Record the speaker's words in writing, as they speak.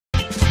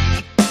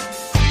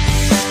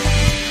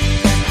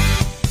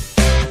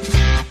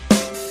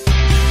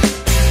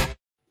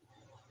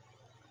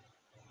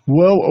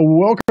Well,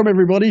 welcome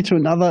everybody to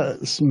another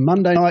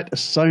Monday night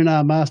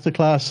Sonar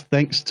Masterclass.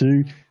 Thanks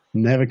to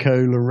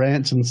Navico,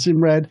 Lowrance and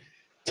Simrad.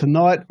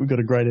 Tonight, we've got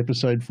a great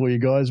episode for you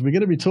guys. We're going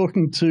to be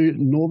talking to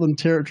Northern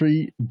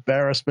Territory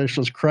Barra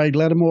Specialist Craig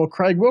Latimore.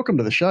 Craig, welcome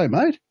to the show,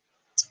 mate.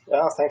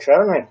 Oh, thanks for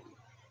having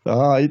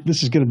me.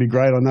 This is going to be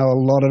great. I know a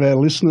lot of our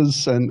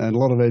listeners and a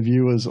lot of our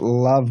viewers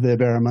love their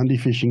Barramundi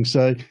fishing.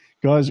 So,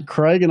 guys,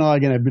 Craig and I are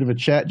going to have a bit of a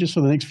chat just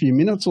for the next few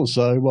minutes or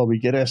so while we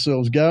get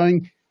ourselves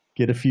going,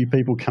 get a few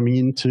people coming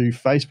into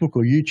Facebook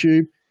or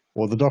YouTube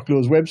or the Doc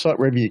Lures website,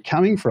 wherever you're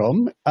coming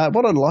from.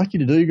 What I'd like you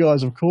to do,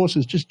 guys, of course,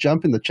 is just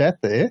jump in the chat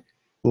there.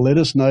 Let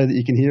us know that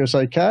you can hear us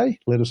okay.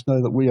 Let us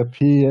know that we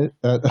appear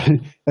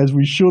as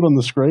we should on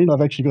the screen.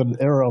 I've actually got an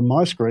error on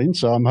my screen,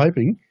 so I'm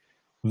hoping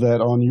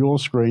that on your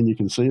screen you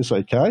can see us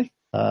okay.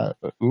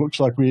 It looks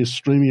like we're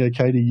streaming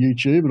okay to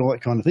YouTube and all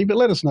that kind of thing, but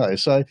let us know.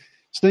 So,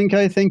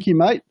 Zdenko, thank you,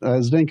 mate.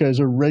 Zdenko's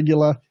a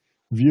regular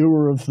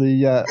viewer of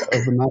the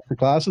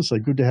masterclasses, so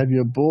good to have you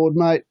aboard,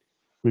 mate.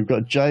 We've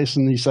got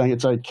Jason, he's saying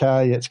it's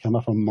okay. It's come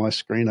up on my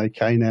screen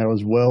okay now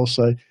as well.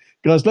 So,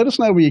 guys, let us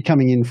know where you're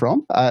coming in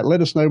from. Let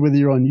us know whether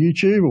you're on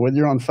YouTube or whether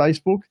you're on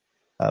Facebook.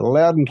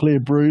 Loud and clear,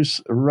 Bruce.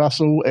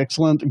 Russell,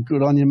 excellent.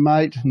 Good on you,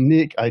 mate.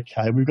 Nick,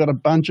 okay. We've got a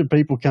bunch of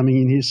people coming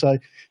in here, so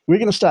we're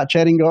going to start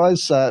chatting,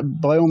 guys.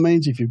 By all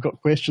means, if you've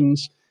got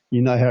questions,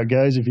 you know how it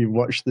goes. If you've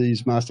watched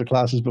these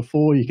masterclasses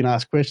before, you can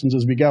ask questions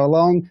as we go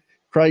along.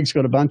 Craig's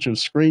got a bunch of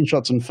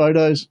screenshots and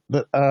photos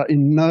that are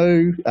in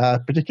no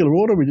particular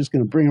order. We're just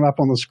going to bring them up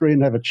on the screen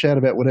and have a chat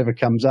about whatever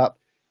comes up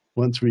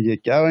once we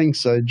get going.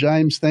 So,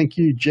 James, thank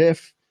you.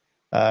 Jeff,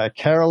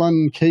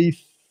 Carolyn,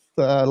 Keith,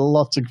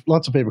 lots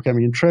of people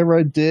coming in. Trevor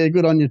O'Dare,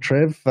 good on you,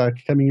 Trev,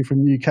 coming in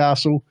from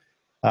Newcastle.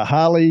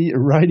 Harley,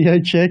 radio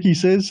check, he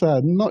says.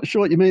 Not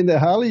sure what you mean there,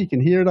 Harley. You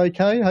can hear it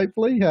okay,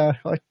 hopefully.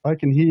 I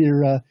can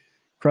hear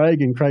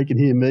Craig and Craig can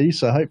hear me,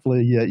 so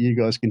hopefully you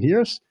guys can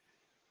hear us.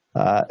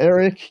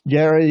 Eric,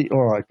 Gary,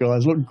 all right,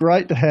 guys. Look,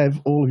 great to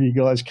have all of you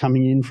guys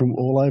coming in from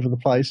all over the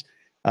place.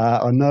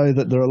 I know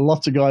that there are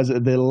lots of guys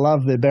that they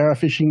love their barra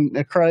fishing.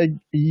 Now, Craig,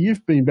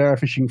 you've been barra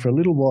fishing for a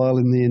little while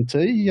in the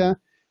NT.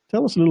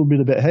 Tell us a little bit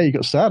about how you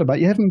got started,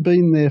 mate. You haven't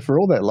been there for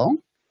all that long,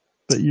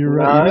 but you're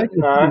No. I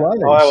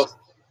was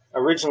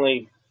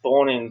originally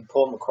born in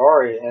Port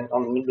Macquarie and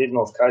on the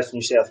mid-north coast of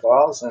New South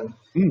Wales, and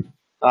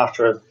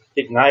after a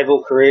big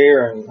naval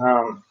career and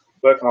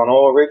working on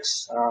oil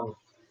rigs,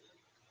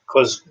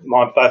 because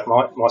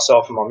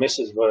myself and my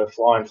missus were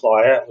fly in,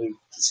 fly out, we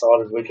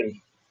decided we can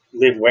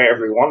live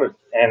wherever we wanted.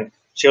 And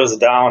she was a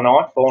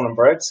Darwinite, born and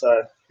bred,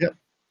 so yep.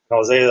 I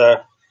was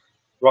either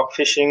rock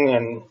fishing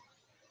and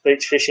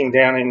beach fishing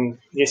down in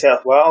New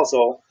South Wales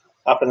or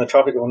up in the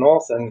tropical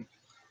north and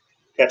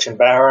catching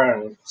barra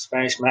and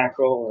Spanish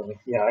mackerel and,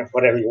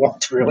 whatever you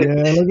want, really.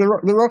 Yeah,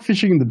 the rock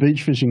fishing and the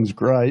beach fishing is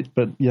great,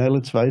 but,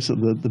 let's face it,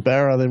 the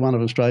barra, they're one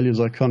of Australia's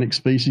iconic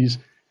species.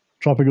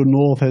 Tropical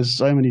north has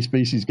so many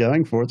species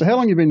going for it. So how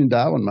long have you been in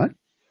Darwin, mate?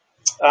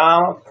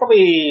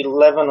 Probably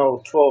 11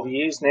 or 12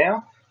 years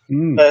now.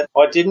 But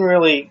I didn't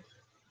really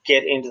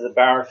get into the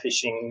barra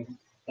fishing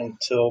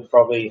until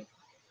probably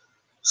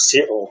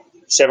 7 or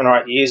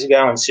 8 years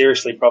ago, and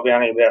seriously probably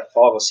only about 5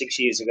 or 6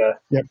 years ago.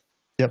 Yep.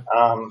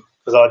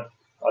 Because I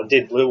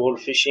did blue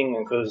water fishing,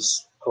 and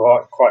because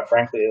quite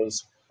frankly it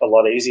was a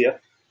lot easier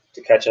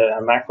to catch a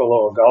mackerel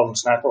or a golden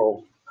snapper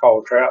or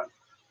coral trout.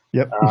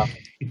 Yep.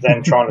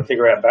 Than trying to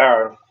figure out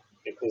barra,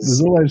 because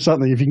there's always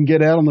something. If you can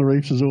get out on the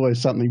reefs, there's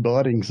always something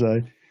biting. So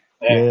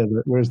yeah,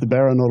 whereas the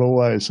barra not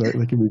always, so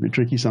they can be a bit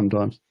tricky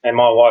sometimes. And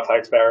my wife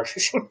hates barra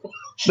fishing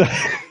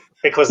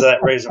because of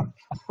that reason.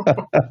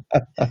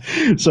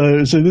 So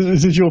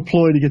this is your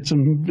ploy to get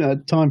some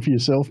time for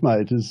yourself,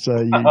 mate.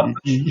 Sorry,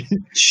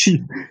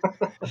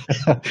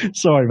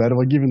 mate, am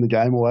I giving the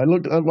game away?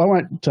 Look, I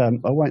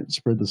won't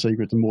spread the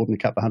secret to more than a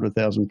couple of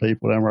 100,000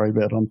 people. Don't worry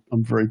about it.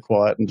 I'm very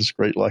quiet and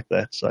discreet like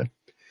that.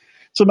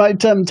 So mate,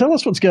 tell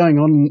us what's going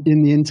on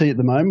in the NT at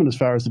the moment as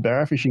far as the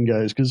barra fishing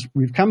goes, because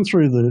we've come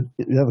through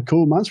the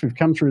cool months. We've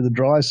come through the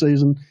dry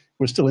season.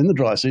 We're still in the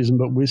dry season,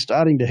 but we're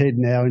starting to head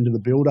now into the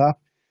build-up.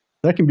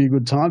 That can be a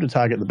good time to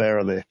target the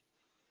barra there.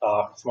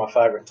 Oh, it's my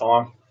favourite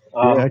time.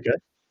 Okay.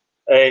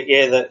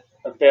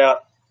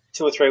 About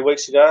 2 or 3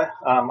 weeks ago,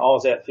 I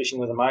was out fishing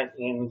with a mate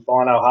in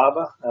Bynoe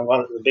Harbour, and one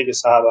of the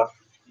biggest harbour,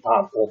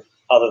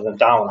 other than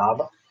Darwin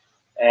Harbour.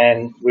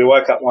 And we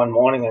woke up one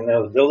morning and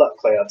there was build-up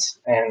clouds,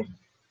 and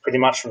pretty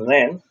much from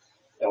then,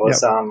 it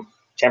was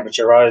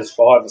temperature rose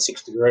 5 or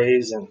 6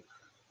 degrees, and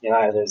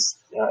there's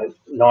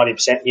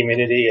 90%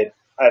 humidity at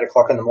 8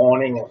 o'clock in the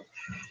morning.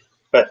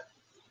 But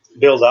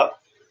build up.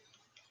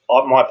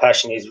 My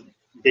passion is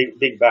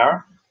big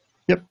barra.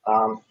 Yep.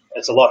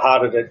 It's a lot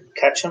harder to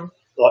catch them.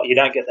 Like, you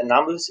don't get the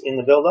numbers in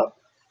the build-up.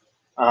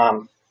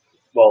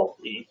 Well,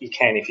 you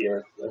can if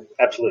you're an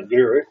absolute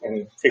guru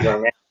and figure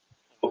them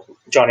out,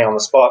 Johnny on the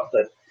spot.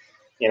 But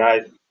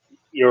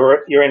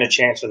you're in a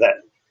chance for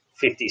that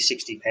 50,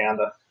 60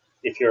 pounder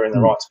if you're in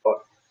the right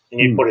spot and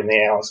you put in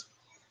the hours.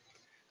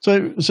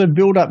 So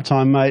build-up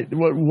time, mate.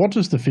 What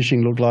does the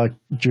fishing look like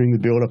during the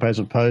build-up as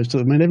opposed to?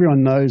 I mean,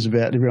 everyone knows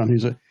about everyone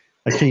who's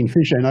a keen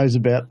fisher knows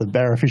about the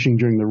barra fishing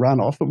during the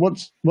runoff, but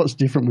what's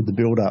different with the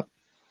build-up?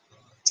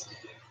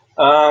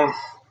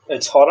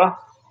 It's hotter.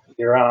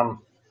 Your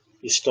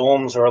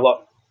storms are a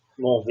lot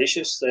more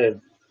vicious.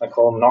 They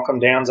call them knock 'em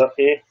downs up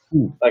here.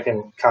 They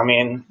can come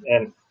in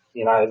and,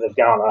 they're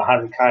going at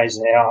 100 k's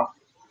an hour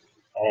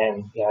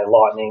and,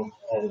 lightning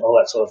and all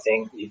that sort of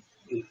thing.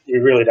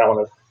 You really don't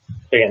want to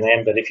be in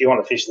them, but if you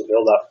want to fish the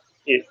build-up,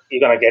 you're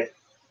going to get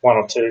one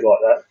or two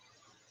like that.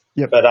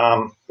 Yep. But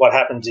what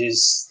happens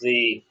is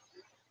the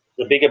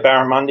bigger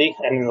barramundi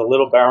and the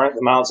little barramundi,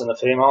 the males and the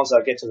females,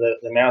 they get to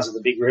the mouths of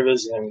the big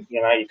rivers and,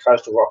 your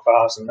coastal rock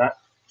bars and that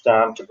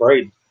to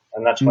breed.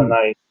 And that's when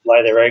they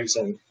lay their eggs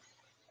and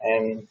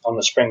on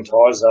the spring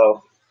tides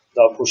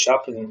they'll push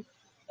up and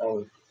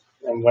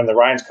when the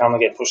rains come, they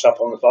get pushed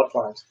up on the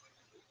floodplains.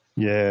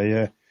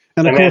 Yeah.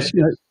 And of course,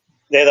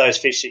 they're those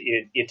fish that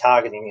you're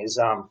targeting is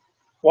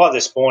while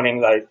they're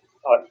spawning, they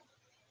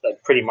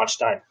pretty much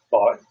don't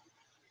bite,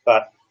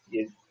 but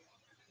you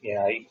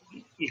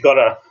got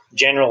a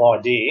general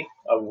idea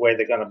of where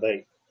they're going to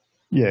be.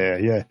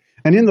 Yeah.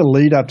 And in the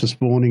lead up to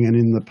spawning and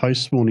in the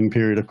post spawning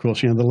period, of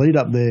course, the lead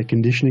up they're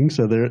conditioning,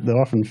 so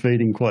they're often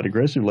feeding quite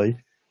aggressively.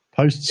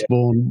 Post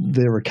spawn,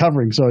 they're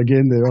recovering, so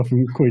again they're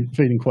often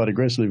feeding quite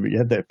aggressively. But you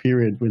have that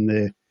period when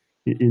they're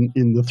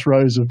in the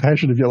throes of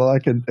passion, if you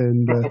like, and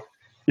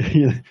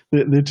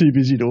they're too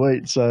busy to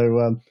eat,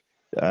 so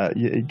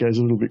it goes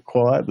a little bit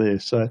quiet there.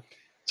 So,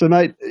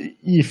 mate,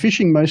 you're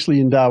fishing mostly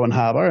in Darwin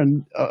Harbour,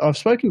 and I've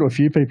spoken to a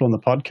few people on the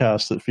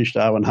podcast that fish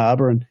Darwin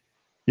Harbour, and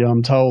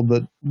I'm told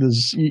that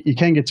you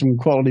can get some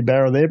quality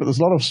barra there, but there's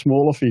a lot of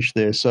smaller fish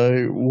there.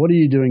 So, what are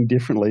you doing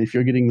differently if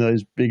you're getting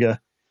those bigger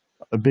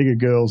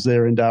girls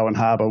there in Darwin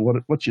Harbour?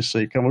 What's your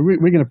secret? We're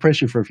going to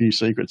press you for a few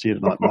secrets here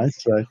tonight, mate.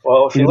 So,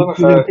 well, if you're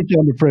looking for put you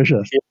under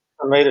pressure,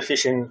 for me to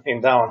fish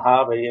in Darwin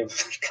Harbour,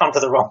 you've come to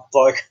the wrong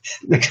bloke.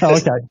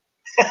 Okay,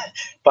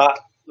 but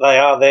they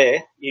are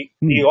there.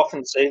 You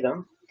often see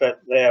them. But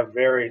they are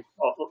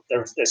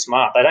they're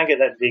smart. They don't get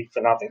that big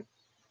for nothing,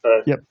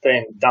 for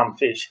being dumb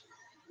fish.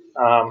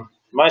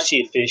 Most of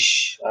your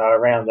fish are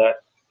around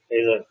that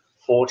either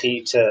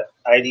 40 to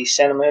 80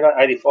 centimetre,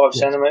 85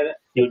 centimetre.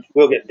 You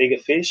will get bigger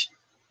fish.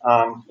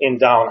 In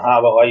Darwin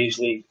Harbour, I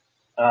usually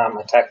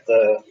attack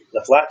the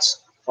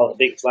flats, like the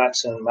big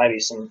flats, and maybe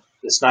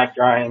the snake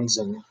drains,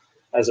 and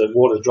as the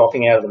water's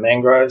dropping out of the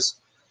mangroves.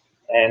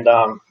 And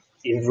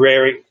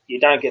you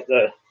don't get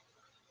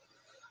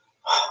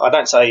I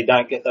don't say you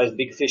don't get those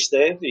big fish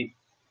there.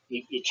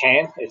 You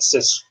can. It's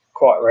just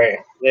quite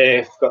rare.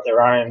 They've got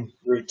their own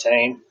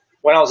routine.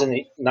 When I was in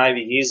the Navy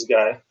years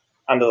ago,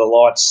 under the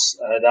lights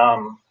at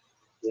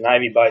the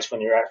Navy base, when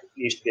you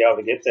used to be able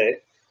to get there,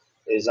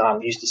 you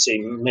used to see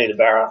meter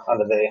barra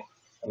under there,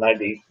 and they'd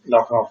be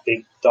knocking off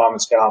big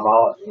diamond scale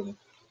mullet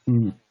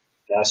and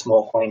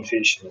small queen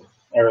fish and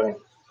everything.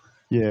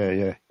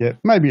 Yeah.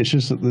 Maybe it's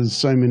just that there's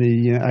so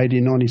many 80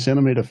 and 90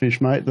 centimetre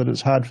fish, mate, that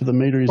it's hard for the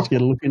meteries to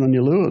get a look in on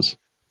your lures.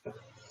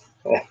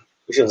 Yeah,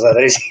 which was that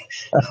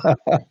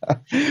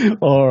easy.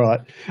 All right.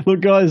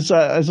 Look, guys,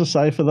 as I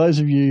say, for those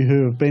of you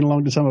who have been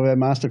along to some of our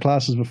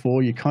masterclasses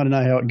before, you kind of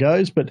know how it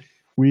goes, but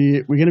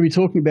we're going to be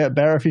talking about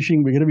barra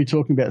fishing. We're going to be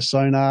talking about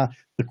sonar.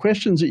 The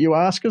questions that you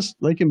ask us,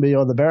 they can be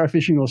either barra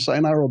fishing or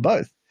sonar or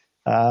both.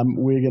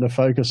 We're going to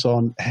focus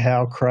on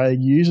how Craig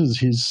uses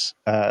his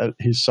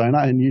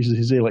sonar and uses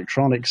his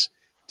electronics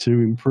to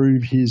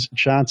improve his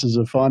chances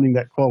of finding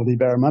that quality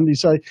barramundi.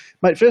 So,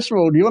 mate, first of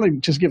all, do you want to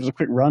just give us a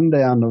quick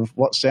rundown of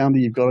what sounder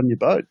you've got on your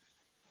boat?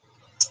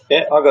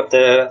 Yeah, I've got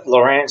the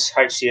Lowrance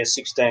HCS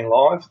 16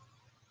 Live.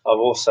 I've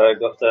also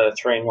got the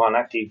 3-in-1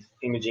 active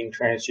imaging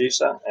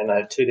transducer and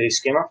a 2D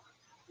skimmer,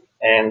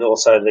 and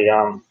also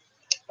the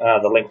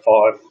Link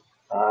 5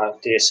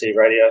 DSC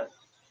radio.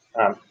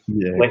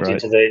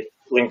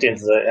 Linked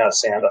into the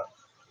sounder.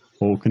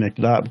 All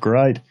connected up.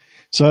 Great.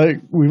 So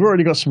we've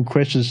already got some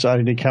questions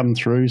starting to come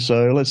through.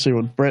 So let's see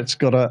what Brett's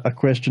got a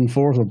question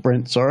for us, or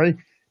Brent, sorry.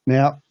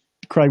 Now,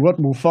 Craig, what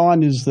we'll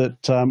find is that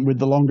with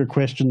the longer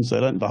questions,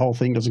 the whole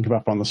thing doesn't come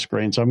up on the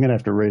screen, so I'm going to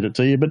have to read it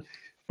to you. But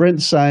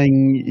Brent's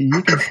saying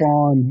you can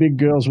find big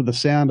girls with a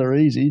sounder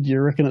easy. Do you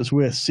reckon it's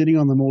worth sitting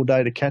on them all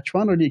day to catch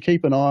one, or do you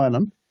keep an eye on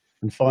them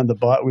and find the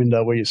bite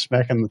window where you're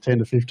smacking the 10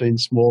 to 15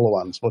 smaller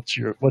ones? What's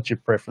your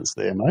preference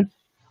there, mate?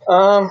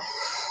 I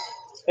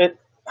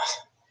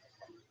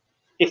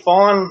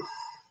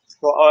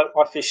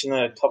fish in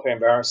the Top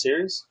End Barra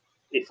series.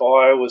 If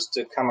I was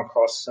to come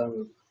across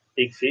some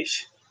big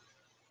fish,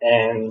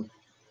 and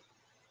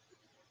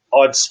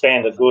I'd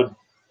spend a good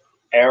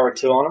hour or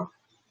two on them,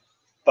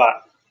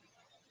 but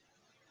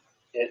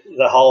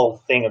the whole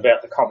thing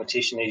about the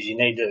competition is you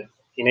need to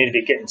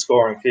be getting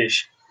scoring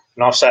fish.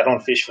 And I've sat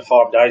on fish for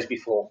 5 days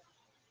before,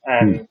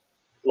 and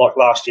like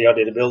last year I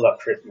did a build-up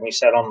trip and we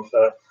sat on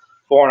for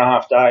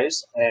 4.5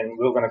 days, and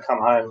we were going to come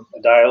home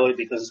a day early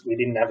because we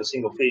didn't have a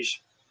single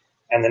fish.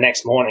 And the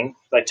next morning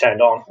they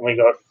turned on and we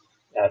got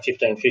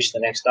 15 fish the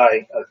next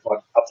day, like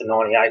up to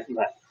 98 and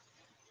that.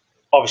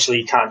 Obviously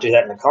you can't do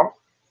that in the comp,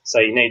 so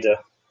you need to,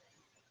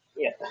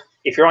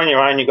 if you're on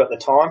your own, you've got the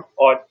time.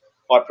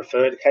 I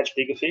prefer to catch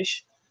bigger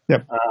fish.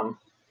 Yep.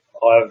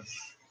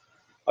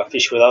 I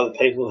fish with other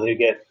people who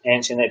get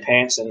ants in their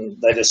pants and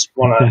they just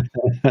want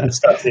to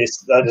stuff this.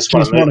 They just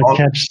want to move on.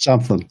 Catch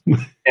something.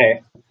 Yeah,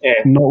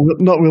 yeah.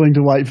 Not willing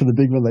to wait for the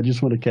big one. They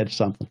just want to catch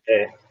something.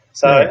 Yeah.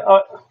 So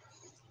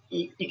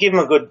you give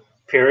them a good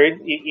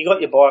period. You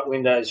got your bite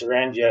windows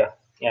around you.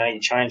 You know, you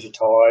change your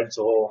tides,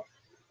 or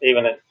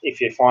even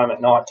if you find them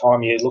at night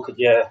time, you look at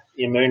your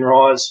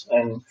moonrise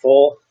and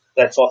fall.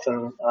 That's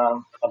often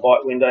a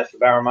bite window for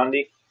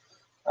barramundi,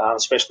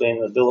 especially in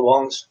the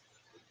billabongs.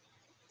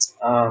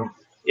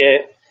 Yeah,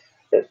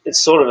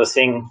 it's sort of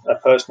a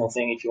personal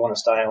thing if you want to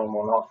stay on them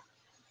or not.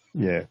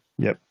 Yeah,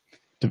 yep.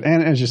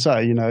 And as you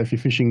say, you know, if you're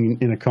fishing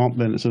in a comp,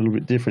 then it's a little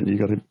bit different. You've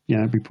got to, you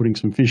know, be putting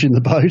some fish in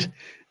the boat.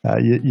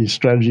 Your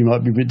strategy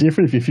might be a bit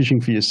different. If you're fishing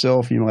for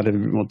yourself, you might have a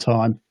bit more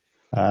time.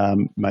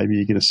 Maybe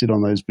you're going to sit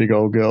on those big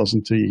old girls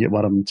until you get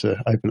one of them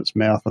to open its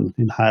mouth and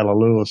inhale a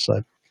lure.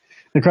 So,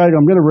 now, Craig,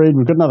 I'm going to read.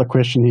 We've got another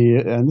question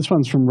here, and this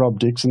one's from Rob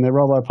Dixon. Now,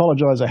 Rob, I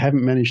apologise. I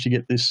haven't managed to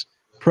get this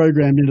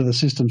programmed into the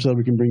system so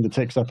we can bring the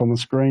text up on the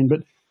screen. But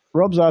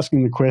Rob's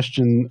asking the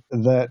question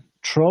that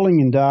trolling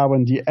in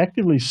Darwin, do you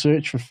actively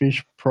search for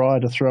fish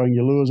prior to throwing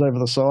your lures over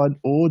the side,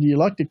 or do you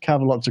like to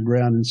cover lots of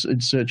ground in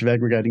search of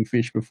aggregating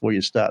fish before you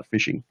start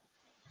fishing?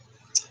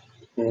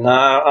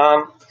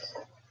 No,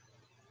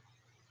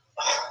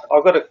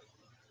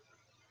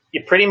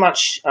 you pretty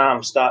much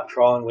start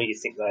trolling where you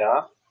think they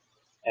are,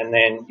 and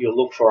then you'll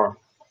look for them.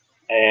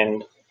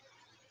 And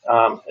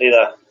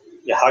either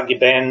you hug your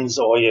bends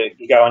or you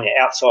go on your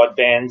outside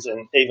bends,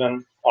 and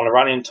even on a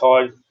running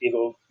tide,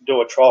 you'll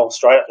do a troll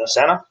straight at the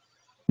centre,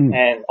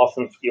 and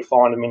often you'll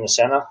find them in the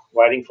centre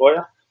waiting for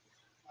you.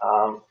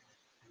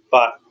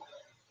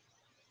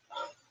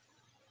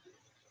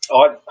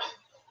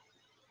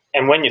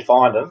 And when you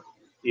find them,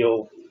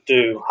 you'll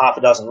do half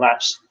a dozen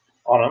laps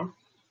on them,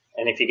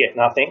 and if you get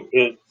nothing,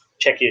 you'll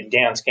check your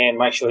down scan,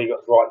 make sure you've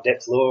got the right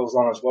depth lures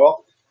on as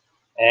well,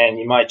 and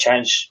you may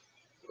change,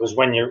 because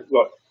when you've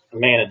got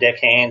me and a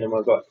deckhand and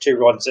we've got 2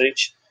 rods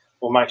each,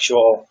 we'll make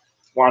sure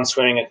one's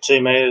swimming at 2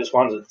 metres,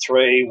 one's at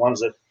 3,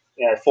 one's at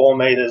 4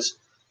 metres,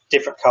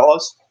 different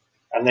colours,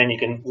 and then you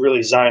can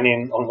really zone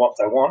in on what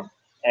they want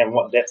and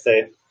what depth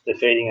they're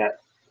feeding at.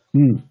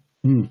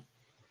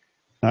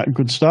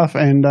 Good stuff,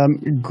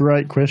 and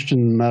great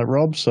question,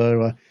 Rob.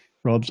 So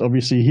Rob's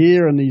obviously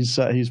here, and he's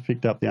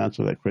picked up the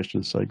answer to that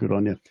question. So good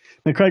on you.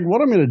 Now, Craig,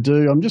 what I'm going to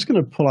do, I'm just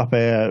going to pull up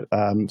our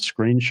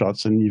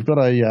screenshots, and you've got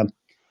a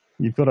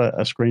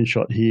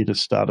screenshot here to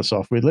start us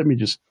off with. Let me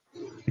just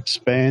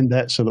expand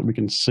that so that we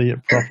can see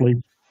it properly.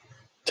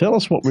 Tell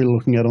us what we're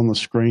looking at on the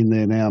screen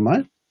there now,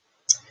 mate.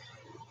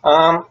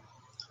 I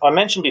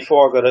mentioned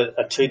before I've got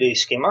a 2D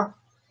skimmer,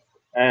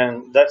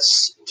 and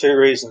that's 2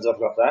 reasons I've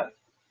got that.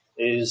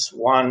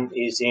 One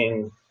is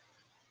in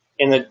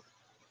the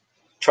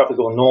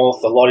tropical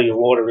north, a lot of your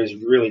water is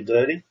really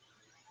dirty,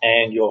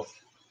 and you're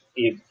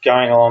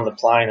going along the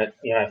plane at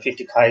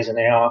 50 k's an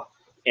hour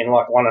in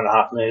like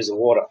 1.5 meters of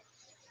water.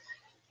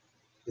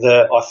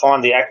 I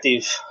find the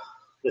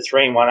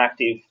 3-in-1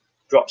 active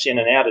drops in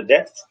and out of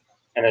depth,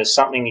 and it's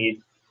something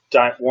you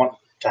don't want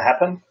to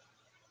happen,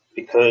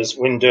 because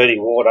when dirty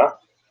water,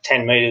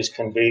 10 meters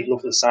can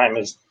look the same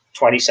as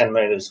 20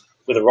 centimeters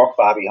with a rock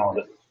bar behind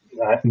it.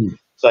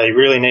 So you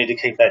really need to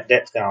keep that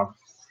depth going.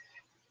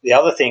 The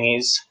other thing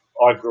is,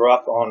 I grew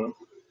up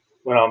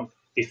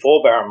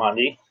before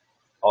barramundi,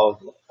 I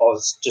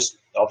was just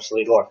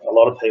obviously like a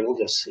lot of people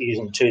just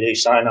using 2D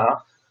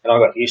sonar, and I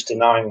got used to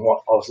knowing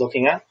what I was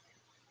looking at,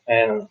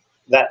 and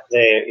that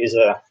there is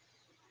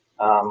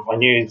I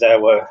knew they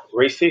were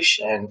reef fish,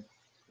 and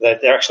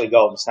that they're actually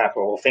golden snapper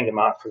or finger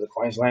mark for the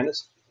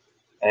Queenslanders,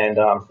 and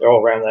they're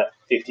all around that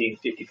 50,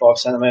 55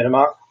 centimetre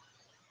mark.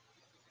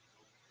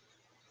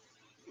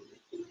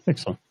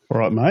 Excellent. All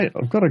right, mate.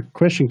 I've got a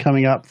question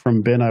coming up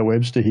from Benno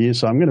Webster here,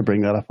 so I'm going to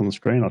bring that up on the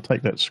screen. I'll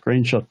take that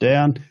screenshot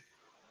down.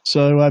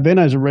 So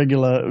Benno's a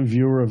regular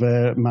viewer of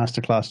our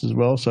masterclass as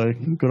well, so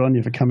good on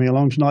you for coming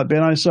along tonight,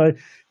 Benno. So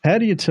how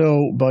do you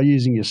tell by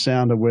using your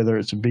sounder whether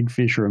it's a big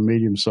fish or a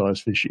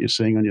medium-sized fish that you're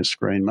seeing on your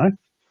screen, mate?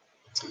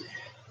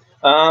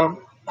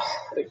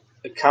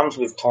 It comes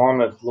with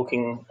time of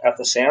looking at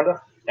the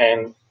sounder,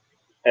 and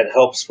it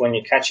helps when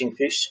you're catching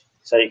fish,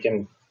 so you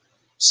can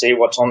see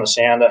what's on the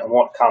sounder and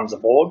what comes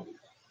aboard.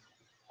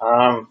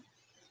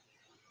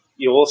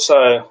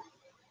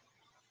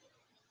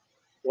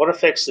 What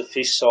affects the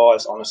fish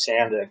size on a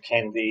sounder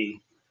can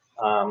be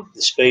the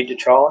speed you're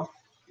trolling.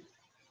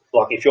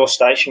 Like if you're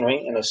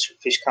stationary and a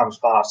fish comes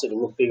past,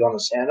 it'll look big on the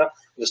sounder,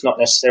 but it's not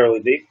necessarily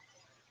big,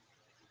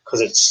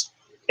 because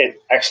it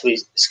actually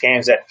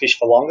scans that fish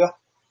for longer,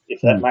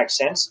 if that makes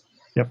sense.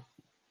 Yep.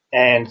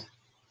 And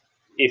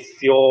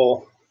if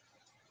you're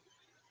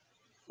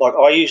like,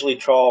 I usually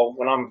troll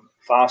when I'm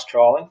fast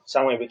trolling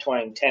somewhere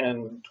between 10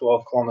 and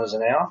 12 kilometres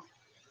an hour,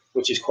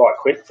 which is quite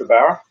quick for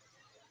barra,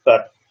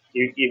 but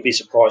you'd be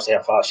surprised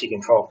how fast you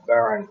can troll for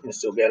barra and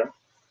still get them.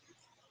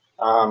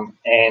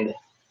 And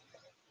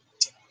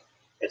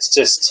it's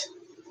just,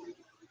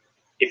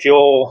 if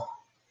you're,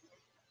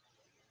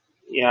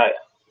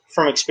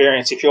 from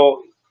experience, if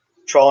you're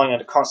trolling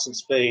at a constant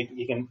speed,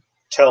 you can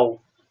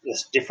tell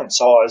this different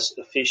size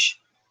of fish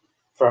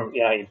from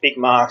your big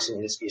marks and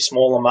your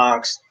smaller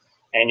marks,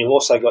 and you've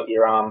also got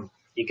your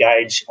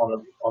gauge on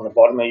the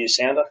bottom of your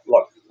sounder.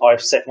 Like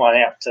I've set mine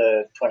out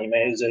to 20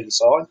 metres either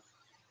side.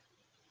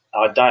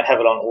 I don't have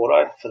it on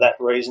auto for that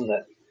reason,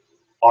 that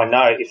I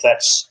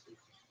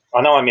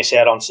know I miss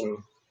out on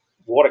some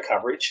water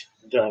coverage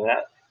doing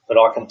that, but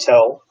I can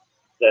tell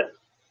that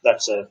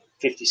that's a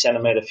 50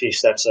 centimetre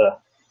fish, that's a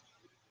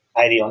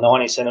 80 or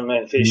 90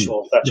 centimetre fish,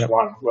 or if that's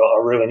one, well,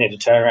 I really need to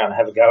turn around and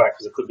have a go at,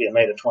 because it could be 1.20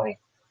 metre.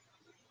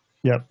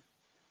 Yep.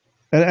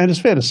 And it's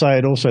fair to say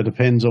it also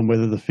depends on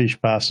whether the fish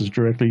passes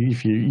directly,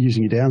 if you're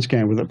using your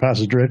downscan, whether it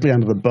passes directly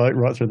under the boat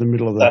right through the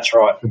middle of That's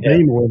right. the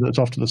beam, or whether it's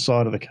off to the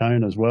side of the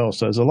cone as well.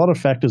 So there's a lot of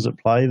factors at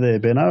play there,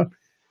 Benno.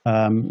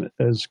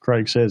 As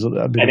Craig says,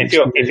 and if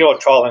you're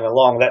trolling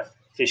along, that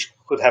fish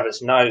could have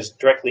its nose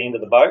directly into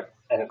the boat,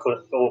 and it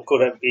could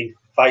be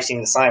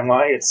facing the same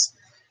way. It's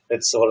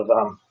sort of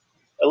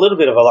a little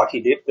bit of a lucky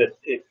dip, but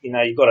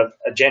you've got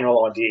a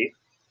general idea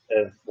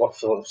of what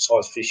sort of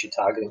size fish you're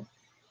targeting.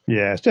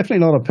 Yeah, it's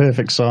definitely not a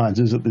perfect science,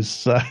 is it, this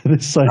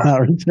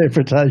sonar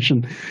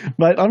interpretation?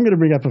 Mate, I'm going to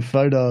bring up a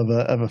photo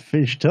of a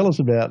fish. Tell us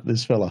about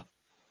this fella,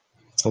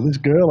 or this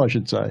girl, I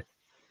should say.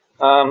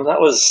 That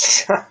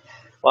was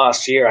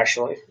last year,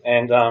 actually,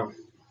 and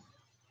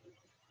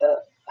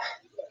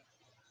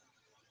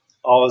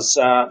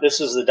this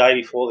was the day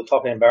before the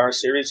Top End Barra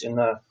series in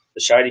the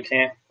Shady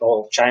Camp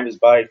or Chambers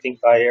Bay,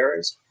 Think Bay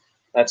areas.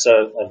 That's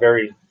a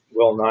very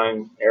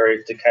well-known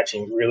area to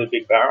catching really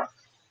big barra.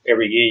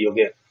 Every year you'll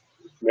get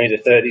metre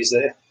 30s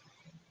there,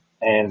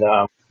 and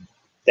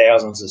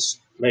thousands of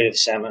metre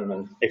salmon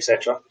and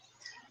etc.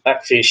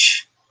 That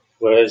fish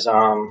was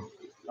on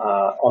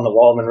the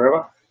Wildman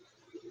River,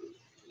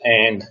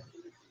 and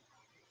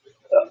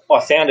I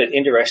found it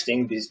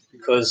interesting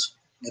because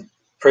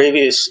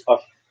I've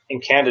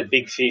encountered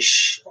big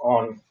fish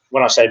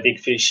when I say big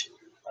fish,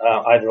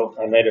 over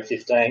 1.15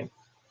 metre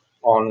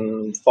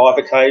on 5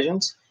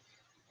 occasions,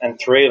 and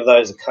 3 of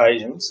those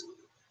occasions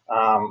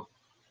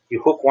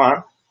you hook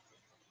one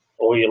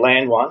or you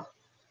land one,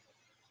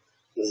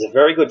 there's a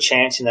very good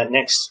chance in that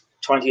next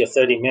 20 or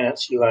 30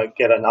 minutes you're going to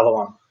get another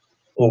one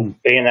or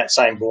be in that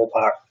same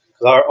ballpark.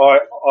 Because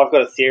I've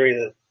got a theory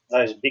that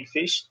those big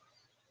fish,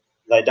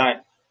 they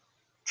don't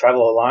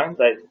travel alone.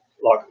 They,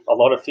 like a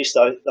lot of fish,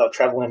 they'll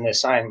travel in their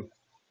same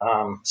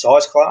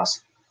size class.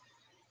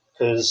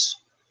 Because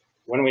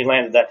when we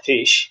landed that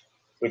fish,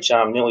 which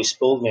nearly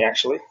spooled me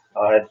actually,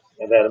 I had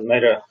about 1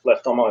 metre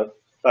left on my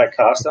boat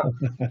caster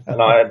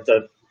and I had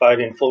the boat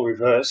in full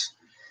reverse.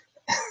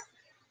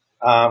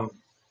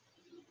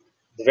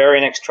 The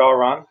very next trial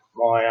run,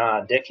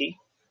 my decky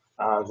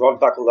rod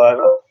buckled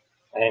over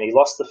and he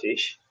lost the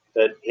fish,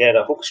 but he had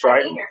a hook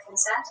straighten.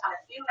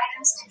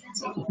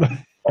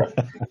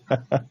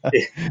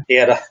 He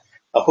had a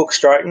hook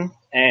straighten,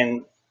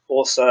 and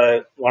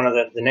also one of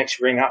the next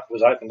ring up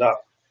was opened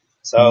up.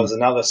 So it was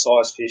another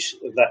size fish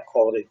of that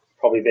quality,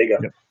 probably bigger.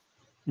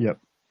 Yep.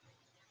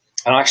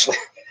 And I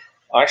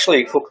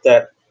actually hooked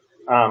that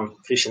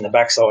fish in the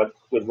backside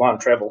with one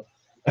treble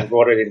and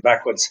brought it in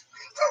backwards.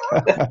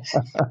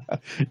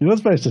 You're not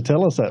supposed to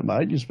tell us that,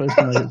 mate. You're supposed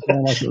to make it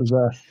sound like it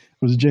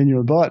was a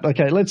genuine bite.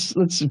 Okay, let's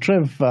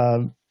Trev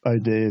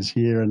O'Dare's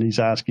here, and he's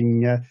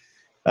asking,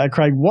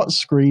 Craig, what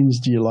screens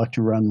do you like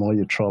to run while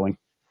you're trolling?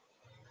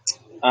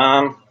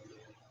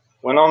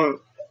 When I'm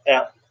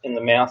out in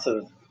the mouth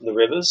of the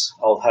rivers,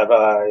 I'll have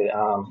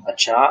a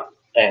chart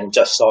and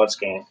just side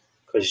scan,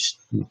 because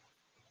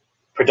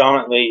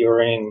predominantly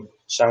you're in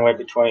somewhere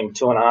between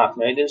 2.5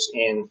 metres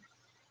and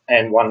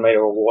 1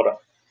 metre of water,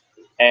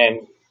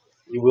 and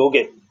you will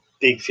get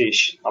big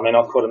fish. I mean,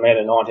 I've caught 1.19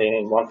 metre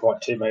in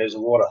 1.2 metres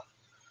of water,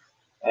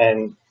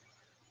 and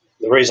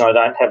the reason I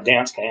don't have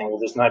down scan, well,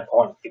 there's no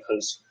point,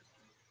 because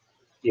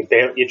you're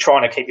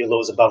trying to keep your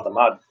lures above the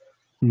mud,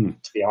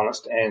 to be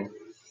honest. And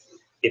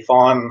if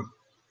I'm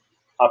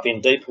up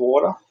in deep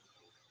water,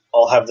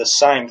 I'll have the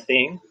same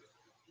thing,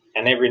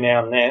 and every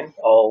now and then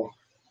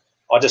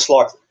I just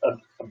like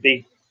a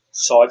big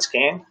side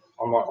scan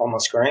on my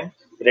screen,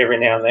 but every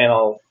now and then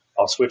I'll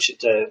switch it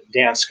to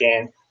down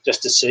scan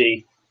just to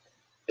see,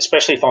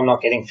 especially if I'm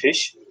not getting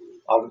fish,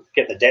 I'll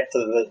get the depth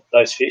of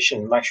those fish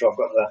and make sure I've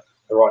got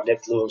the right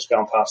depth lures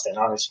going past their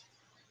nose.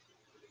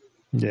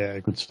 Yeah,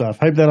 good stuff.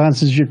 Hope that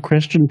answers your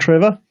question,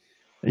 Trevor.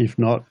 If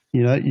not,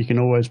 you can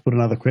always put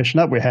another question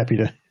up. We're happy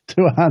to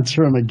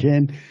answer them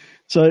again.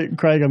 So,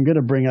 Craig, I'm going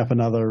to bring up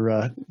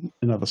another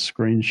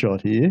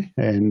screenshot here,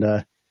 and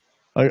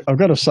I've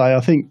got to say,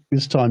 I think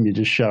this time you're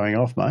just showing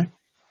off, mate.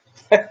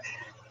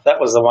 That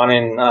was the one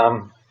in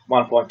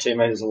 1.2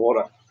 metres of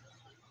water.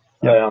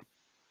 Yep.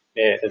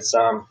 It's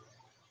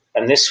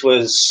and this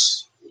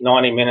was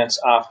 90 minutes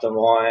after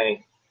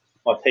my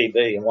PB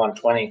in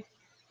 120,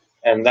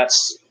 and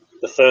that's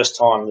the first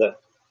time that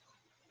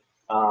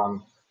I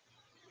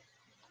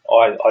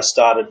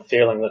started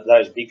feeling that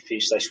those big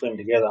fish, they swim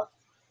together.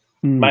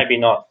 Maybe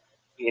not,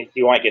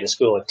 you won't get a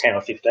school of 10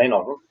 or 15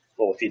 of them,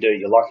 or if you do,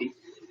 you're lucky.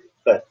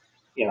 But,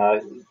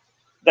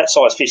 that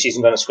size fish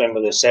isn't going to swim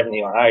with a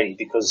 70 or 80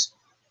 because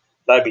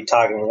they'd be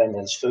targeting them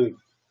as food.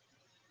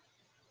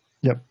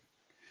 Yep.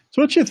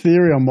 So what's your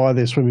theory on why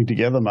they're swimming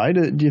together, mate?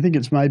 Do you think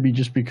it's maybe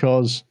just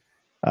because,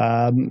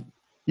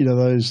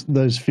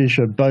 those fish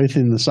are both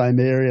in the same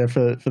area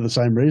for the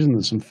same reason?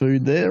 There's some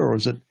food there, or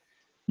is it,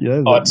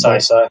 I'd say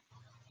so.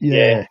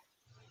 Yeah.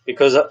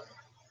 Because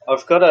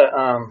I've got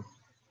a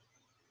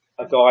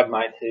guide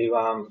mate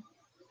who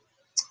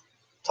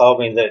told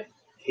me that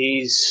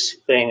he's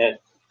been at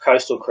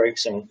coastal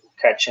creeks and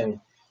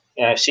catching,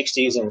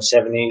 60s and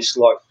 70s,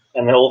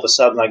 and then all of a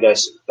sudden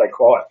they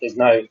quiet. There's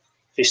no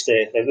fish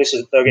there. They're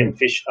getting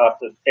fish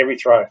after every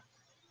throw.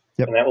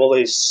 Yep. And then all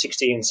these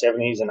 60s and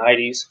 70s and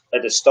 80s, they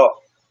just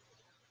stop.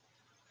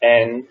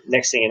 And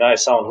next thing you know,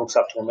 someone hooks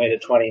up to a metre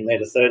 20,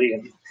 metre 30,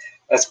 and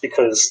that's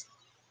because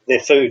they're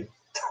food.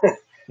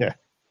 Yeah.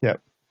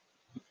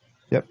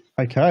 Yep.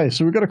 Okay,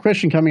 so we've got a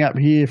question coming up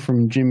here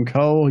from Jim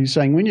Cole. He's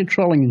saying, when you're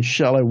trolling in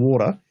shallow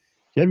water, do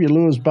you have your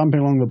lures bumping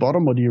along the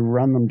bottom, or do you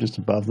run them just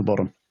above the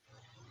bottom?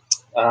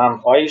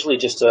 I usually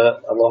just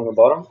along the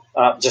bottom,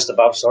 just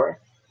above, sorry.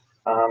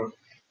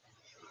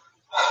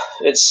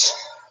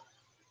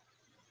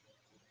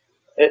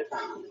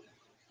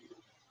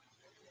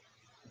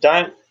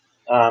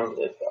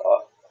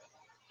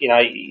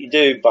 You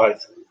do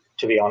both,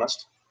 to be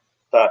honest,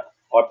 but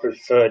I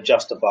prefer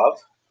just above.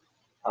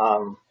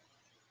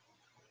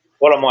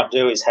 What I might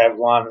do is have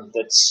one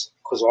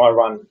because I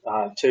run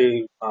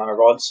two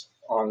rods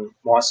on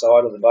my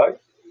side of the boat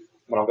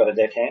when I've got a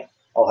deckhand.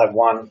 I'll have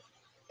one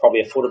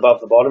probably a foot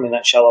above the bottom in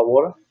that shallow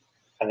water,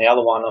 and the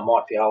other one I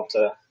might be able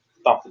to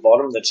bump the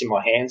bottom that's in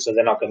my hand, so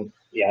then I can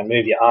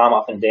move your arm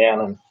up and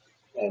down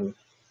and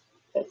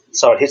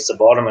so it hits the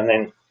bottom and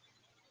then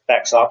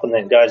backs up and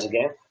then goes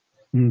again.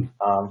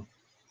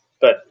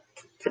 But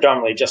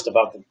predominantly just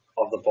above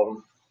the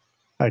bottom.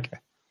 Okay.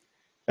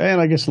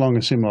 And I guess along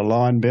a similar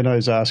line,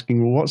 Benno's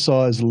asking, well, what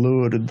size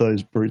lure did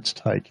those brutes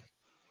take?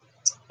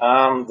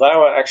 I've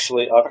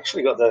actually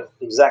got the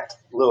exact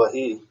lure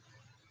here.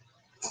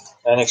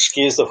 And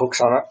excuse the hooks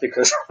on it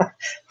because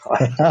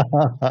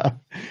I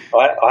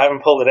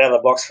haven't pulled it out of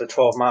the box for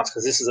 12 months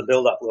because this is a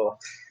build-up lure.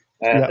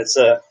 And it's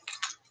a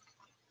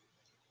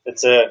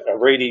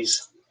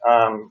Reedy's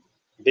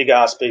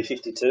big-ass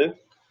B52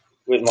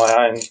 with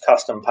my own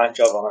custom paint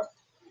job on it.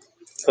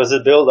 Because the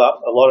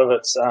build-up, a lot of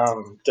it's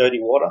dirty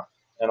water.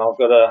 And I've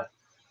got a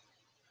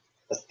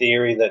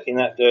theory that in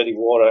that dirty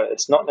water,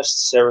 it's not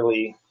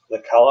necessarily the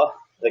colour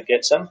that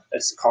gets them;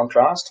 it's the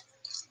contrast.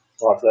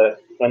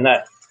 When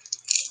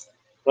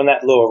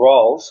that lure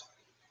rolls,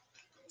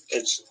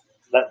 it's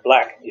that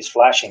black is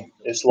flashing.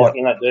 It's like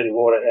in that dirty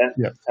water, and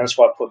that's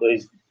why I put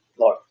these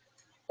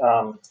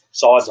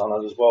sides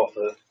on it as well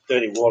for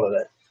dirty water.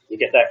 That you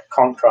get that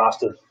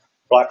contrast of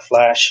black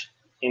flash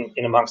in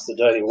amongst the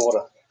dirty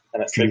water,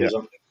 and it triggers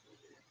them.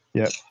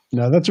 Yeah,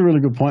 no, that's a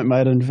really good point,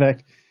 mate. In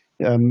fact,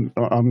 I'm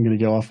going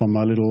to go off on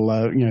my little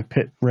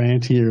pet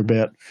rant here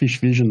about fish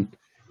vision,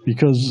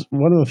 because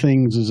one of the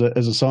things as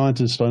a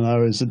scientist I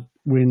know is that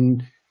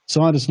when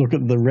scientists look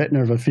at the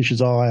retina of a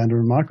fish's eye under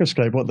a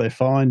microscope, what they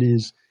find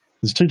is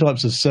there's two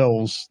types of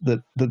cells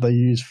that they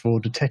use for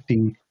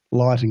detecting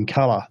light and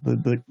colour.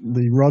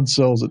 The rod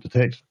cells that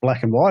detect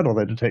black and white, or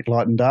they detect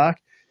light and dark,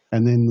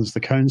 and then there's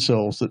the cone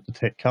cells that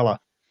detect colour.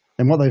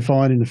 And what they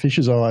find in the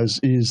fish's eyes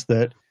is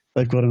that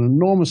they've got an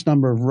enormous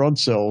number of rod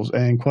cells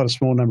and quite a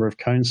small number of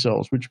cone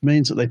cells, which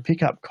means that they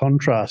pick up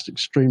contrast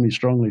extremely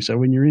strongly. So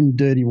when you're in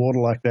dirty water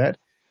like that,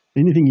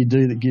 anything you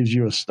do that gives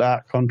you a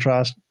stark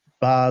contrast,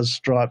 bars,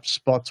 stripes,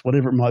 spots,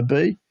 whatever it might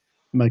be,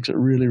 makes it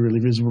really, really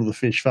visible to the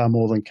fish, far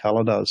more than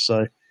colour does.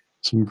 So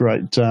some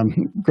great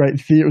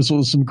theories,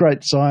 or some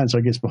great science, I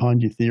guess,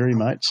 behind your theory,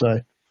 mate. So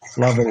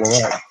love it all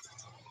that.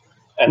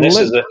 And this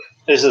is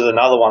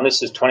another one.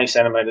 This is 20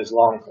 centimetres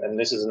long, and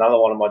this is another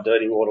one of my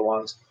dirty water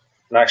ones.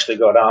 And I actually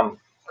got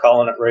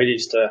Colin at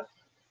Reedy's to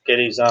get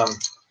his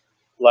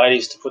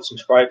ladies to put some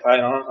spray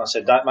paint on it. I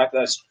said, don't make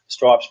those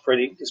stripes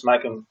pretty, just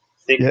make them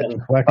thick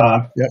and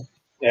dark.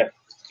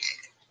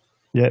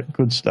 Yeah,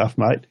 good stuff,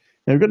 mate.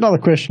 Now, we've got another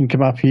question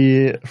come up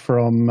here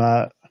from,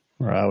 where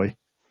are we?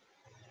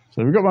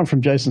 So we've got one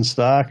from Jason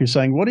Stark who's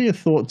saying, what are your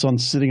thoughts on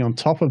sitting on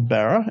top of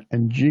Barra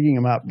and jigging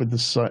them up with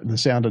the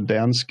sounded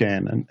down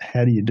scan, and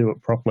how do you do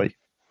it properly?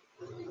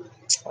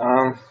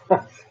 I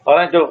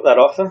don't do it that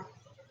often.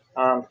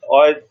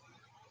 I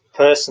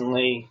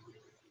personally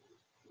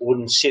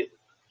wouldn't sit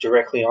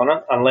directly on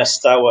it unless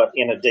they were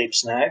in a deep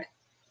snag,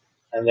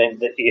 and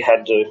then you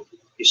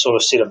sort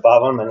of sit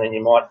above them, and then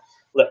you might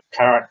let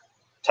current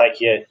take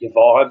your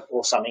vibe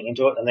or something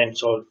into it and then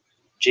sort of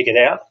jig it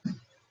out.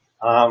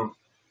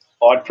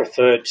 I'd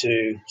prefer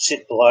to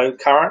sit below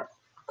current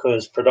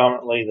because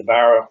predominantly the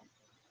Barra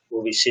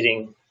will be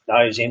sitting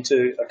nose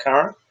into a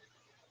current,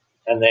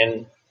 and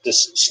then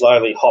just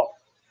slowly hop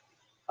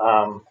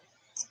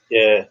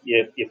your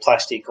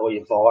plastic or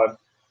your vibe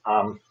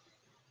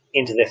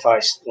into their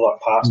face, like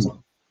past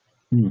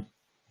them.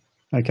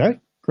 Okay,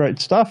 great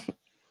stuff.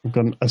 We've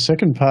got a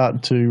second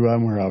part to,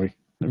 where are we?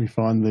 Let me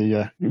find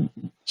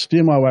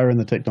steer my way around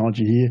the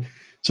technology here.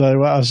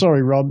 So,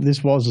 sorry, Rob,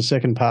 this was the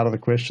second part of the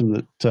question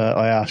that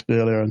I asked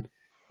earlier, and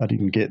I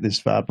didn't get this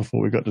far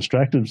before we got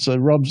distracted. So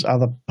Rob's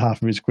other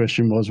half of his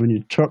question was, when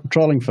you're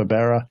trolling for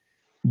barra,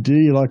 do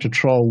you like to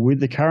troll with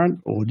the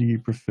current or do you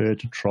prefer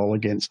to troll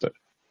against it?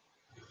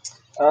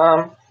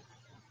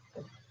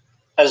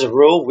 As a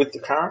rule, with the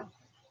current.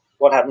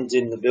 What happens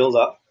in the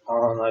build-up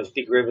on those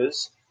big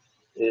rivers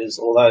is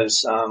all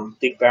those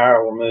big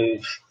barra will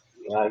move,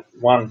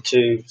 1,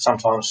 2,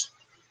 sometimes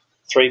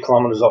 3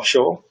 kilometres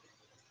offshore,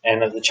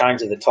 and at the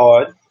change of the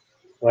tide,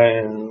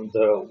 when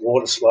the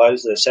water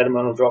slows, the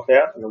sediment will drop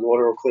out and the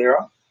water will clear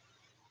up,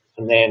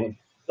 and then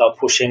they'll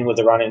push in with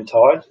the run-in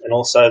tide, and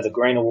also the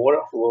greener water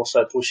will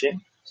also push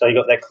in. So you've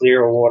got that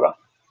clearer water,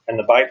 and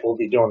the bait will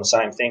be doing the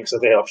same thing. So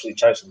they're obviously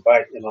chasing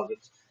bait, they're not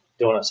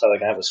doing it so they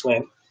can have a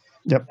swim.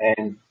 Yep.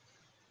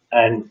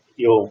 And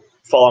you'll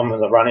follow them with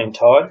the run-in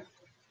tide.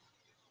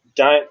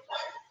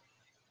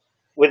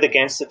 With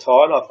against the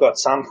tide, I've got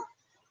some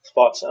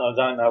spots, and I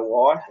don't know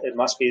why. It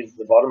must be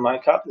the bottom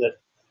makeup that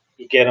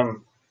you get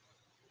them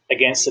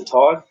against the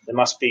tide. There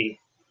must be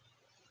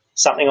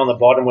something on the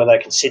bottom where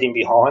they can sit in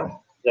behind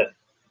that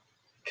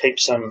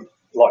keeps them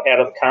like out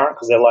of the current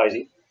because they're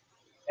lazy,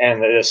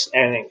 and they just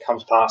anything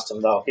comes past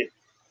them, they'll hit.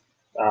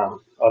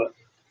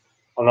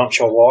 I'm not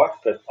sure why,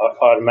 but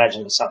I'd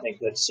imagine it's something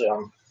that's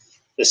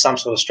there's some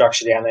sort of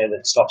structure down there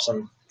that stops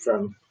them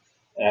from,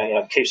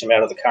 keeps them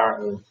out of the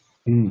current,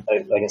 and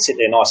they can sit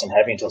there nice and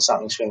happy until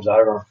something swims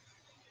over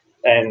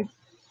them.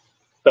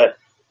 But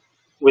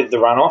with the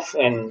runoff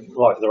and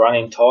like the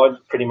running tide,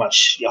 pretty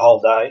much your whole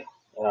day,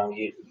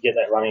 you get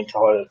that running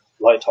tide,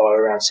 low tide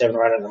around 7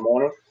 or 8 in the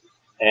morning,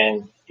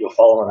 and you're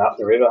following up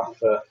the river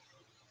for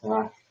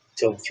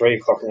till 3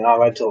 o'clock in the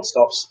afternoon till it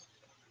stops.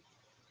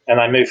 And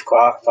they move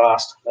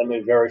fast. They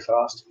move very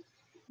fast.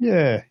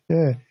 Yeah,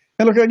 yeah.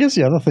 And look, I guess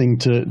the other thing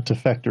to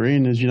factor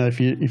in is,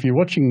 if you're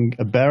watching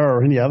a barra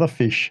or any other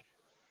fish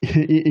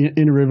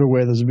in a river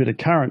where there's a bit of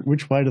current,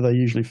 which way do they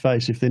usually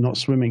face if they're not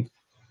swimming?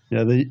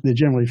 They're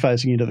generally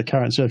facing into the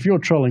current. So if you're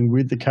trolling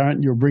with the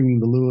current, you're bringing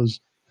the lures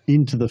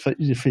into the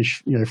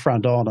fish,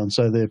 front on, and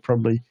so they're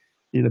probably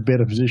in a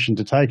better position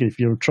to take it. If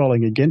you're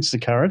trolling against the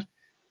current,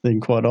 then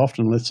quite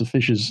often, unless the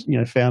fish has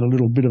found a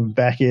little bit of a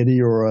back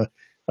eddy or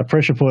a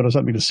pressure point or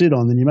something to sit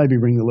on, then you maybe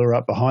bring the lure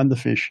up behind the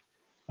fish,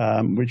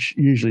 which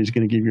usually is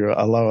going to give you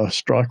a lower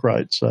strike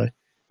rate. So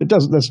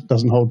this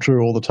doesn't hold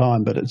true all the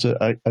time, but it's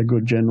a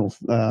good general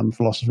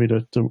philosophy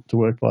to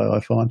work by,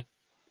 I find.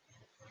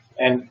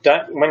 And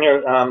when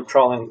you're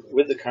trolling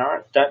with the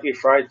current, don't be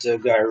afraid to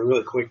go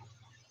really quick,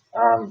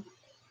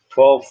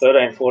 12,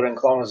 13, 14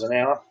 kilometres an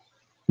hour.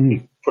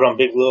 Put on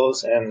big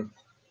lures, and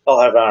they'll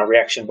have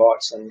reaction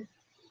bites, and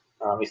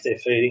if they're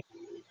feeding.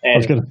 And I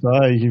was going to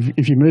say,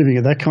 if you're moving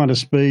at that kind of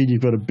speed,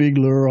 you've got a big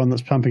lure on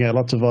that's pumping out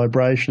lots of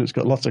vibration, it's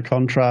got lots of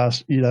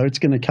contrast, it's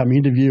going to come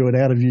into view and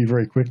out of view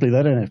very quickly.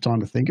 They don't have time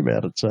to think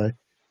about it. So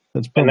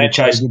that's probably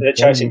they're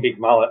chasing big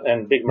mullet,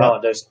 and big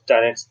mullet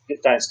don't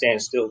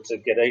stand still to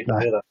get eaten,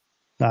 do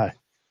they?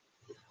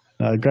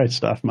 No, great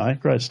stuff,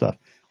 mate. Great stuff.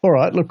 All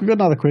right, look, we've got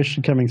another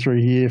question coming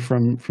through here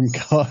from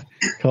Kai,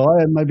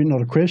 and maybe not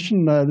a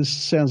question. This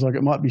sounds like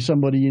it might be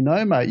somebody you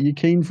know, mate. You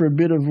keen for a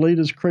bit of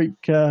Leaders Creek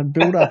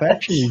build-up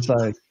action, you'd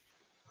say?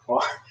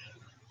 Well,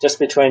 just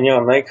between you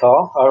and me,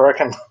 Kyle, I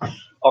reckon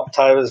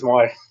October,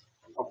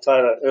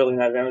 early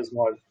November is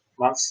my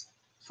months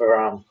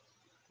for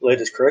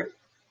Leaders Creek.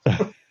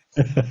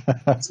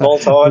 Small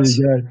tides,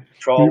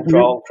 troll.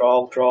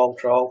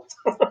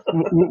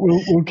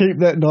 We'll keep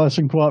that nice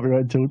and quiet. We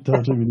won't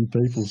tell too many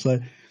people. So,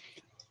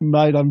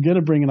 mate, I'm going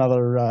to bring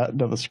another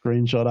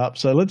screenshot up.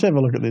 So let's have a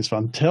look at this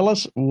one. Tell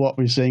us what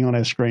we're seeing on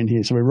our screen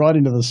here. So we're right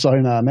into the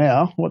Sonar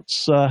now.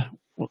 What's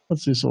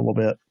this all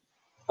about?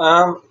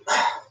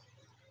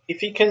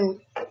 If you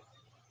can,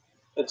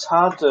 it's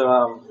hard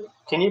to.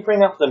 Can you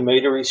bring up the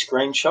metery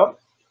screenshot,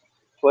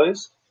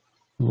 please?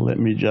 Let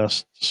me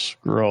just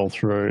scroll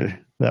through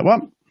that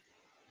one.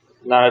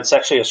 No, it's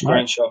actually a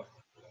screenshot.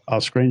 A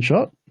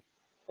screenshot?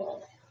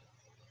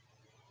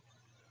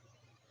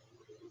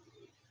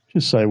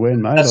 Just say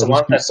when, mate. That's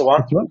the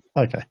one.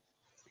 Okay.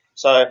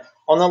 So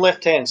on the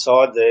left-hand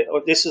side there,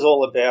 this is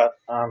all about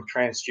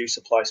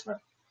transducer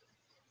placement.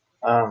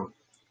 On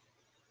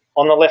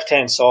the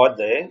left-hand side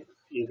there,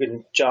 you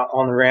can jump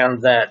on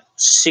around that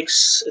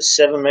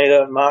 6-7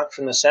 metre mark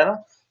from the centre.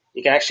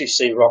 You can actually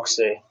see rocks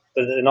there,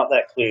 but they're not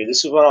that clear.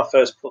 This is when I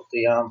first put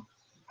the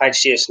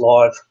HCS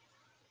Live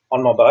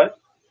on my boat.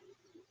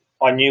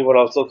 I knew what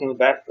I was looking at,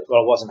 but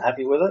I wasn't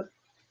happy with it.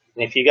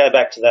 And if you go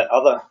back to that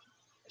other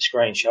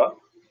screenshot,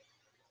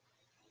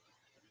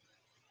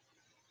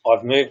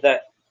 I've moved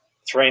that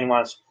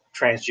 3-in-1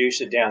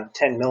 transducer down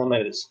 10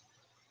 millimetres.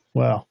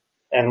 Wow.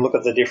 And look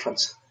at the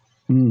difference.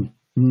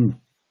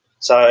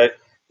 So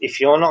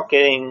if you're not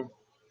getting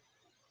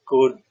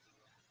good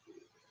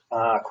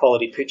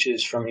quality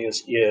pictures from your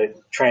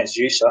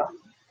transducer,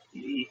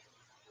 you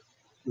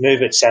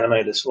move it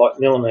centimetres, like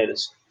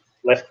millimetres,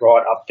 left,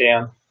 right, up,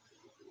 down.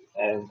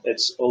 And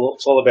it's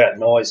all about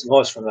noise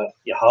from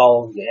your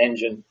hull, your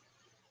engine.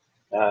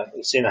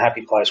 It's in a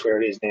happy place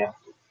where it is now.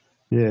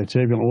 Yeah,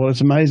 turbulent. Well, it's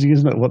amazing,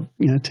 isn't it? What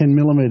 10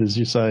 millimeters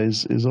you say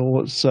is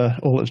all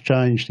it's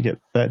changed to get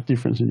that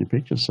difference in your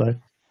picture. So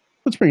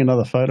let's bring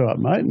another photo up,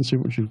 mate, and see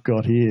what you've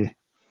got here.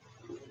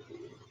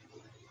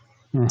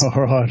 All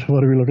right,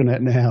 what are we looking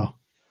at now?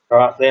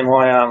 Right, they're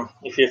my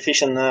if you're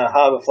fishing the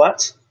harbour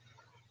flats,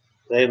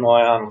 they're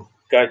my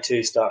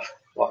go-to stuff.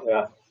 Like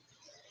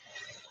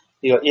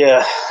you got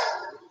your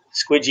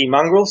squidgy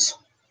mongrels.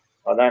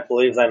 I don't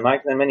believe they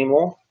make them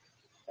anymore,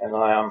 and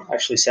I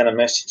actually sent a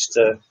message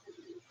to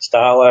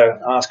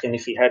Starlo asking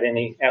if he had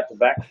any out the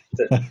back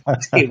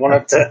that he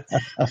wanted to.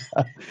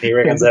 He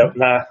reckons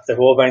that they've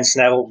all been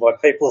snaffled by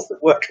people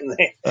that work in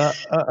there.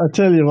 I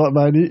tell you what,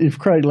 mate. If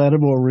Craig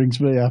Latimore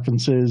rings me up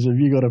and says, "Have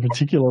you got a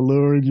particular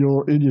lure in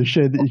your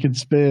shed that you can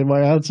spare?"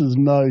 my answer is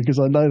no, because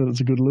I know that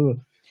it's a good lure.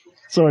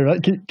 Sorry,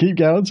 mate. Keep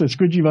going. So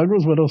squidgy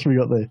mongrels. What else have we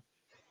got there?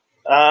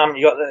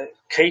 You got the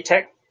key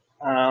tech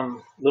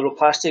little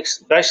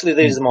plastics. Basically,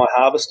 these are my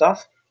harbour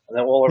stuff, and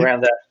they're all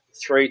around that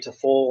 3 to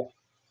 4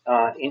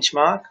 inch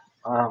mark.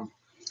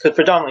 Because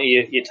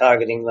predominantly you're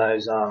targeting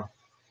those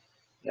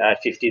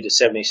 50 to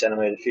 70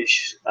 centimetre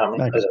fish.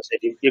 Okay. As I said,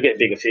 you get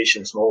bigger fish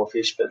and smaller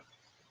fish,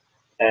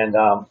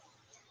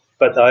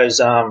 but those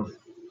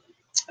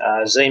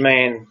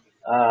Z-Man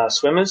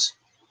swimmers,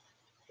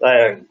 they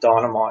are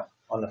dynamite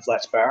on the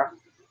flats barra,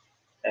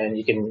 and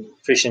you can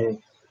fish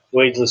in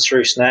weedless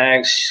through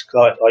snags.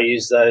 I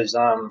use those.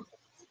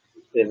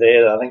 They're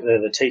there. I think they're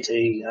the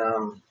TT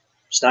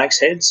snakes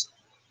heads,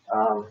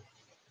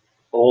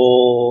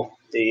 or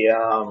the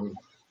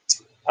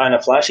owner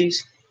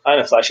flashies.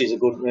 Owner flashies are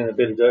good in a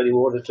bit of dirty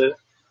water too,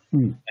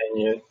 and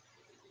you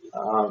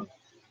have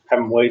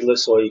them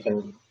weedless, or you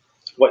can.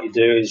 What you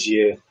do is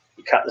you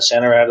cut the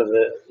centre out of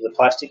the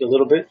plastic a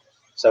little bit,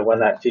 so when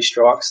that fish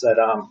strikes, that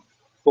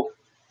hook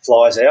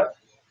flies out.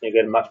 You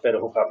get a much better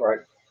hook up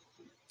rate.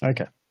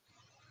 Okay.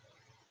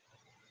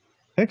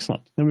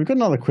 Excellent. And we've got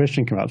another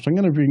question come up, so I'm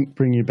going to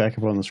bring you back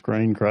up on the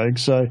screen, Craig.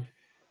 So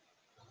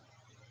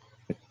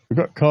we've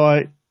got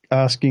Kai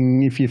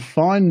asking, if you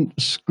find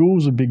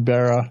schools of big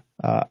barra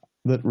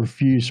that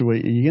refuse to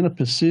eat, are you going to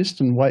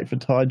persist and wait for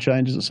tide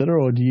changes,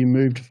 etc., or do you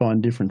move to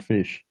find different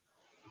fish?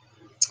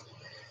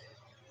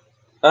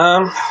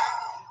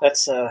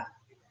 That's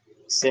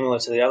similar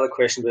to the other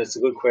question, but it's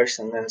a good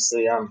question, and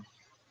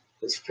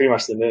it's pretty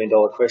much the $1 million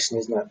question,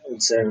 isn't it?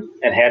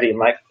 And how do you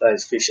make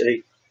those fish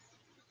eat?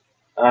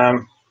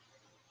 Like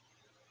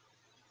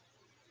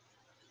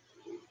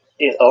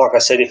I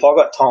said, if I've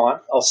got time,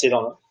 I'll sit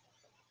on it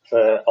for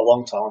a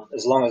long time,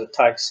 as long as it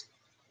takes.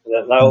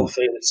 They'll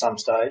feed at some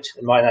stage.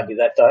 It may not be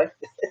that day,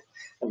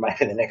 it may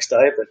be the next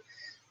day, but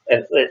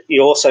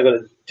you also got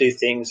to do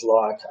things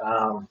like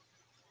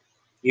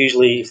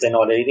usually if they're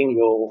not eating,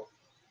 you'll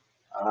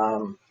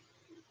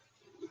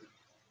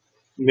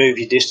move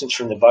your distance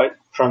from the boat,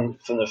 from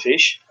the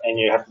fish, and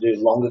you have to do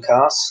longer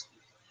casts,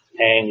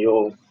 and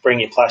you'll bring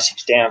your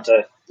plastics down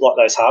to like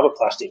those harbour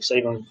plastics,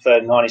 even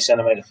for 90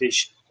 centimetre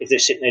fish. If they're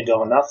sitting there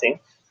doing nothing,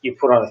 you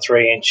put on a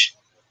 3-inch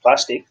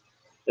plastic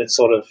that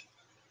sort of,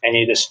 and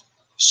you just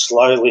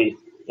slowly,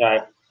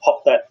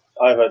 hop that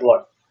over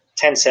like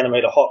 10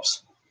 centimetre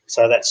hops,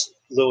 so that's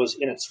lures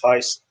in its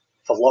face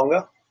for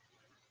longer.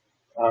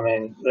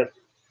 And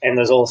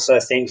there's also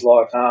things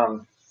like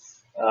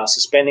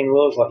suspending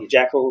lures, like your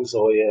jackals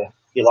or your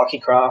Lucky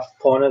Craft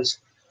pointers.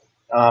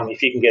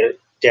 If you can get it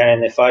down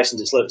in their face and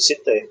just let it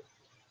sit there,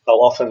 they'll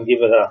often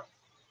give it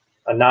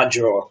a nudge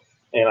or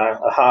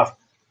a half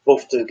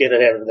boof to get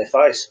it out of their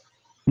face.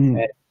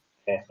 But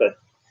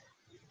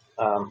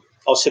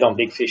I'll sit on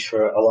big fish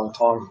for a long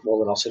time more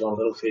than I'll sit on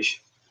little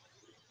fish.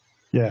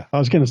 Yeah, I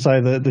was going to say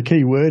the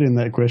key word in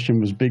that question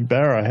was big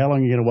barra. How long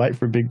are you going to wait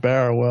for a big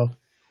barra? Well,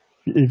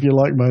 if you're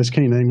like most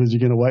keen anglers, you're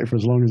going to wait for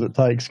as long as it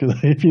takes, because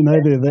if you know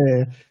they're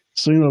there,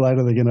 sooner or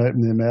later they're going to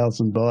open their mouths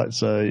and bite,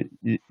 so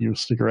you'll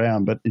stick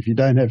around. But if you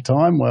don't have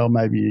time, well,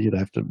 maybe you're going to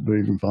have to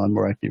move and find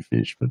more active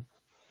fish. But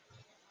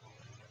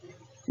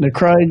now,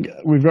 Craig,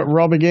 we've got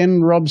Rob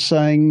again. Rob's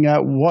saying,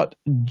 what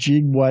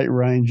jig weight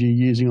range are you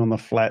using on the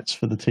flats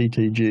for the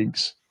TT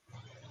jigs?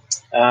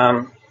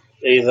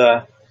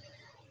 Either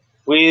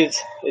it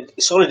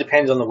sort of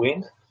depends on the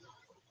wind.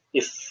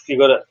 If you've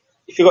got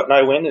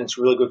no wind and it's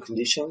really good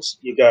conditions,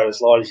 you go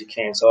as light as you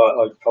can. So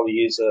I'd probably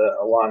use a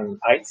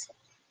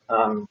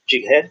 1/8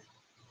 jig head,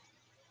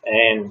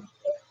 and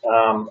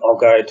I'll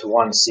go to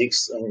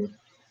 1/6, and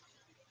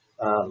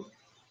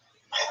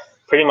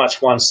pretty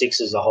much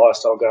 1/6 is the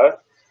highest I'll go.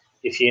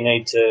 If you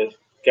need to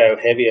go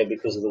heavier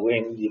because of the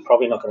wind, you're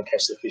probably not going to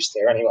catch the fish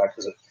there anyway,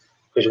 because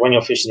when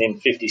you're fishing in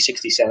 50,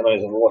 60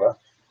 centimetres of water,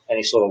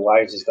 any sort of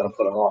waves is going to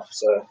put them off.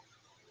 So,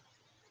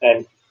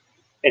 and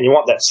you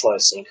want that slow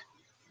sink.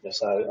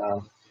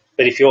 So,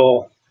 but if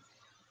you're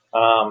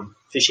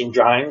fishing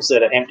drains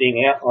that are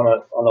emptying out on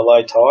a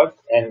low tide,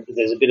 and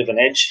there's a bit of an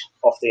edge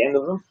off the end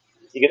of them,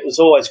 it's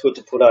always good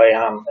to put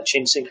a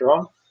chin sinker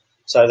on,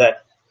 so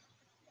that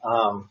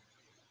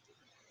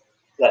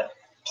that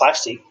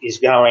plastic is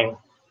going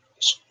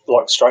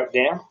like straight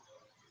down.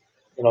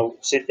 And it'll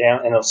sit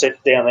down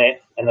there,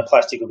 and the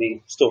plastic will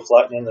be still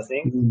floating in the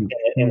thing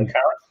in the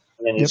current.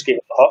 and then you just give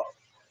it the hop,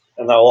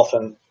 and they'll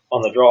often,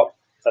 on the drop,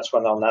 that's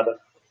when they'll nab it.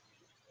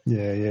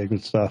 Yeah,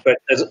 good stuff. But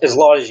as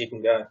light as you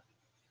can go.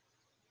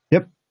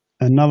 Yep.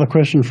 Another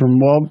question from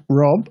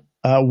Rob.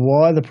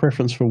 Why the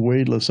preference for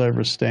weedless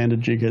over a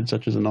standard jig head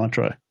such as a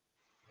nitro?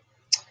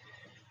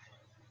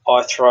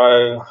 I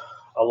throw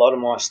a lot of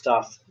my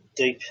stuff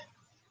deep.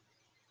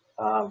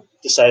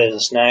 Just say there's a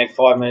snag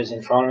 5 metres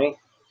in front of me,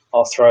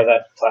 I'll throw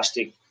that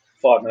plastic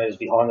 5 metres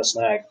behind the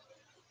snag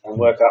and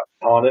work up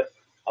behind it.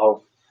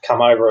 I'll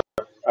come over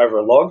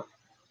a log,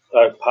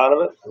 part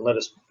of it, and let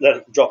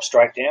it drop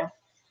straight down,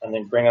 and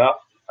then bring it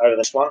up over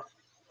this one,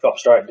 drop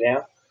straight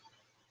down.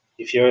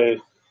 If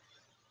you've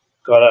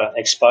got an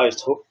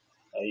exposed hook,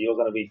 you're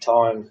going to be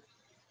tying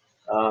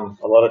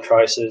a lot of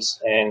traces,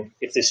 and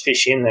if there's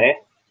fish in there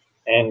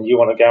and you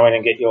want to go in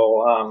and get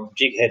your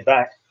jig head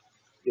back,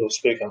 you'll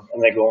spook them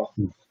and they're gone.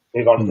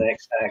 Move on to the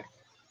next snag.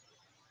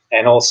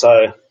 And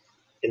also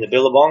in the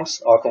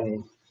billabongs, I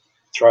can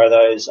throw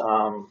those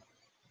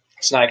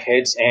snake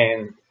heads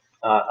and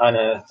on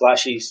a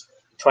flashies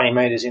 20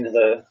 metres into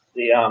the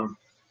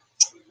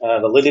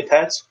lily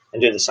pads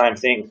and do the same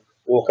thing.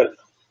 Walk it,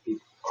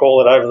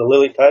 crawl it over the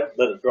lily pad,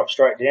 let it drop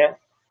straight down,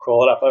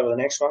 crawl it up over the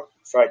next one,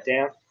 straight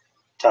down.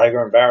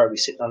 Tiger and Barra will be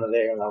sitting under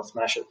there and they'll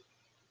smash it.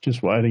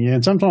 Just waiting, yeah.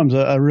 And sometimes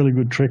a really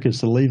good trick is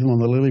to leave them on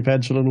the lily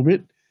pads for a little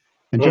bit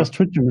and just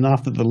twitch them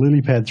enough that the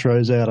lily pad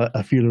throws out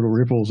a few little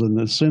ripples. And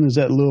as soon as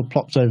that lure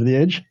plops over the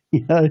edge,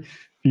 a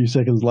few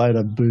seconds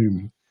later,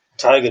 boom.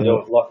 Tiger do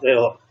it. They're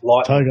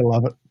light. Tiger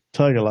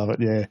love it,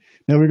 yeah.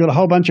 Now, we've got a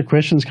whole bunch of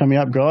questions coming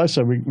up, guys,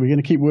 so we're going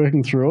to keep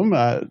working through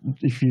them.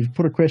 If you've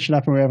put a question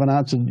up and we haven't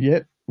answered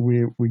yet,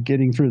 we're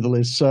getting through the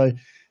list. So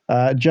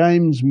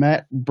James,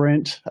 Matt,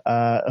 Brent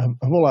have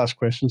all asked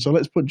questions. So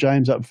let's put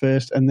James up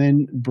first and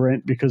then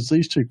Brent, because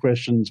these two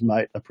questions,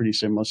 mate, are pretty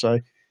similar. So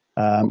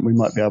we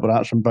might be able to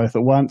answer them both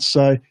at once.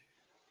 So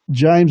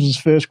James's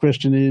first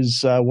question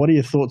is, what are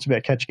your thoughts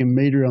about catching a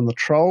meter on the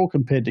troll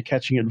compared to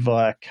catching it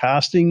via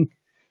casting?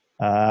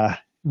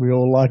 We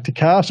all like to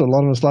cast, or a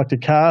lot of us like to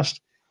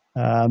cast,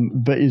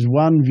 but is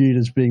one viewed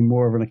as being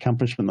more of an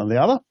accomplishment than the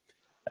other?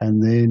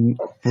 And then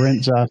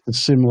Brent's asked a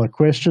similar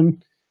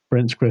question.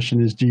 Brent's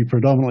question is, do you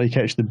predominantly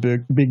catch the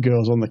big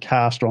girls on the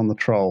cast or on the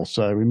troll?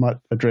 So we might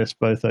address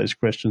both those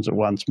questions at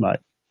once, mate.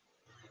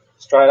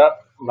 Straight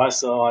up,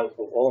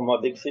 all of my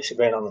big fish have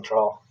been on the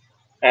troll.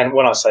 And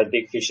when I say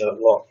big fish, a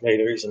lot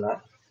meters and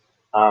that.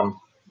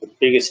 The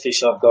biggest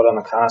fish I've got on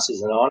the cast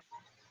is a 9,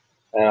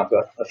 and I've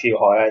got a few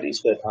high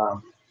 80s, but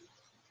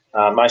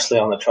mostly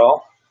on the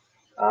troll.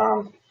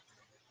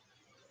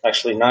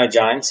 Actually, no,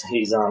 James.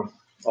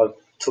 I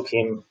took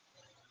him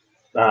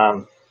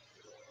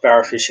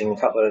barra fishing a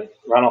couple of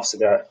runoffs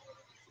ago.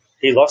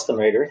 He lost a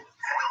meter.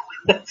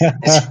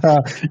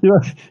 You're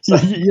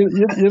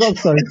not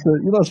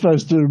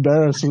supposed to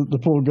embarrass the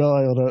poor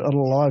guy on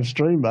a live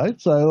stream,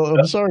 mate. So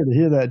I'm sorry to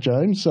hear that,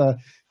 James. I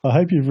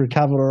hope you've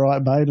recovered all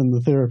right, mate, and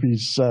the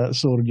therapy's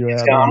sorted you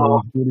out.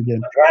 Good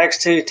again. The drag's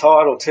too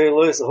tight or too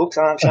loose. The hooks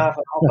aren't sharp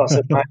enough. I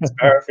said, mate, it's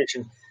barra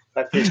fishing.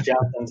 That fish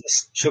jumped and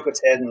just shook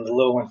its head, and the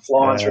lure went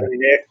flying through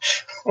the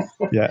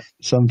air. Yeah,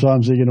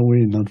 sometimes you're going to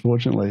win,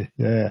 unfortunately.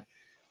 Yeah.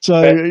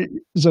 So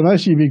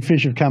most of your big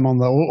fish have come on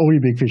all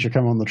your big fish have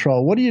come on the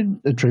troll. What do you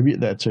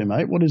attribute that to,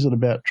 mate? What is it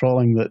about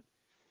trolling that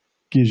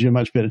gives you a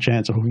much better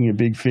chance of hooking a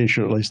big fish,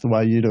 or at least the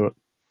way you do it?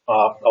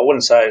 I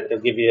wouldn't say it'll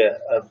give you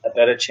a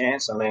better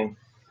chance. I mean,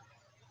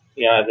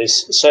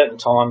 there's certain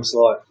times,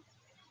 like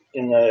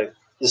in the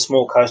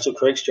small coastal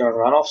creeks during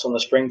runoffs on the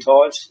spring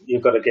tides,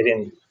 you've got to get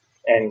in,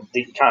 and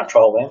you can't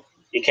troll them.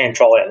 You can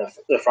troll out in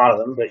the front of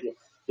them, but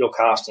you're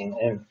casting,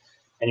 and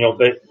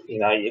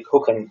you're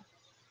hooking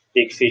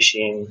big fish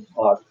in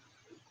like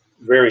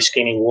very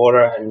skinny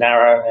water and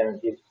narrow,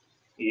 and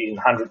you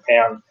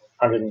 100-pound,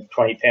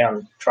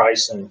 120-pound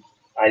trace and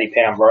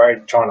 80-pound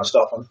braid trying to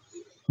stop them.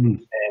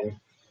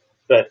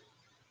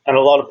 And a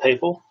lot of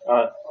people,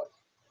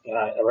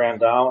 around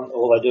Darwin,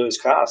 all they do is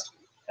cast,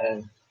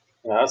 and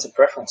it's a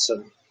preference.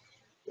 And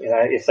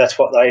if that's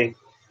what they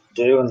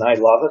do and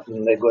they love it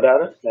and they're good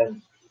at it,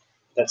 then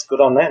that's good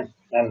on them.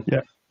 And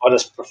I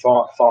just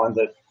find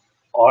that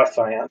I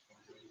found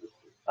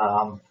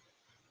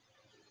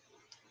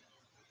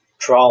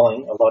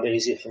trolling a lot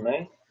easier for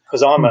me,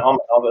 because I'm a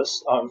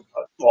novice.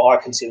 I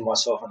consider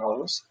myself a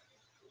novice,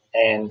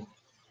 and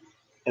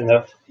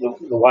the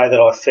way that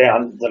I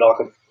found that I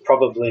could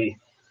probably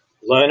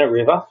learn a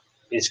river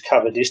is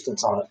cover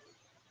distance on it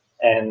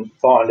and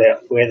find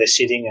out where they're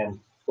sitting and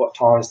what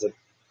times the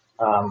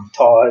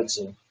tides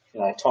and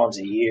times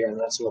of year and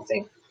that sort of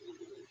thing.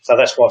 So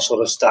that's why I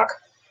sort of stuck.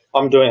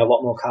 I'm doing a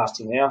lot more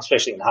casting now,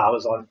 especially in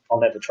harbours. I'll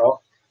never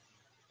troll,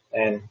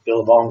 and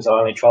billabongs I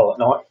only troll at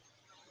night.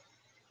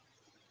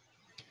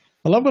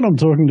 I love when I'm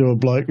talking to a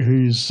bloke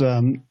who's,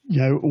 won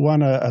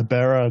a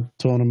barra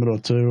tournament or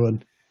two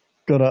and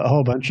got a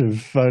whole bunch of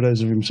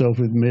photos of himself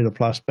with meter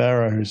plus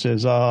barra, who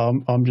says,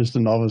 I'm just a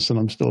novice and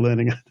I'm still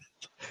learning.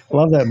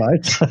 Love that,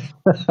 mate.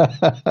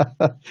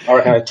 I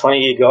reckon a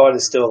 20-year guide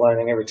is still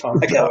learning every time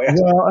they go out.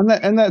 Well,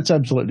 and that's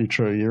absolutely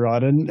true. You're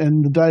right.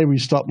 And the day we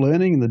stop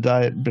learning and the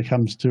day it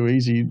becomes too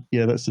easy,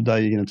 yeah, that's the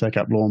day you're going to take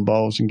up lawn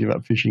bowls and give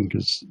up fishing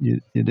because you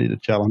need a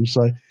challenge.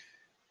 So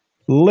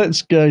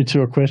let's go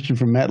to a question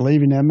from Matt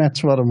Levy. Now,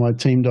 Matt's one of my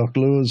Team Doc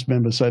Lures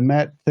members. So,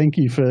 Matt, thank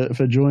you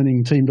for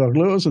joining Team Doc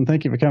Lures and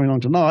thank you for coming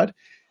on tonight.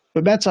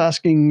 But Matt's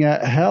asking,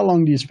 how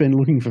long do you spend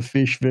looking for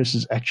fish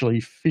versus actually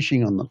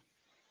fishing on them?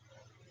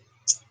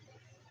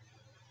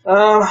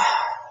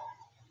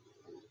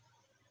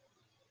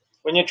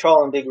 When you're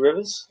trolling big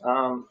rivers,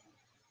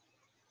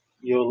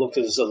 you'll look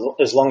as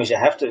long as you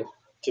have to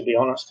be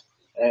honest.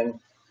 And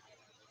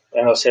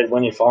I said,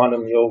 when you find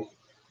them, you'll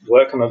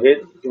work them a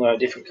bit,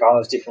 different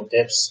colours, different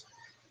depths.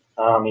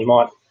 You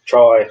might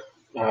try,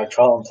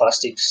 trolling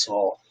plastics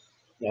or,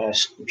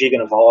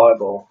 jigging a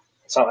vibe or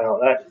something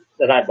like that.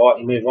 They don't bite,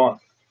 you move on.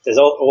 There's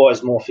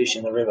always more fish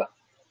in the river.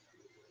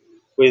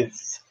 With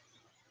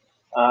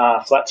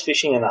flats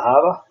fishing in the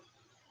harbour,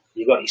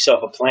 you've got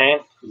yourself a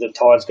plan. The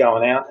tide's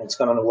going out and it's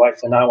going to wait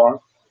for no one.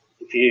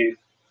 If you've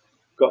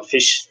got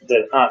fish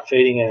that aren't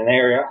feeding in an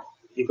area,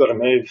 you've got to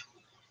move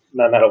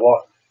no matter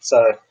what.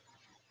 So,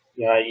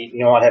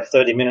 you might have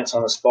 30 minutes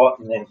on the spot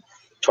and then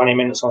 20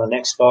 minutes on the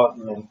next spot,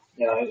 and then,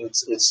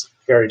 it's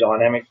very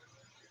dynamic.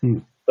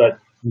 But,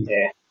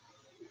 yeah.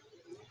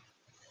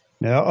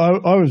 Now,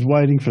 I was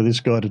waiting for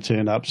this guy to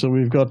turn up. So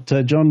we've got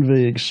John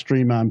V,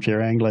 Extreme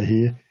Armchair Angler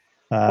here.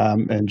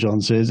 And John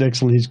says,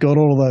 excellent. He's got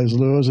all of those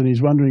lures and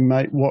he's wondering,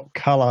 mate, what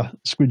colour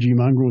squidgy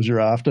mongrels you're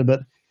after.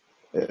 But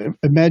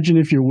imagine,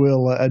 if you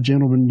will, a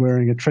gentleman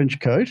wearing a trench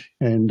coat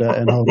and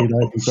holding it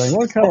open saying,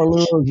 what colour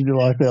lures would you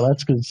like there?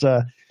 That's because...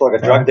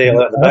 like a drug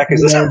dealer at the back,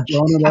 is it?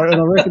 John, and I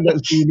reckon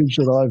that's the image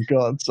that I've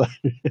got. So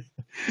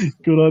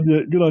good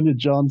on you,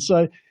 John.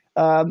 So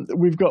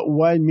we've got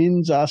Wayne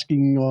Mins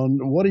asking on,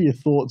 what are your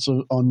thoughts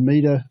on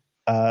metre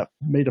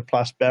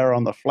plus barra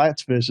on the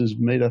flats versus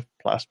metre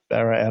plus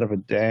barra out of a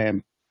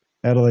dam?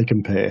 How do they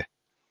compare?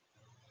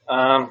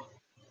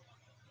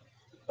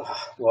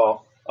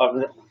 Well,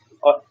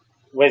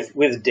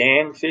 with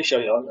dam fish, I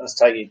was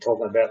taking you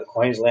talking about the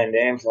Queensland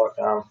dams like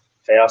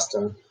Faust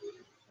and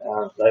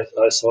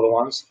those sort of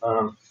ones.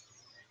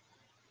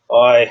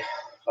 I've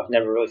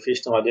never really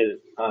fished them. I did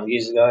it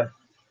years ago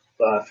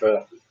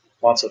for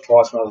once or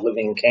twice when I was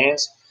living in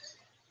Cairns,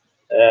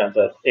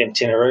 but in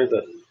Tinaroo.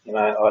 But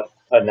I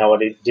had no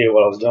idea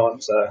what I was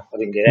doing, so I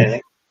didn't get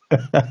anything.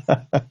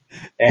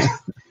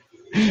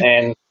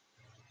 and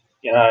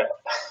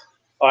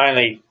I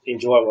only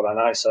enjoy what I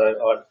know,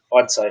 so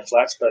I'd say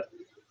flats. But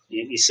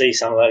you see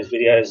some of those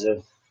videos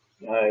of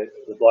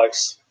the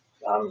blokes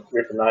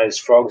ripping those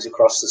frogs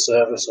across the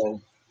surface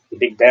and the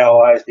big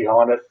bow waves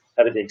behind it.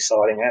 That'd be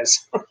exciting as.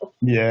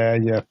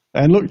 Yeah.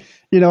 And look,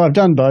 I've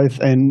done both,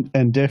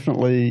 and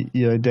definitely,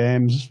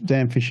 dam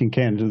fishing in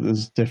Canada,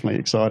 there's definitely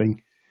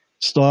exciting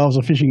styles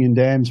of fishing in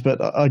dams. But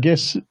I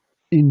guess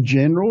in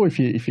general, if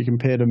you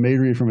compare a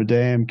meteor from a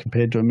dam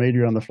compared to a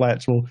meteor on the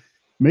flats, well,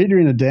 meteor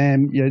in a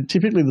dam,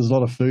 typically there's a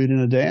lot of food in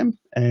a dam,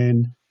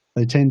 and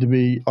they tend to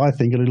be, I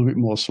think, a little bit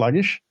more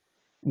sluggish.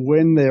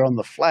 When they're on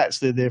the flats,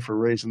 they're there for a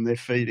reason. They're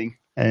feeding,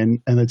 and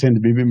they tend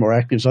to be a bit more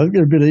active. So I think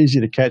they're a bit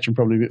easier to catch and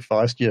probably a bit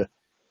feistier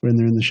when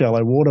they're in the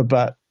shallow water.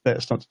 But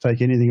that's not to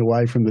take anything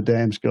away from the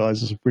dams, guys.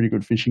 There's some pretty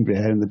good fishing to be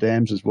had in the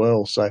dams as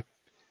well. So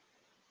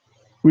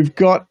we've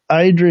got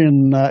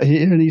Adrian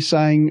here, and he's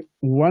saying,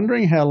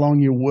 wondering how long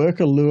you work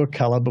a lure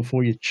colour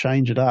before you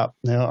change it up.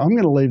 Now, I'm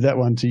going to leave that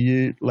one to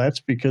you,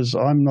 Lats, because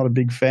I'm not a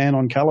big fan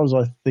on colours.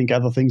 I think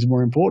other things are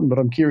more important, but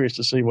I'm curious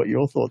to see what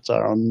your thoughts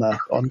are on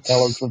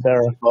colours for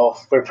barra.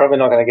 Well, we're probably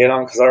not going to get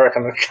on because I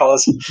reckon the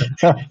colours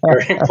are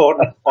very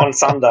important on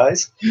some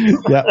days.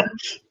 Yeah.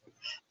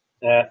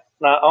 Yeah.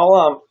 No,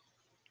 I'll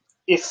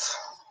if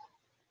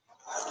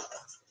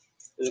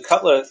there's a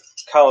couple of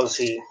colours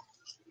here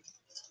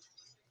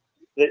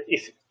that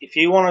if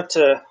you wanted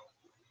to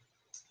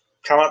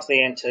come up to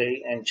the NT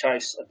and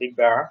chase a big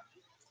barra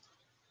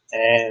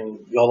and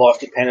your life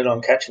depended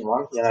on catching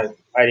one,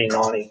 80,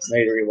 90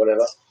 metre or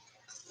whatever,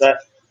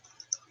 that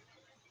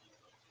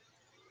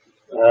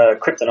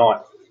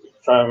kryptonite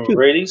from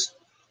Reedy's,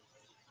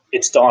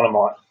 it's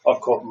dynamite.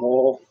 I've caught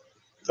more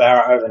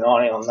barra over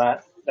 90 on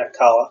that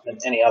colour than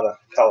any other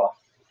colour.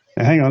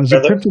 Now, hang on, is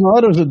it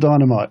kryptonite or is it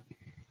dynamite?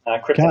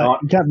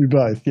 Kryptonite. It can't be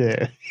both,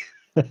 yeah.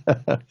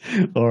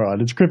 All right,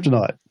 it's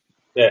kryptonite.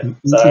 Yeah,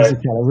 so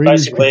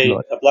basically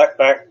a black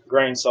back,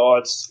 green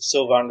sides,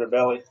 silver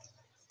underbelly,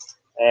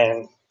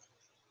 and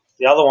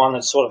the other one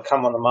that's sort of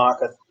come on the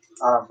market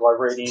by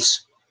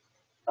Reedy's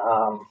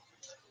in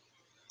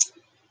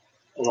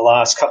the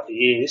last couple of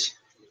years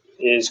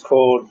is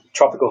called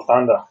Tropical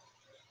Thunder.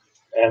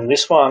 And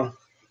this one,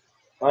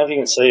 I don't know if you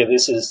can see it,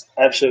 this is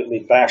absolutely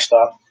bashed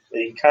up.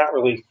 You can't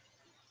really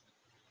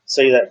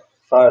see that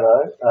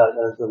photo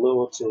of the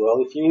lure too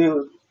well. If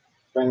you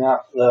bring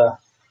up the...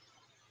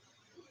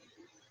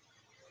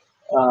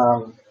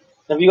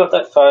 have you got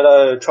that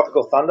photo,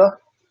 Tropical Thunder,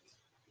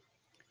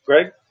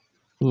 Greg?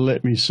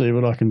 Let me see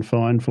what I can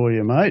find for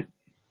you, mate.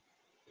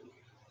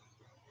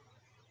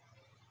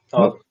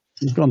 Oh,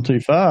 you've gone too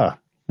far.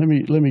 Let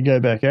me go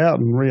back out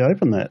and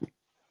reopen that.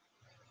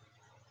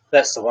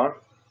 That's the one.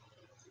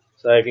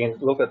 So if you can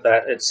look at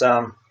that, it's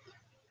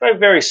very,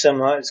 very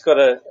similar. It's got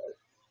a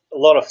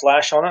lot of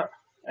flash on it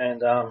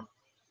and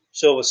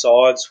silver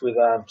sides with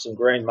some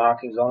green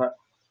markings on it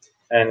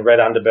and red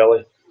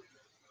underbelly.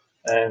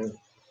 And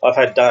I've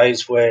had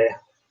days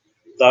where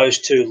those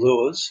two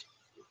lures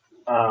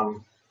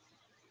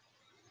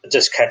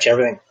just catch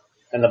everything.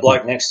 And the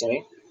bloke next to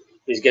me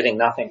is getting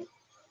nothing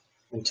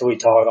until he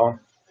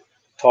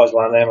ties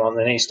one of them on,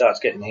 then he starts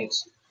getting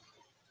hits.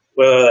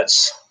 Whether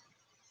that's,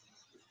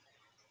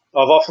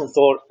 I've often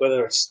thought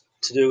whether it's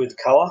to do with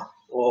colour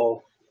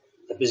or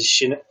the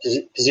position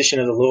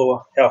of the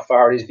lure, how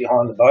far it is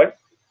behind the boat,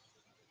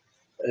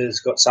 has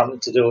got something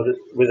to do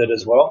with it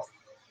as well.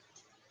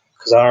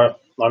 Because I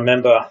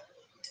remember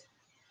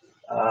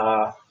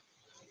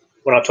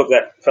when I took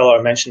that fellow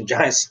I mentioned,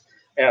 James,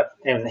 out,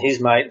 him and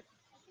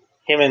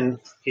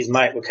his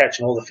mate were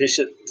catching all the fish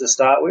to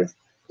start with,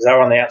 because they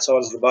were on the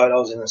outsides of the boat, I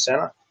was in the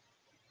centre.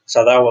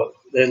 So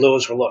their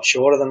lures were a lot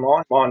shorter than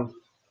mine.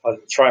 I'd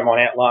throw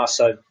mine out last,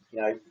 so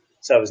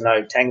there was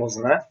no tangles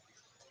in that.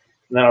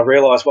 And then I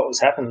realised what was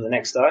happening the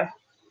next day,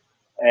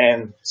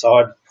 and so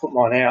I'd put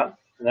mine out,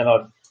 and then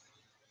I'd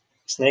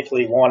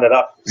sneakily wind it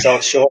up so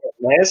it's shorter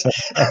than theirs,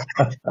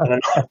 and then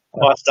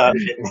I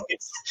started getting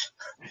hits.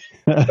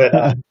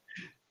 But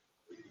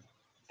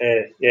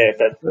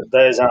but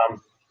those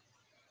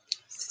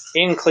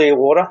in clear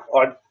water,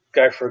 I'd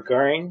go for a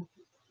green,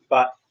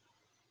 but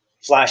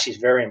flash is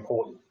very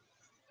important.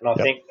 And I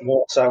think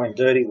more so in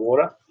dirty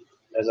water,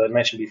 as I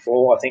mentioned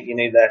before, I think you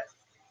need that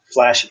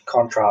flash of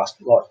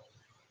contrast, like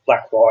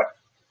black-white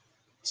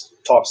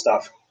type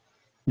stuff.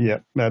 Yeah,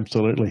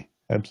 absolutely.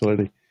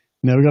 Absolutely.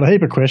 Now, we've got a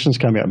heap of questions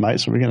coming up,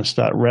 mate, so we're going to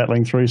start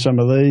rattling through some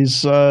of these.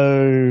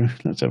 So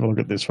let's have a look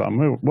at this one.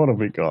 What have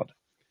we got?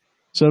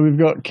 So we've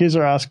got Kizza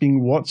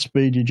asking what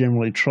speed you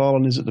generally trial,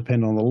 and is it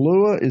depend on the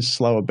lure? Is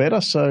slower better?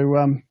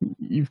 So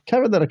you've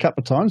covered that a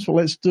couple of times, but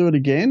let's do it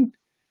again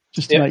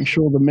just to make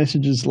sure the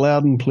message is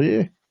loud and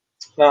clear.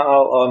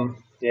 No,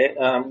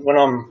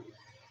 when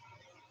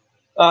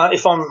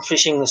if I'm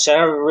fishing the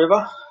centre of a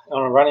river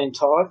on a running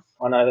tide,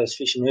 I know those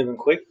fish are moving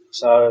quick,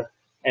 so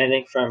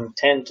anything from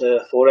 10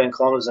 to 14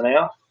 kilometres an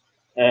hour,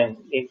 and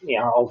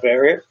I'll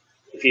vary it.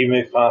 If you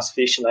move past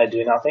fish and they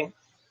do nothing,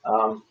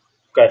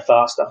 go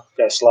faster,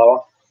 go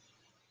slower.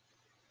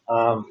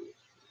 On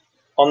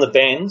the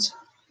bends,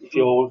 if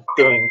you're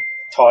doing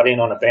tied in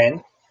on a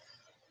bend,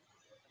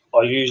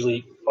 I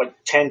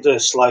tend to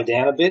slow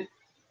down a bit,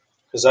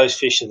 because those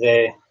fish are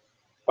there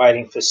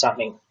waiting for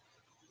something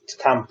to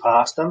come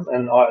past them,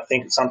 and I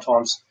think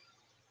sometimes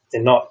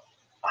they're not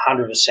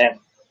 100%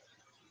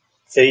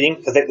 feeding,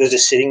 because they're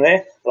just sitting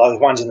there. Like the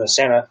ones in the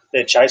centre,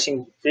 they're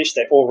chasing fish,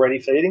 they're already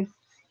feeding,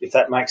 if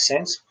that makes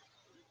sense.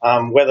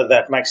 Whether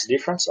that makes a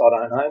difference, I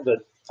don't know,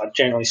 but I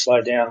generally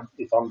slow down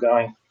if I'm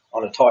going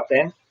on a tight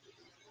bend.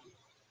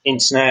 In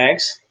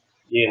snags,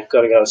 you've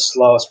got to go as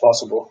slow as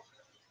possible.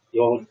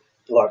 Because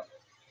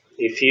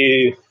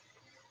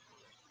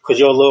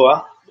your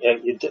lure,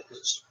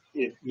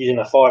 you're using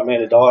a 5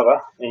 metre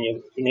diver, and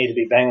you need to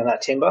be banging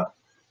that timber.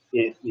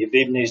 Your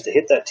bib needs to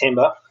hit that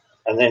timber,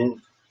 and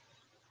then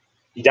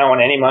you don't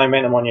want any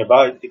momentum on your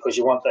boat, because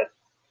you want that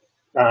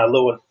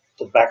lure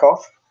to back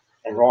off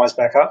and rise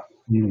back up,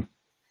 and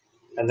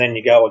then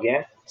you go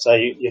again. So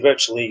you're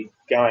virtually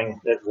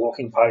going at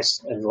walking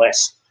pace and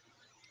less.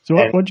 So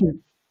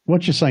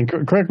what you're saying,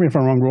 correct me if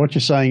I'm wrong, but what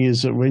you're saying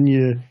is that when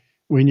you're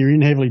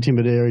in heavily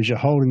timbered areas, you're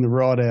holding the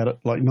rod out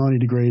at like 90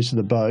 degrees to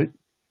the boat,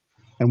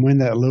 and when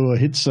that lure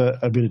hits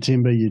a bit of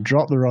timber, you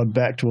drop the rod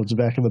back towards the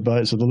back of the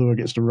boat so the lure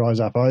gets to rise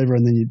up over,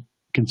 and then you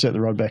can set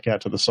the rod back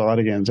out to the side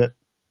again. Is that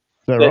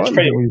right? That's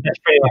pretty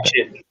much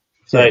it.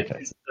 So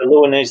the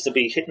lure needs to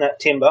be hitting that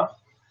timber,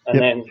 and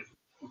then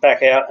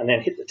back out, and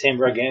then hit the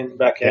timber again,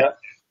 back out.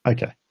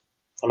 Okay.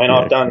 I mean,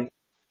 I've done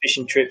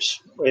fishing trips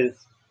with,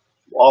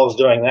 I was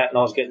doing that, and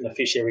I was getting a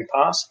fish every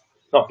pass.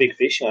 Not big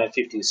fish,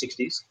 50 to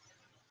 60s.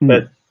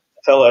 But the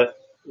fellow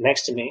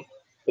next to me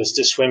was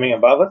just swimming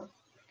above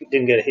it.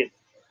 Didn't get a hit.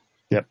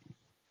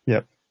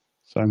 Yep.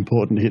 So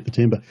important to hit the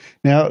timber.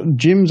 Now,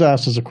 Jim's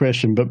asked us a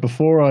question, but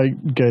before I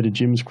go to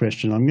Jim's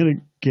question, I'm going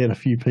to get a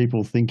few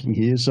people thinking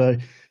here. So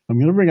I'm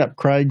going to bring up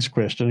Craig's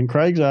question, and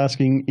Craig's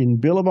asking, in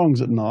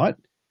billabongs at night,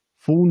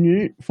 full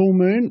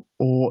moon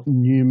or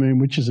new moon,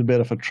 which is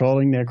better for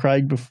trolling? Now,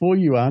 Craig, before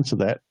you answer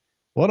that,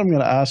 what I'm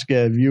going to ask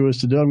our viewers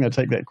to do, I'm going to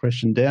take that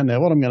question down now.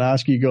 What I'm going to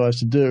ask you guys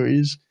to do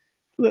is,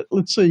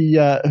 let's see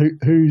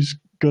who's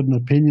got an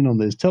opinion on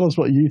this. Tell us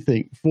what you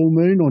think, full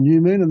moon or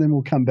new moon, and then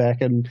we'll come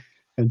back and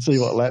see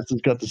what Lats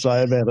has got to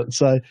say about it.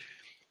 So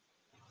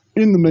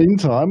in the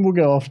meantime, we'll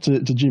go off to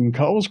Jim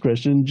Cole's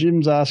question.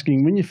 Jim's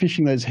asking, when you're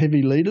fishing those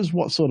heavy leaders,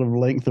 what sort of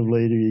length of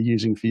leader are you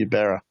using for your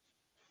barra?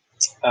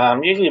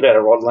 Usually about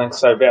a rod length,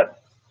 so about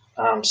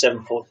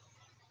 7 foot.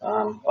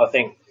 I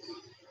think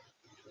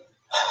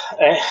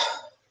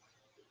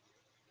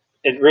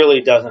it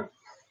really doesn't.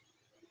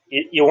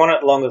 You want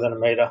it longer than a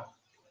metre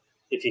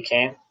if you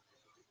can,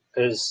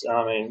 because,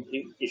 I mean,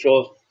 if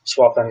you're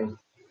swapping.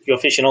 If you're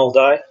fishing all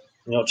day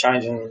and you're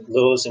changing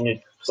lures, and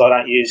because I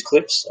don't use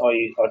clips,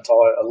 I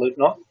tie a loop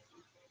knot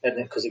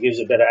because it gives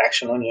a better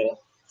action on your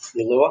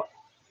lure.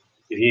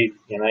 If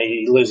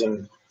you're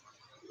losing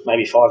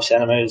maybe 5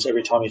 centimetres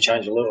every time you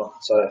change a lure,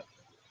 so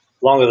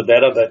longer the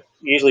better, but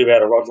usually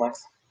about a rod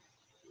length.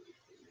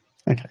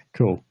 Okay,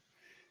 cool.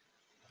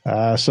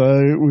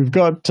 So we've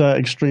got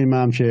Extreme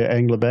Armchair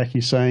Angler back.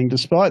 He's saying,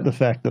 despite the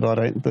fact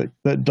that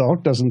that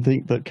Doc doesn't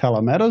think that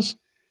colour matters,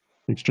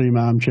 Extreme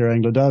Armchair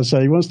Angler does.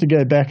 So he wants to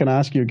go back and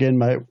ask you again,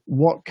 mate,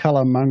 what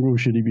colour mongrel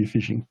should he be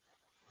fishing?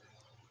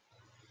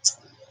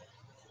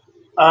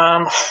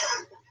 I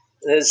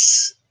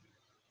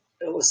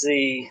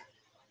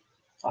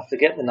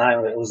forget the name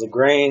of it. It was the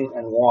green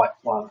and white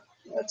one.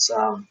 It's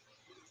not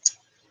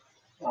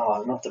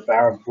the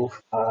Barramundi.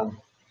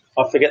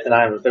 I forget the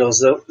name of it, but it was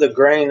the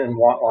green and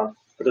white one.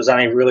 But it was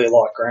only really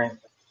light green.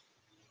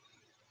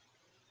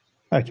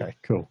 Okay,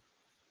 cool.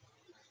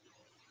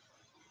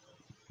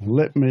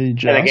 Let me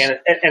just.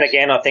 And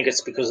again, I think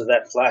it's because of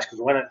that flash.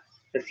 Because when it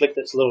flicked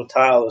its little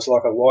tail, it was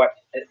like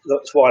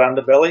its white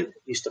underbelly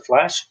used to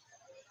flash,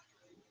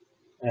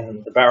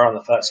 and the barra on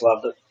the flats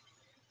loved it.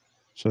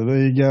 So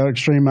there you go,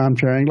 Extreme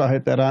Armchair Angler. I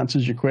hope that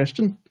answers your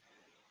question.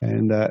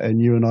 And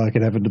you and I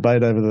could have a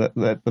debate over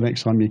that the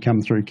next time you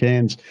come through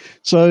Cairns.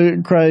 So,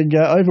 Craig,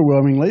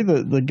 overwhelmingly,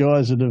 the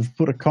guys that have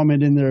put a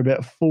comment in there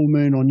about full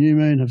moon or new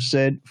moon have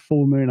said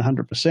full moon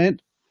 100%.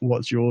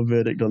 What's your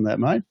verdict on that,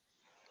 mate?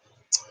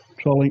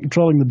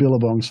 Trolling the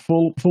billabongs,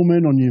 full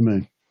moon or new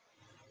moon?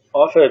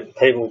 I've heard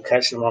people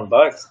catching them on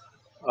both.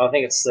 I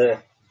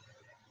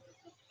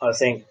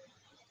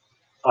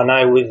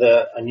know with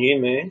a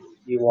new moon,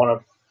 you want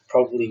to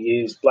probably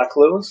use black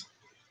lures,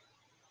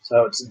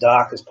 so it's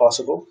dark as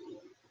possible,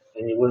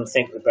 and you wouldn't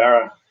think the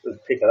barra would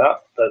pick it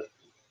up, but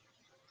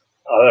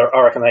I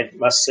reckon they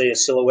must see a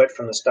silhouette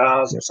from the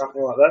stars or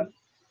something like that,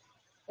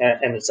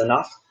 and it's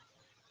enough.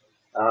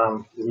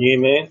 The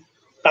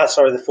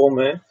full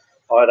moon,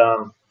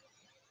 I'd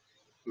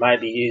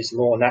maybe use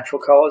more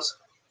natural colours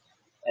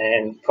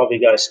and probably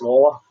go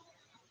smaller.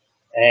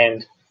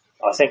 And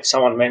I think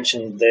someone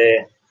mentioned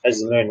there, as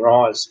the moon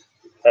rises,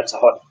 that's a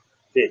hot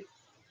bit.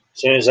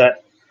 As soon as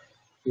that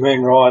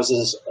moon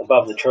rises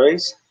above the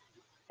trees,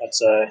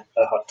 that's a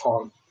hot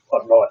time,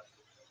 hot bite.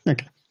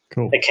 Okay,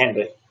 cool. It can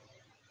be.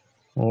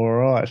 All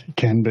right, it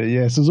can be,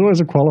 yes. There's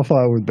always a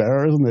qualifier with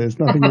barra, isn't there? There's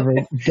nothing ever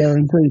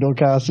guaranteed or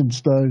cast in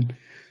stone.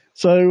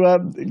 So,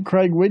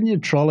 Craig, when you're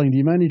trolling, do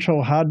you mainly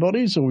troll hard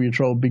bodies or will you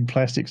troll big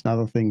plastics and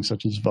other things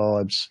such as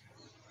vibes?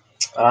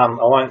 I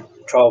won't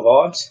troll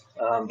vibes,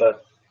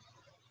 but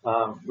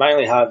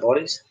mainly hard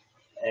bodies.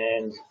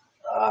 And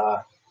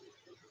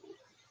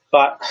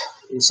but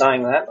in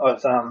saying that,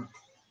 I've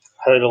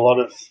heard a lot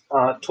of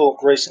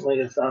talk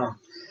recently of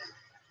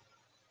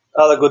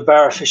other good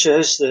barra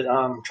fishers that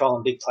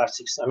trolling big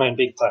plastics. I mean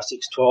big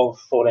plastics, 12,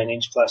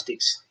 14-inch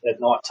plastics at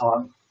night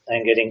time,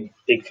 and getting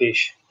big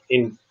fish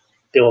in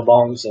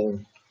billabongs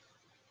and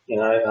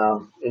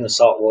in the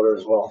salt water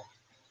as well.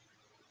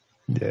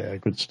 Yeah,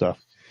 good stuff.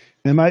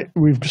 Now, mate,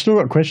 we've still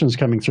got questions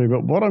coming through,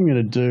 but what I'm going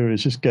to do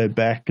is just go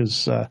back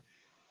because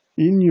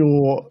in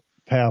your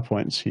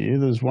PowerPoints here,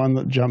 there's one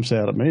that jumps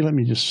out at me. Let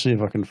me just see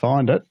if I can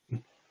find it.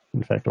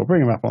 In fact, I'll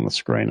bring them up on the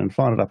screen and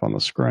find it up on the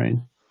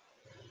screen.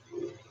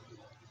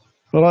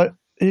 But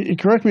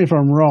correct me if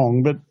I'm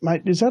wrong, but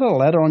mate, is that a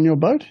ladder on your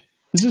boat?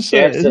 Is this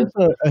a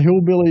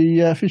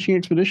hillbilly fishing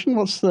expedition?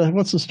 What's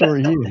the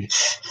story here?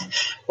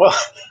 Well,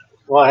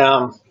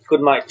 my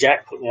good mate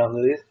Jack put me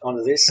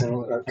onto this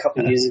a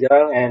couple of years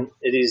ago, and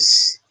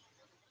it's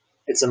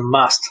a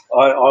must.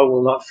 I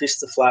will not fish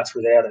the flats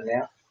without it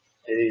now.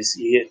 It is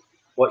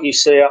what you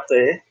see up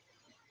there.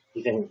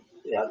 You can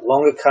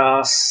longer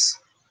casts.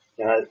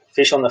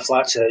 Fish on the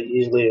flats are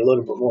usually a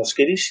little bit more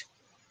skittish,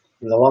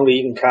 and the longer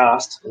you can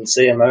cast and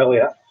see them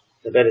earlier,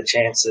 the better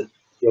chance that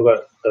you've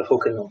got a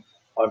hook in them,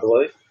 I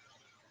believe.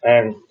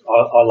 And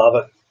I love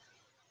it.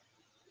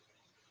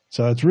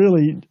 So it's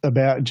really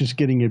about just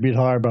getting a bit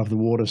higher above the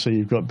water so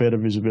you've got better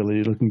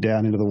visibility, looking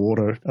down into the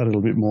water a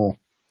little bit more.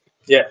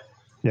 Yeah.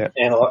 Yeah.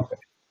 And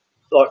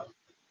like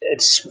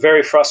it's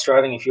very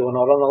frustrating if you're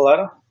not on the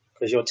ladder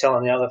because you're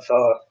telling the other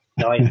fella,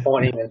 you're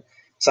pointing and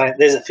saying,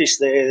 there's a fish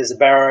there, there's a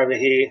barra over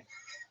here.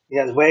 He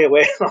goes, where?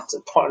 Not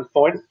to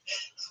point.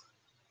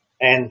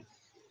 And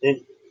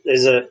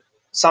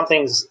some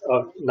things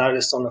I've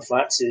noticed on the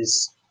flats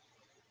is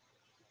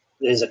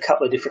there's a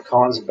couple of different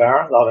kinds of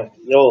barra. I mean,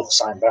 they're all the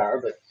same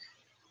barra, but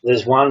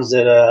there's ones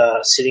that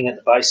are sitting at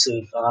the base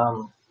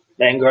of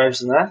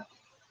mangroves and that.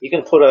 You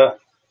can put a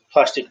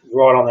plastic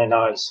right on their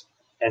nose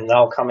and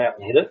they'll come out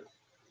and hit it.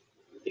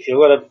 If you've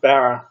got a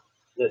barra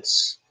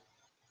that's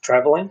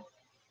travelling,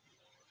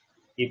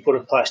 you put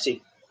a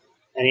plastic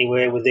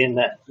anywhere within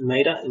that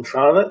metre in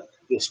front of it,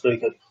 you'll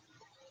spook it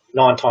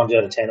 9 times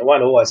out of 10. It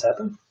won't always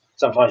happen.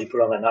 Sometimes you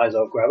put it on their nose,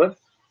 I'll grab it.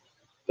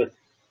 But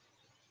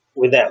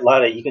with that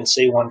ladder, you can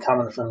see one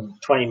coming from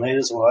 20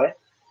 metres away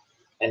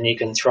and you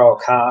can throw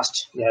a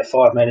cast,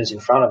 5 metres in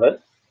front of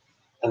it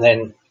and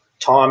then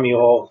time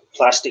your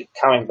plastic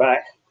coming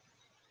back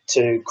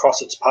to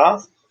cross its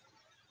path,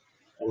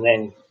 and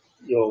then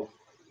you've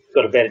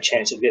got a better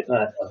chance of getting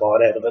a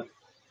bite out of it.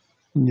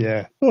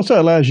 Yeah.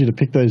 Also allows you to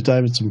pick those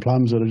Davidson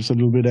plums that are just a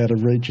little bit out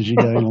of reach as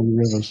you're going along the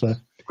river. So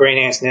green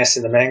ants nest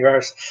in the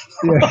mangroves.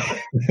 Yeah,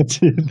 that's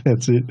it.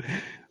 That's it.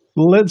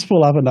 Let's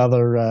pull up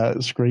another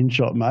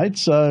screenshot, mate.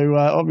 So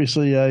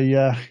obviously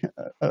a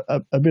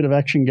bit of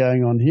action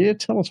going on here.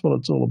 Tell us what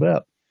it's all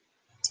about.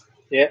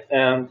 Yeah.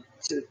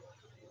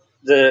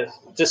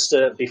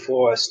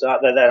 Before I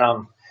start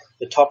that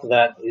the top of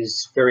that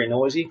is very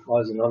noisy. Why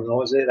is it not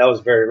noisy? That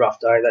was a very rough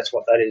day. That's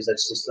what that is.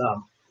 That's just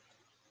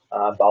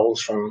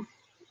bubbles from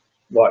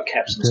white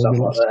caps and stuff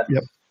like that.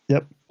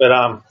 Yep.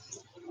 But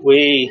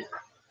we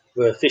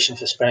were fishing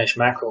for Spanish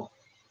mackerel,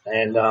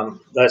 and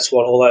that's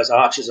what all those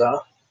arches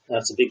are.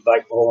 That's a big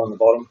bait ball on the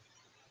bottom.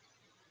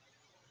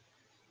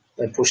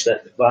 They push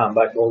that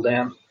bait ball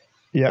down.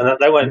 Yeah, and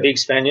they weren't big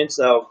Spaniards.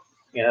 They were,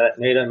 that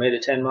metre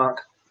 10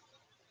 mark.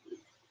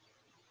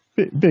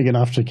 Big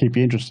enough to keep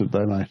you interested,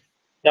 though, mate.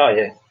 Oh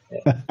yeah.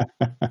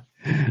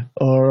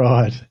 All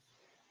right.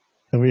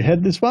 Have we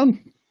had this one?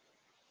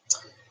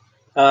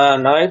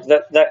 No,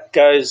 that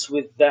goes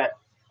with that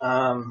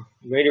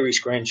metery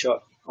screenshot.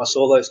 I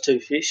saw those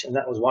two fish, and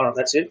that was one of.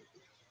 That's it.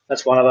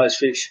 That's one of those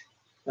fish.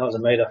 That was a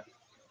metre.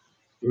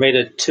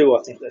 Metre 2,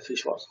 I think that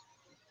fish was.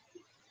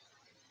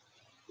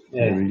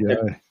 Yeah, there we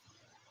go.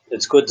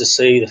 It's good to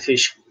see the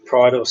fish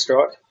prior to a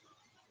strike.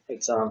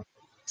 It's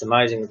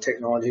amazing, the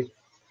technology.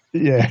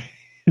 Yeah,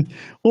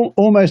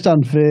 almost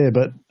unfair,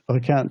 but I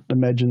can't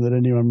imagine that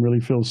anyone really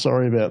feels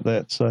sorry about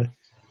that. So,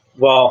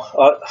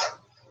 well,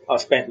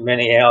 I've spent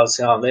many hours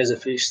going, there's a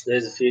fish,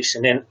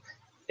 and then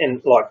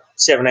in like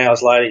 7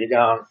 hours later, you're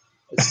going,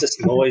 it's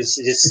just noise.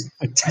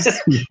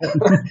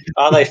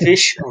 Are they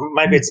fish?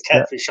 Maybe it's a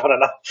catfish. I don't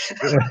know.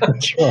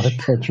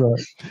 That's right.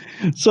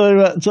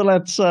 So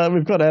let's.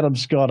 We've got Adam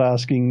Scott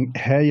asking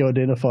how you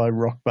identify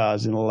rock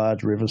bars in a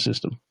large river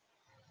system.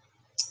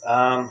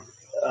 They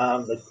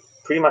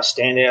pretty much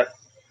stand out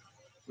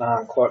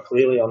quite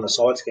clearly on the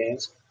side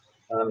scans.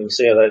 You can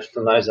see those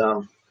from those. Do you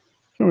want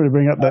me to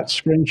bring up that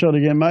screenshot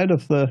again, mate?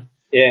 Of the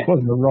it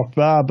wasn't a rock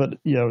bar, but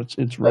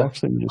it's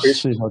rocks. Let me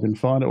just see if I can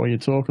find it while you're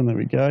talking. There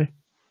we go.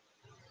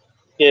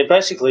 Yeah,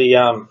 basically,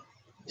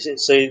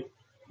 see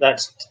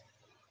that's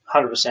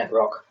 100%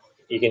 rock.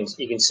 You can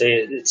see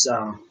it. It's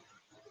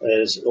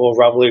there's all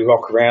rubbly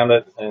rock around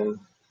it and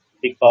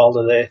big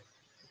boulder there,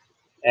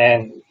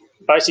 and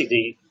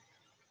basically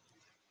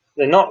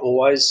they're not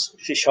always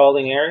fish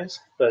holding areas,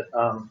 but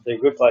they're a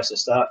good place to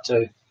start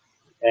too.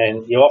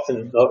 And you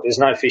often there's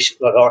no fish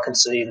that I can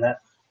see in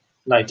that,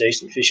 no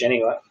decent fish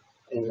anyway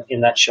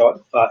in that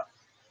shot, but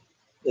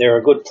they're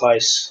a good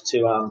place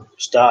to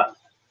start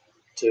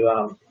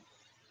to.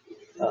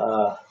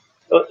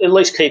 At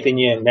least keep in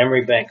your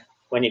memory bank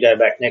when you go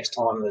back next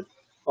time that,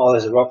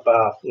 there's a rock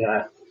bar,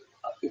 a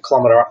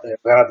kilometre up there,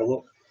 go have a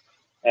look.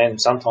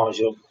 And sometimes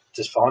you'll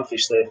just find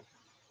fish there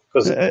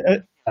because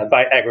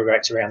bait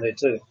aggregates around there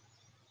too.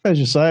 As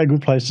you say, a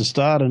good place to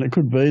start, and it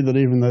could be that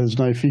even though there's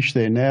no fish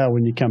there now,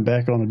 when you come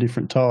back on a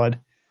different tide,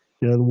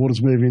 the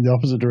water's moving in the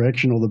opposite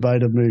direction or the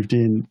bait have moved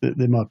in,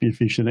 there might be a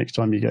fish the next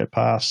time you go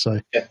past. So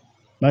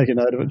make a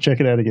note of it, check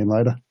it out again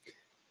later.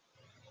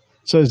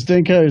 So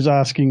Zdenko's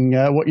asking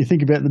what you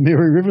think about the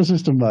Mary River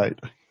system, mate.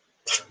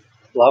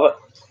 Love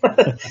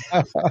it.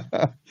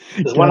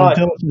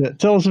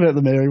 Tell us about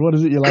the Mary. What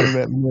is it you love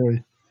about the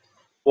Mary?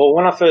 Well,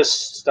 when I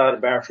first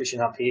started barra fishing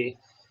up here,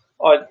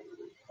 I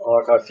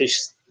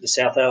fished the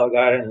South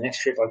Alligator, and the next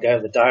trip I go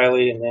to the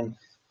Daly, and then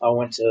I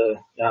went to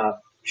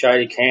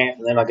Shady Camp,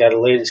 and then I go to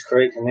Leaders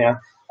Creek, and now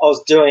I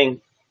was doing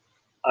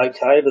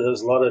okay, but there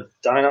was a lot of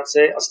donuts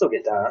there. I still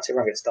get donuts.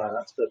 Everyone gets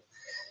donuts, but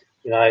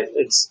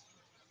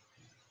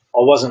I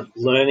wasn't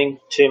learning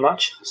too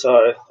much, so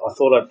I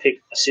thought I'd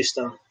pick a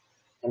system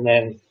and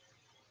then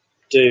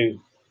do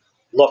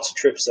lots of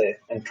trips there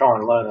and try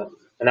and learn it.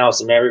 And that was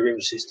the Mary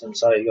River system.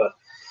 So you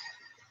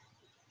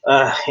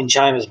got in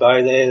Chambers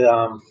Bay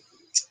there,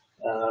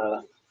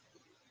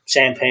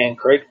 Sampan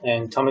Creek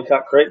and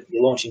Tommycut Creek.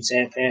 You're launching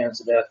Sampan.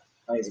 It's about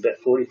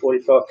 40,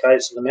 45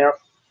 k's to the mouth,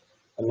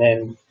 and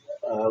then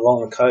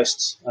along the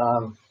coasts,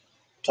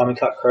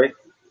 Tommycut Creek,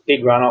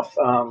 big runoff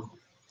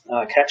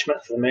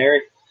catchment for the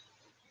Mary.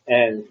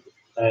 And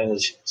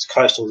there's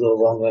coastals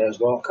along there as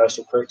well,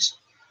 coastal creeks.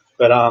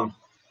 But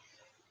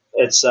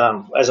it's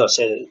as I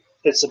said,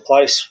 it's a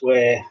place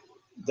where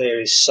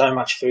there is so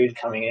much food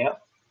coming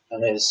out,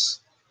 and it's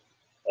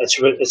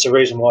a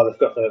reason why they've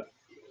got the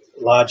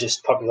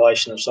largest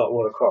population of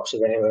saltwater crocs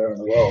of anywhere in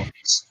the world.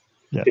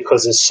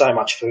 Because there's so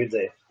much food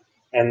there,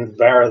 and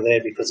barra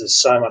there because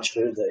there's so much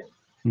food there,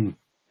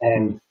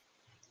 and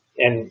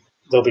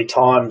there'll be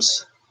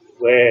times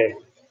where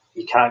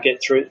you can't get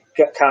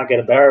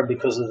a barra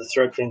because of the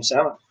threadfin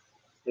salmon.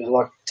 There's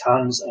like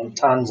tons and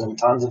tons and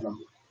tons of them.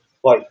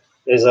 Like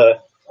I've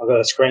got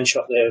a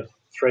screenshot there of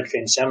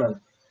threadfin salmon.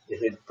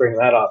 If you bring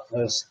that up,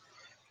 there's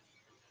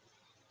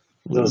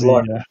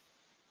like.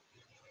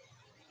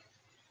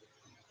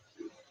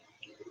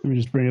 Let me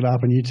just bring it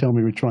up and you tell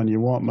me which one you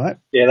want, mate.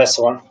 Yeah, that's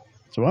the one.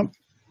 That's the one?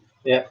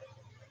 Yeah.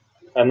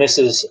 And this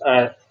is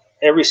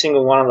every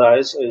single one of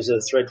those is a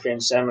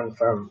threadfin salmon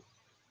from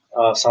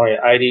somewhere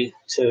 80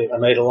 to a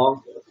metre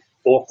long,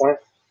 fork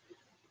length,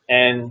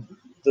 and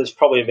there's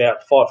probably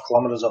about 5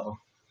 kilometres of them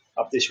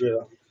up this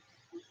river.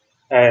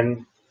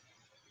 And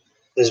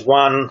there's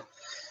one,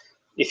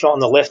 if you're on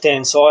the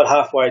left-hand side,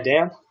 halfway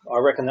down, I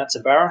reckon that's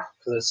a barra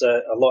because it's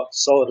a lot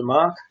solider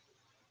mark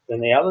than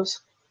the others.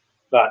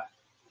 But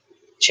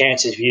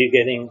chances of you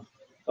getting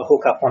a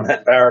hook up on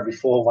that barra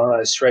before one of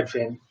those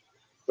threadfin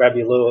grab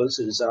your lures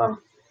is I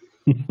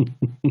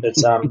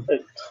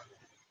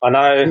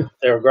know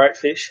they're a great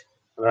fish.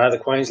 I know the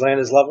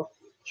Queenslanders love them,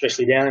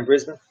 especially down in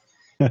Brisbane.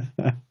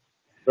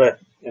 But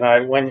you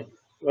know, when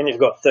you've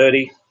got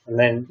 30 and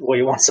then all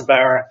you want's a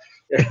barra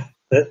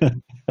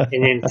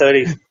in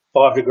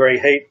 35-degree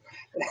heat,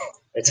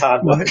 it's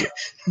hard work.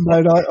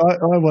 Mate, I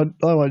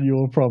want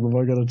your problem.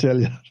 I got to tell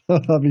you,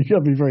 I'll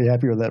be very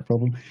happy with that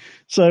problem.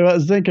 So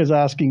Zenka's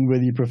asking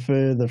whether you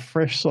prefer the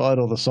fresh side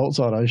or the salt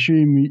side. I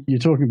assume you're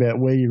talking about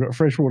where you've got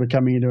fresh water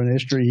coming into an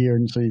estuary here,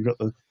 and so you've got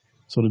the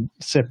sort of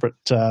separate,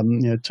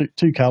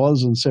 two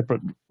colours and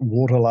separate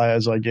water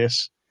layers, I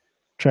guess,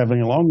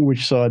 travelling along.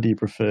 Which side do you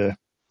prefer?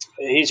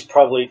 He's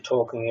probably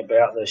talking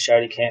about the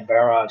Shady Camp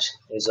Barrage.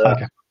 There's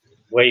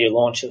where you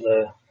launch at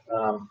the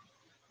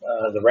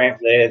ramp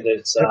there.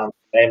 That's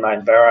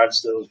man-made barrage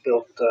that was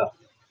built to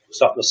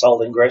stop the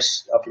salt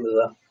ingress up into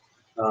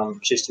the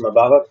system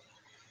above it.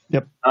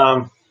 Yep.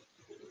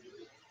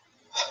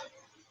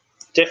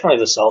 Definitely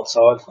the salt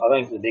side. I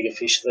think the bigger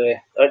fish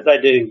there, they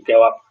do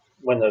go up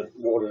when the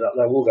water's up.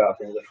 They will go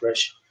up into the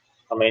fresh.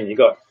 I mean, you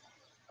got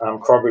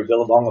crockery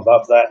billabong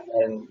above that,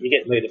 and you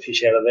get meter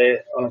fish out of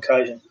there on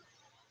occasion.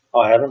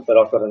 I haven't, but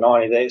I've got a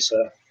 90 there,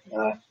 so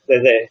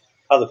they're there.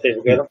 Other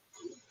people get them,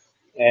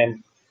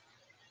 and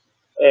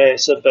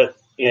but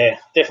yeah,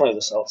 definitely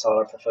the salt side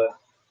I prefer.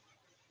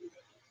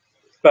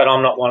 But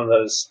I'm not one of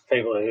those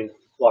people who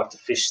like to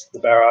fish the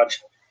barrage.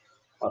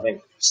 I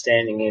think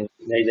standing in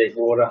knee-deep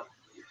water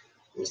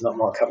is not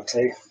my cup of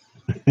tea.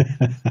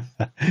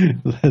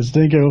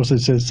 Stinker also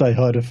says, say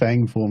hi to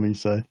Fang for me,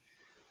 so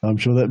I'm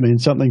sure that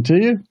means something to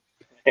you.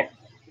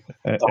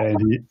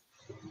 And he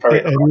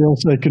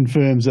also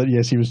confirms that,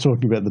 yes, he was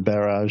talking about the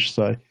barrage,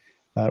 so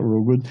we're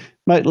all good.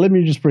 Mate, let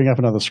me just bring up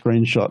another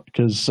screenshot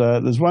because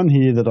there's one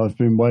here that I've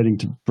been waiting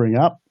to bring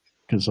up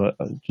because it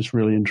just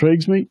really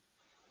intrigues me.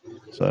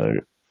 So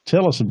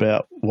tell us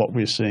about what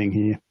we're seeing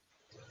here.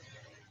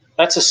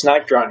 That's a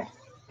snake drone,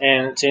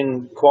 and it's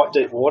in quite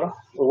deep water.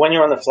 Well, when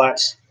you're on the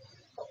flats,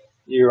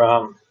 you're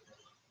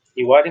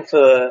waiting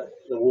for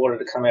the water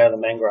to come out of the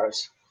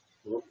mangroves.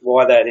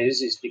 Why that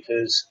is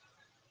because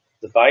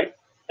the bait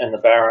and the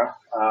barra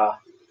are,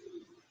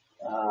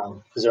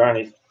 because they're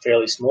only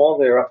fairly small,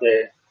 they're up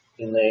there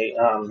in the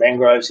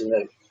mangroves, and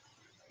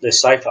they're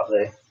safe up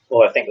there.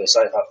 Well, I think they're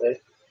safe up there.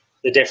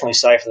 They're definitely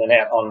safer than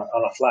out on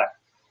a flat.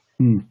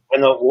 Mm.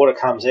 When the water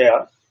comes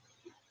out,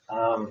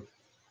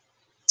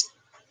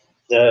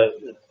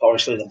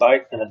 obviously the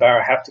bait and the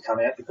barra have to come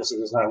out because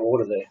there's no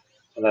water there,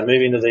 and they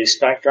move into these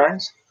snake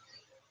drains,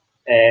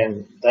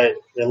 and they're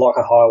like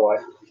a highway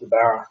for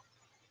barra,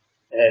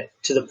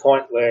 to the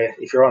point where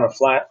if you're on a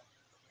flat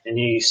and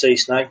you see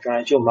snake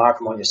drains, you'll mark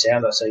them on your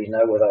sounder so you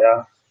know where they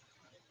are.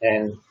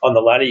 And on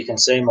the ladder, you can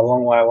see them a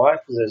long way away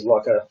because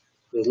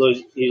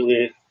there's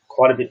usually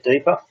quite a bit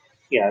deeper.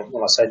 You know,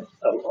 when I say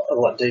a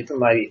lot deeper,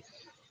 maybe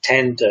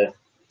 10 to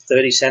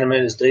 30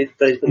 centimetres deeper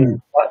than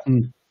the flat.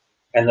 Mm.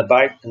 And the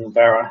bait and the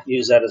barra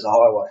use that as a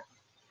highway.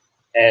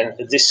 And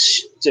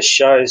this just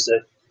shows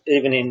that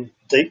even in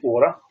deep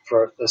water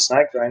for a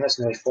snake drain, that's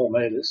nearly 4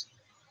 metres,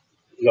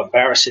 you've got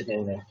barra sitting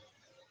in there.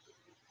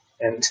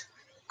 And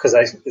because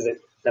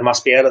they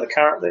must be out of the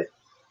current there.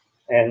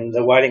 And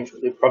they're waiting,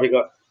 they've probably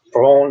got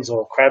prawns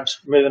or crabs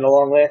moving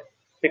along there,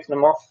 picking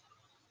them off.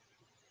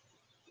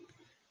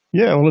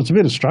 Yeah, well, it's a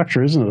bit of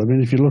structure, isn't it? I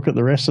mean, if you look at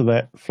the rest of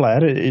that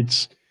flat,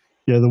 it's,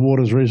 the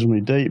water's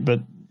reasonably deep, but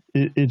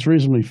it's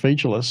reasonably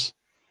featureless,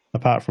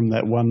 apart from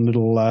that one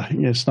little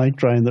snake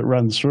drain that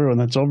runs through, and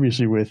that's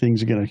obviously where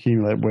things are going to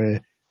accumulate,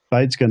 where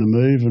bait's going to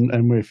move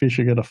and where fish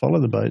are going to follow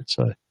the bait.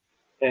 So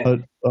yeah.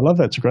 I love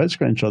that. It's a great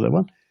screenshot, that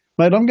one.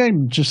 Mate, I'm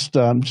going to just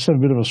have a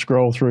bit of a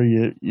scroll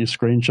through your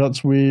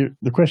screenshots.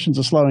 The questions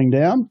are slowing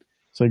down.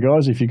 So,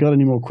 guys, if you've got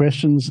any more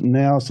questions,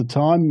 now's the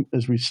time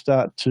as we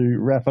start to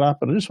wrap it up.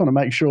 But I just want to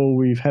make sure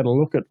we've had a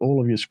look at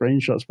all of your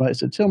screenshots, mate.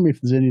 So tell me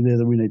if there's any there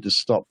that we need to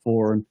stop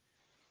for and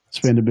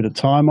spend a bit of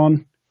time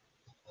on.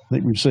 I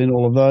think we've seen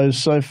all of those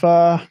so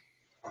far.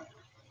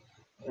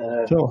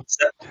 Sure.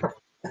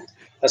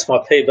 That's my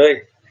PB.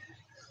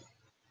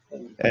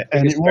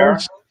 And it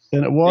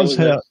was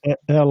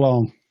how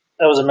long?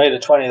 That was 1.20 metre,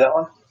 that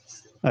one.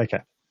 Okay.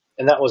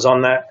 And that was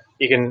on that.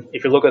 You can,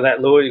 if you look at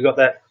that lure, you got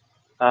that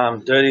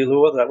dirty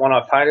lure, that one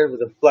I painted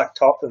with a black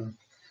top and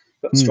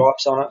got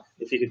stripes on it,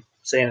 if you could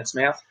see in its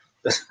mouth.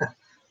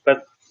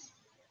 But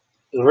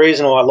the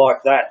reason I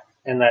like that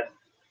and that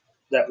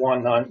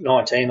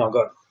 119 I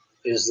got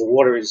is the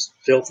water is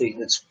filthy.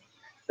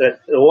 It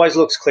always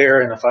looks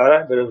clearer in a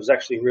photo, but it was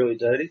actually really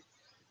dirty.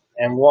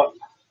 And what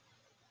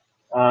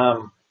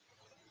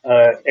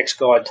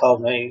ex-guide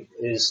told me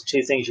is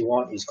two things you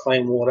want is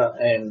clean water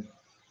and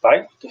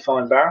bait to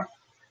find barra,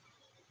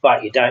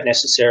 but you don't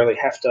necessarily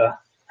have to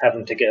have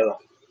them together.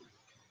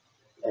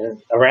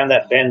 And around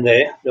that bend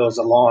there was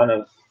a line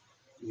of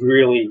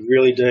really,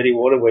 really dirty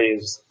water where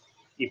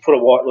you put a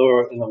white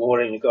lure in the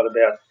water and you've got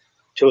about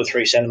 2 or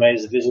 3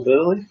 centimetres of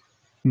visibility.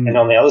 And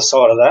on the other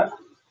side of that,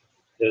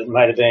 there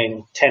might have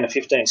been 10 or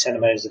 15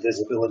 centimetres of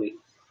visibility,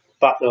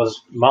 but there was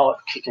mullet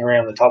kicking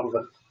around the top of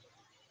it.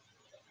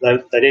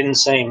 They didn't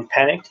seem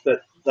panicked,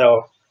 but they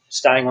were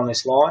staying on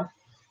this line.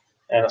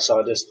 And so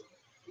I just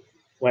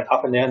went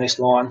up and down this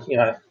line,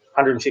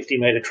 150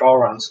 metre trial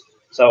runs.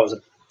 So it was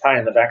a pain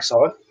in the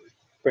backside,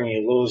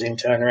 bringing your lures in,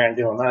 turn around,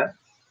 doing that.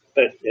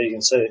 But yeah, you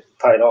can see it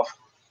paid off.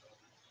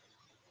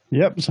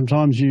 Yep.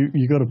 Sometimes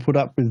you got to put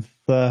up with,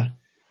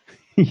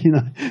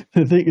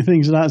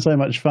 things that aren't so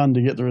much fun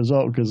to get the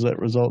result, because that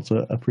result's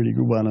a pretty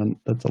good one, and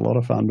that's a lot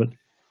of fun. But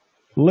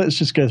let's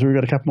just go through.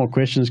 We've got a couple more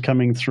questions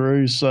coming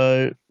through.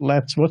 So,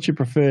 Lats, what's your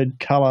preferred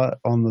colour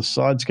on the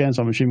side scans?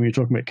 I'm assuming you're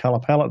talking about colour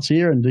palettes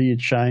here, and do you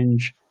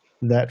change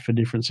that for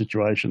different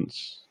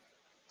situations?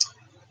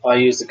 I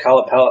use the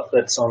colour palette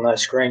that's on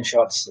those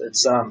screenshots.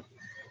 It's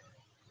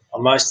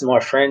most of my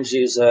friends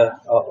use a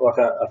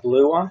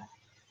blue one,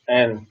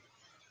 and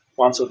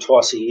once or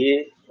twice a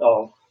year,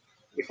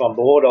 if I'm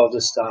bored, I'll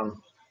just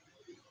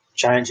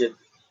change it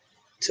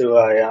to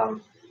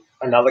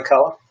another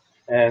colour,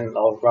 and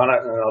I'll run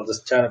it, and I'll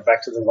just turn it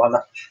back to the one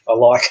that I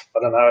like. I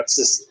don't know, it's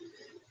just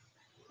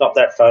not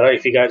that photo.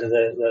 If you go to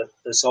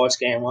the side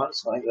scan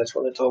ones, I think that's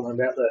what they're talking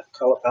about, the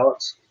colour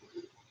palettes.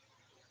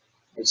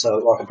 It's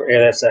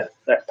that's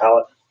that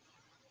palette.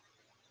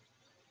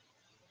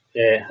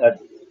 Yeah,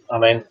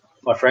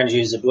 my friends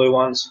use the blue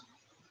ones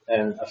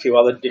and a few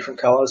other different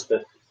colours,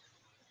 but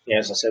yeah,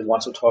 as I said,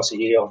 once or twice a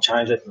year I'll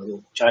change it, and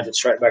we'll change it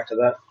straight back to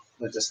that.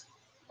 I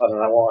don't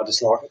know why, I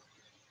just like it.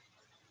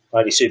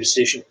 Maybe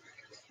superstition.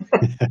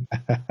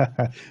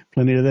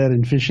 Plenty of that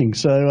in fishing.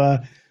 So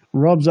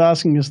Rob's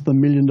asking us the $1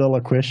 million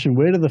question: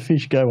 where do the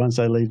fish go once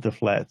they leave the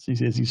flats? He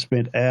says he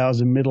spent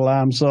hours in middle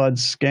arm side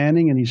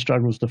scanning, and he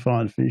struggles to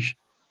find fish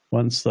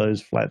once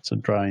those flats are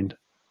drained.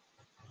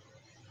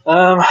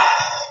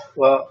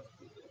 Well,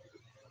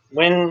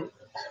 when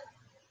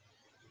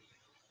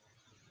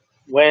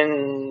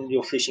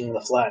you're fishing the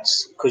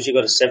flats, because you've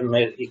got a 7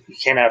 metre, you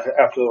can have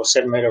up to a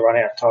 7 metre run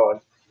out tide,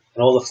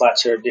 and all the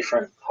flats are at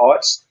different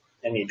heights,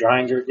 and your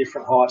drains are at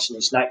different heights, and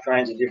your snake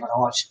drains are at different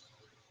heights.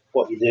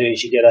 What you do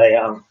is you get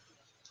a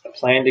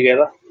plan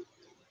together.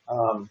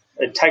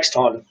 It takes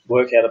time to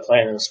work out a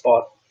plan in a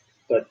spot,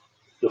 but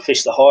you'll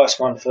fish the highest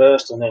one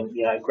first, and then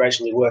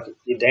gradually work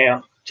you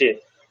down to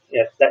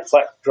that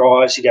flat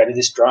dries. You go to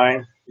this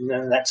drain, and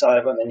then that's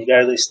over, and then you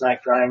go to these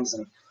snake drains,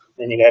 and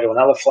then you go to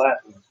another flat.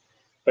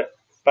 But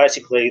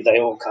basically, they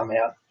all come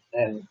out,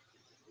 and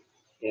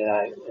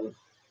and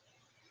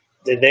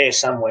they're there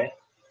somewhere.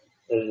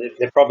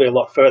 They're probably a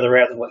lot further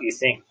out than what you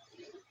think,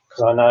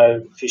 because I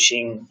know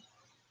fishing.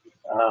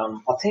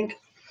 I think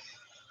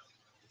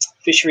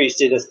Fisheries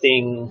did a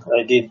thing.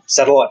 They did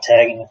satellite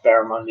tagging at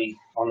Barramundi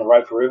on the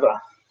Roper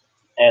River,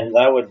 and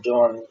they were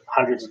doing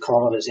hundreds of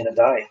kilometres in a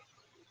day,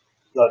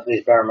 like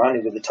these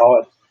Barramundi with the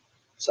tide.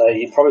 So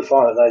you probably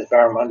find that those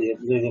Barramundi are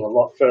moving a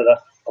lot further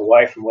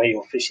away from where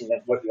you're fishing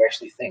than what you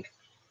actually think.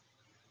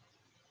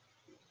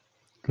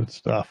 Good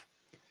stuff.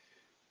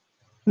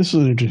 This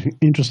is an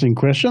interesting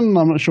question.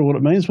 I'm not sure what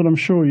it means, but I'm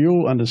sure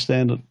you'll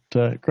understand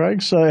it,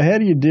 Craig. So how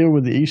do you deal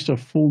with the Easter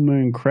full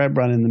moon crab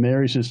run in the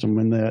Mary system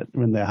when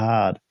they're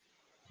hard?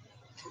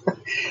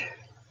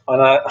 I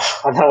know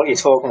what you're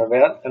talking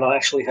about, and I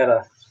actually had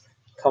a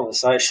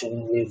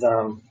conversation with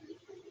a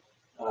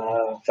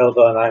fellow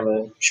by the name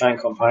of Shane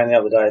Compain the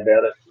other day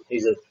about it.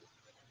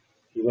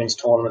 He wins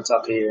tournaments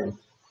up here, and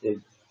he's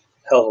a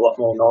hell of a lot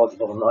more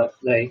knowledgeable than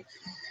me.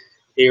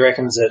 He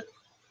reckons that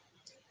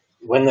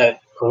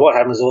because what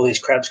happens is all these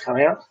crabs come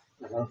out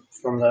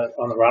on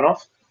the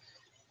runoff,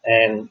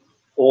 and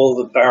all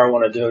the barra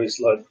want to do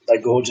is they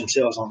gorge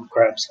themselves on the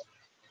crabs.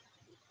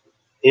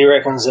 He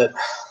reckons that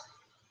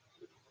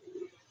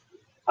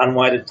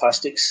unweighted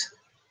plastics,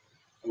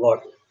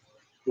 like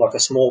a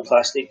small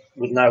plastic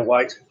with no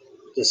weight,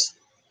 just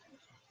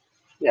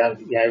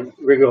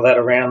wriggle that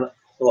around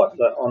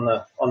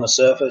on the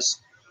surface.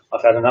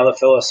 I've had another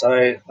fella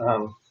say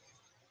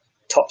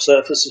top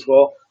surface as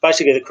well.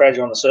 Basically, the crabs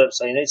are on the surface,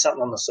 so you need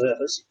something on the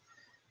surface.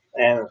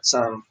 And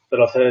but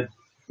I've heard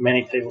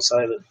many people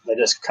say that they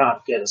just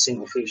can't get a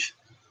single fish.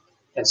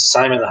 It's the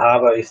same in the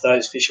harbour. If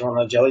those fish are on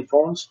the jelly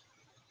prawns,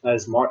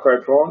 those micro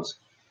prawns,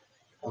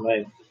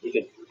 you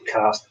could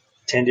cast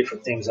 10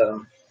 different things at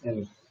them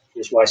and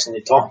you're just wasting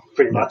your time,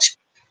 pretty much.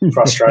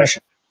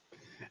 Frustration.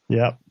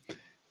 Yeah.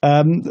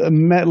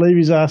 Matt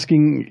Levy's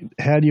asking,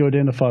 how do you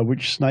identify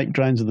which snake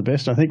drains are the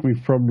best? I think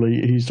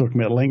he's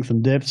talking about length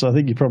and depth, so I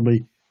think you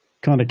probably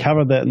kind of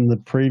covered that in the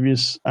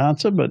previous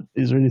answer, but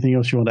is there anything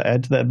else you want to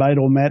add to that, mate?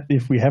 Or Matt,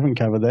 if we haven't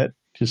covered that,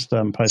 just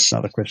post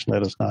another question,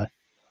 let us know.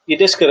 You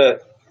just got to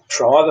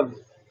try them,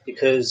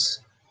 because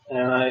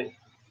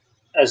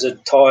as the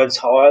tide's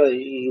higher,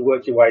 you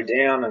work your way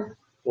down, and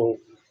Well,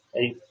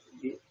 you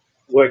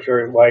work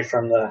your way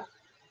from the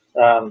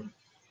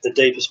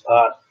deepest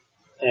part,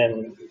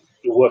 and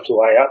you work your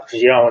way up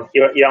because you don't want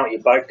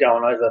your boat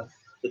going over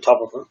the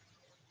top of them.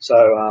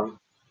 So,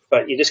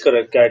 but you just got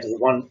to go to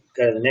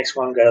the next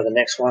one, go to the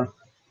next one,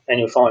 and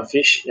you'll find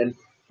fish. And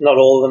not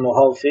all of them will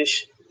hold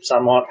fish.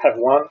 Some might have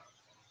one.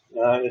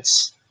 And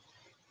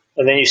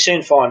then you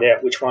soon find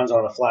out which ones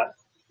on a flat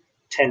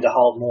tend to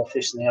hold more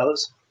fish than the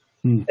others.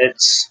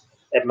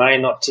 It may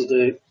not to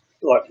do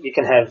like you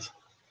can have.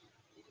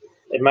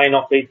 It may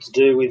not be to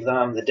do with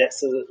the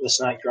depth of the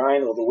snake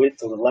drain or the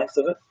width or the length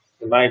of it.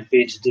 It may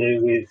be to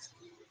do with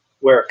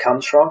where it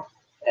comes from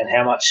and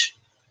how much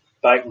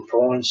bait and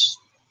prawns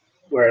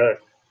where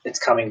it's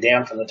coming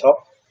down from the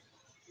top.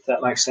 If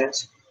that makes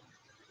sense.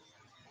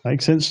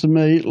 Makes sense to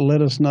me.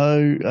 Let us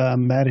know,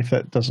 Matt, if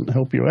that doesn't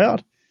help you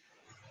out.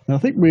 And I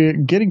think we're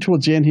getting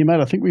towards the end here, mate.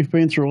 I think we've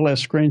been through all our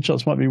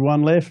screenshots. Might be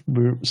one left.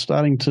 We're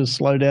starting to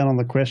slow down on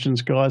the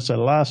questions, guys. So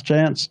last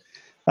chance.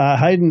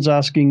 Hayden's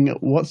asking,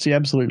 what's the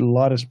absolute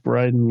lightest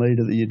Braden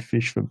leader that you'd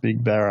fish for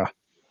Big Barra?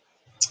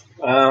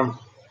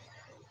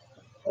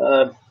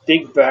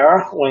 Big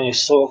Barra, when you're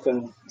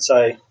talking,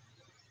 say,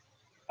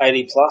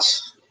 80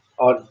 plus,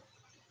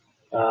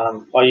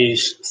 I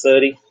use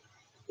 30.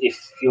 If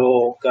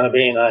you're going to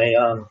be in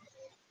a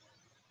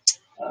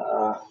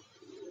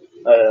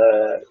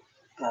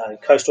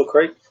coastal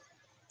creek,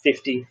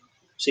 50,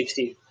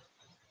 60.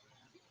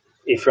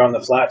 If you're on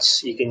the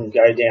flats, you can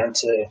go down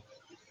to,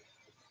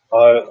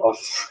 I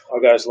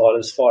go as light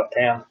as 5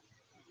 pound,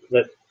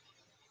 but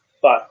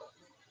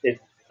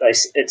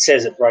it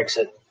says it breaks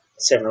at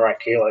 7 or 8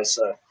 kilos.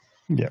 So,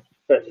 yeah.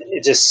 But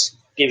it just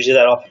gives you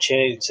that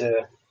opportunity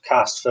to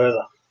cast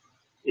further.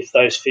 If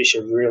those fish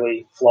are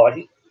really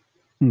flighty,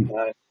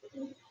 the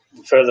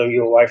further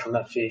you're away from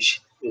that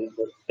fish, the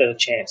better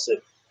chance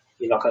that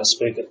you're not going to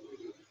spook it.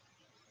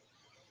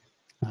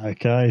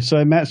 Okay,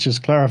 so Matt's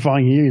just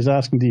clarifying here. He's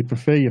asking, do you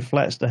prefer your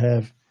flats to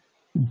have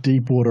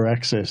deep water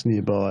access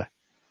nearby?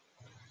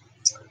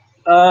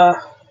 Yeah,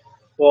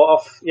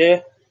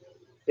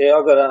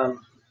 I've got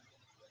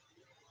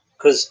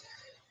because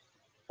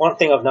one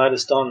thing I've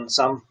noticed on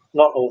some,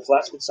 not all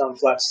flats, but some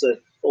flats, that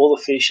all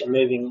the fish are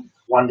moving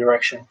one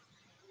direction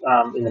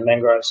in the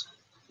mangroves.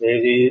 They're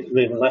either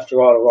moving left to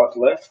right or right to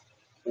left,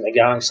 and they're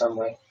going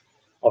somewhere,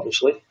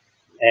 obviously.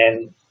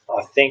 And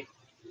I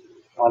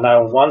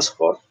know in one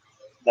spot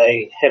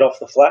they head off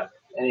the flat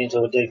and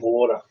into a deeper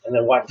water, and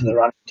they're waiting for the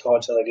running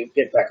tide so they can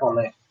get back on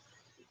there.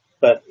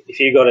 But if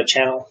you've got a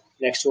channel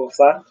next to a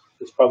flat,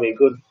 it's probably a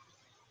good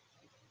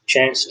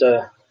chance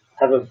to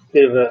have a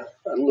bit of a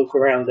look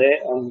around there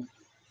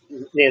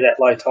near that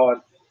low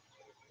tide.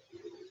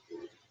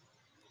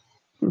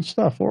 Good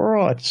stuff. All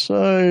right.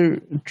 So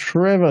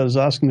Trevor's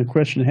asking the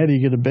question, how do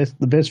you get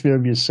the best view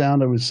of your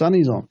sounder with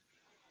sunnies on?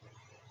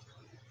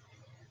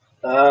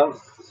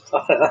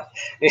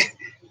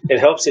 It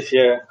helps if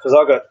because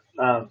I've got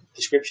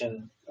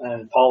prescription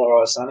and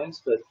polarized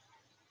sunnies, but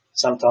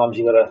sometimes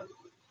you've got to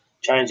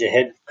change your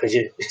head because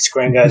your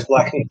screen goes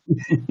black.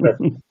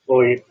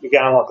 Or you're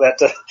going like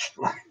that.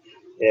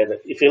 Yeah,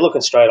 but if you're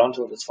looking straight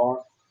onto it, it's fine.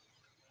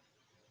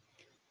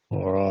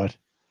 All right.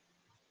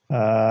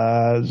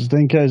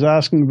 Zdenko's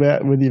asking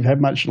about whether you've had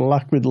much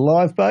luck with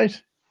live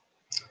bait.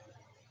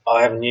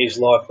 I haven't used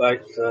live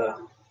bait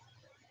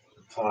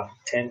for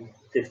 10,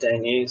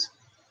 15 years.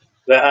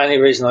 The only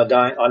reason I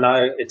don't, I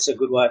know it's a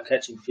good way of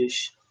catching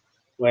fish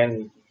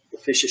when the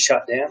fish are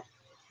shut down,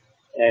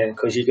 and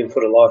because you can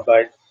put a live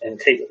bait and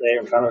keep it there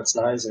in front of its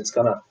nose, and it's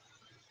going to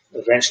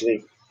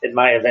it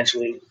may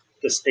eventually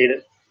just eat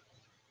it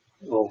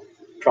or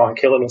try and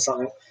kill it or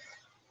something.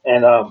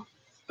 And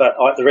but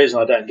the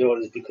reason I don't do it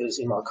is because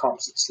in my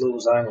comps it's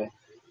lures only,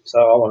 so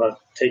I want to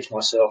teach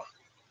myself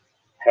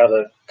how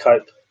to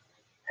cope,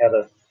 how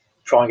to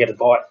try and get a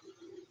bite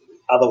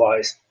other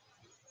ways.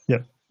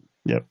 Yep.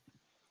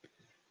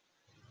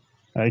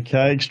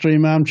 Okay,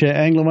 Extreme Armchair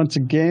Angler once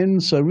again.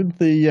 So with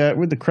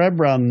the crab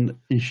run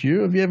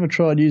issue, have you ever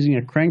tried using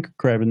a crank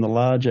crab in the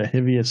larger,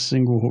 heavier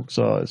single hook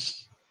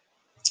size?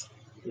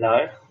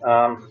 No,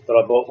 but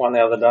I bought one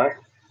the other day.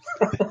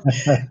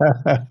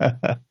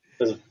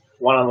 Because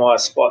one of my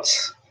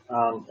spots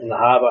in the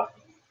harbour,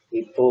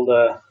 we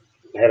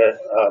had a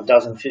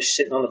dozen fish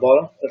sitting on the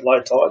bottom at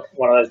low tide,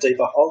 one of those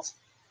deeper holes,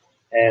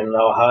 and they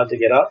were hard to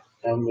get up,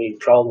 and we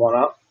trolled one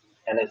up,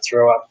 and it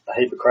threw up a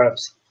heap of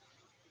crabs.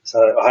 So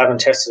I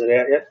haven't tested it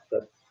out yet,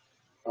 but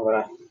I'm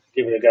going to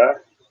give it a go.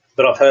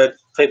 But I've heard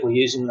people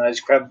using those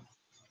crab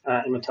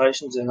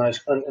imitations in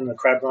the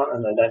crab run,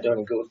 and they don't do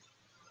any good.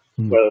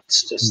 Well,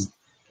 it's just,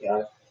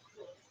 it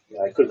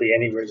could be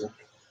any reason.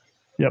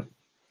 Yep.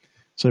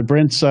 So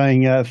Brent's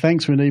saying,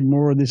 thanks, we need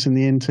more of this in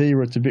the NT,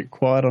 or it's a bit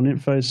quiet on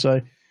info. So,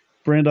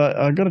 Brent,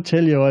 I got to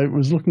tell you, I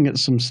was looking at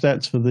some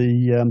stats for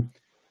the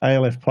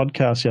ALF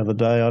podcast the other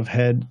day. I've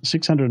had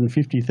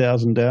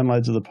 650,000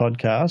 downloads of the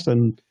podcast,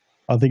 and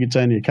I think it's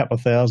only a couple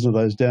of thousand of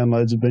those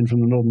downloads have been from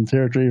the Northern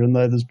Territory, even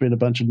though there's been a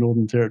bunch of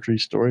Northern Territory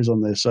stories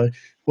on there. So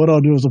what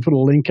I'll do is I'll put a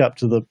link up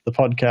to the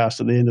podcast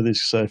at the end of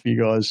this. So if you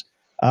guys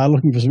are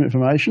looking for some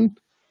information,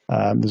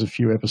 there's a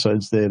few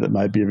episodes there that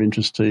may be of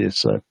interest to you.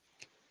 So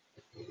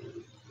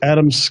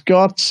Adam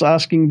Scott's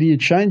asking, do you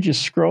change your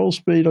scroll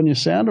speed on your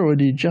sounder or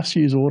do you just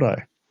use auto?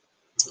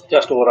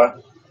 Just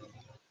auto.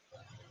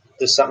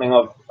 Just something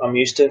I'm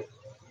used to.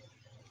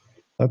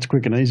 That's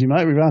quick and easy,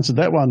 mate. We've answered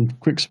that one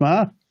quick,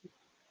 smart.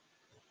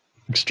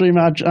 Extreme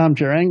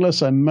armchair angler,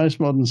 so most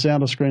modern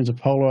sounder screens are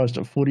polarised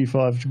at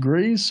 45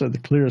 degrees, so the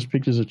clearest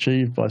picture is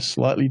achieved by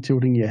slightly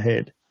tilting your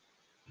head.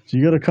 So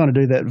you got to kind of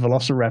do that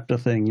velociraptor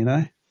thing, you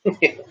know?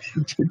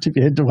 Tip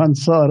your head to one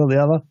side or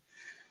the other.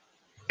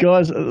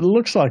 Guys, it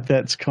looks like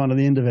that's kind of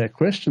the end of our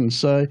questions.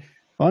 So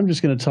I'm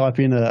just going to type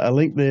in a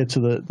link there to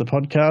the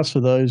podcast for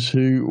those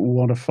who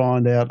want to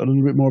find out a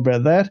little bit more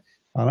about that.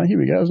 Oh, here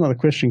we go. There's another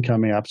question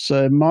coming up.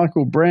 So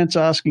Michael Brandt's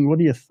asking, what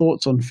are your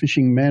thoughts on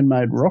fishing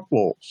man-made rock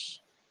walls?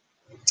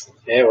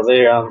 Yeah,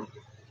 well,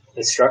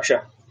 they're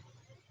structure.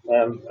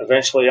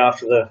 Eventually,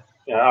 after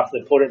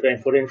they've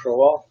been put in for a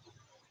while,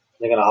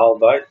 they're going to hold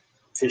boat.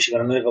 Fish are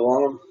going to move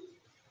along them.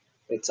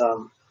 It's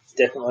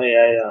definitely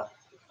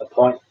a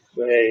point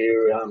where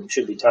you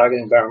should be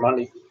targeting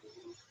barramundi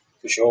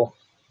for sure.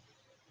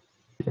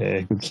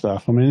 Yeah, good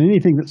stuff. I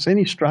mean,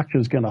 any structure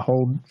is going to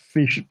hold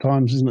fish at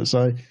times, isn't it?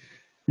 So,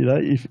 you know,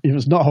 if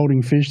it's not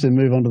holding fish, then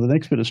move on to the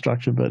next bit of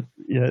structure. But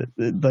yeah,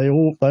 they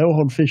all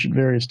hold fish at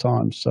various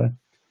times. So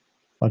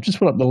I've just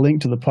put up the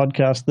link to the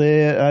podcast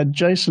there.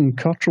 Jason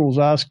Cottrell's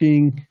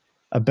asking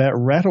about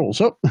rattles.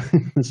 Oh,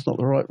 that's not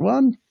the right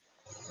one.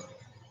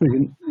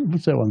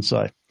 What's that one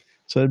say?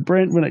 So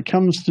Brent, when it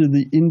comes to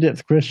the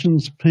in-depth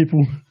questions,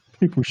 people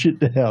shit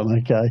down.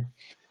 Okay.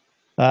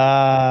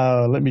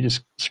 Let me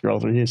just scroll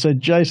through here. So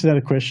Jason had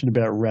a question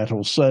about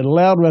rattles. So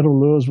loud rattle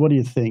lures, what do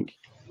you think?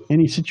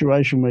 Any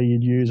situation where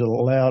you'd use a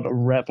loud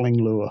rattling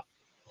lure?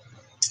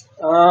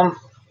 I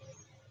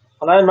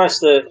know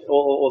most of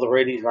all the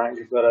Reedies range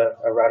have got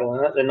a rattle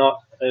in it. They're not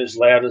as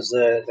loud as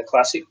the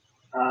classic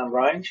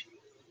range,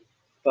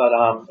 but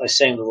they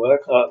seem to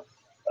work.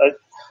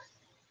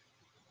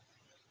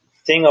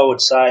 Thing I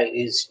would say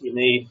is you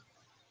need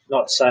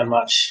not so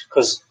much,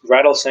 because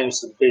rattle seems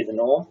to be the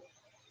norm.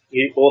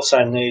 You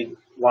also need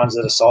ones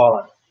that are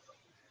silent.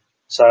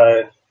 So,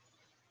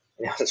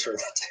 yeah, that's true.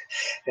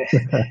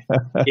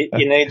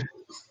 You need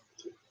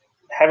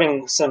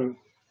having some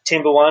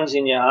timber ones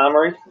in your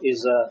armory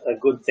is a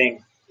good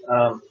thing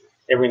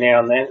every now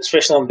and then,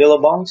 especially on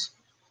billabongs.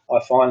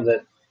 I find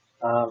that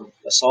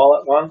a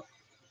silent one,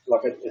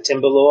 like a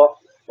timber lure,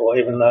 or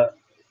even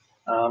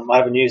I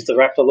haven't used the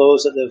raptor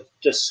lures that they've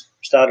just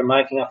started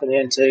making up in the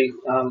NT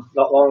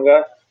not long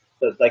ago,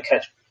 but they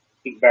catch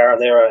big barra.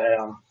 They're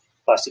a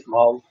plastic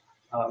mould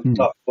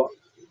type of,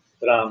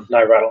 but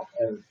no rattle,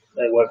 and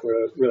they work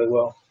really, really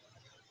well.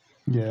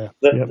 Yeah.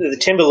 The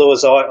timber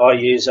lures I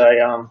use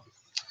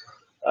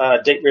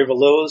Deep River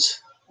Lures.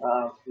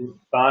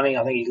 Barney,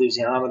 I think he lives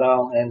in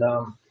Armidale, and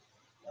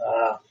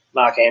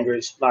Mark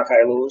Andrews, Mark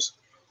A. Lures.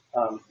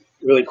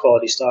 Really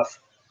quality stuff,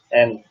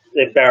 and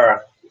they're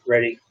barra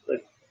ready.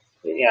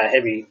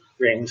 Heavy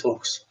rings,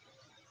 hooks,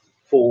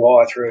 full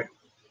wire through.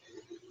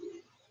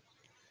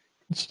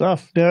 Good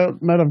stuff. Now,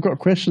 Matt, I've got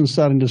questions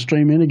starting to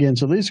stream in again.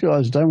 So these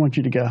guys don't want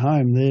you to go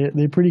home.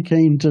 They're pretty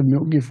keen to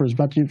milk you for as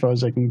much info as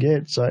they can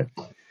get. So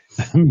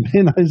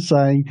Benno's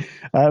saying,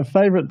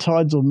 favourite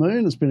tides or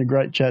moon? It's been a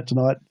great chat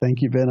tonight.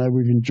 Thank you, Benno.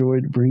 We've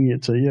enjoyed bringing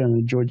it to you and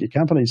enjoyed your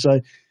company.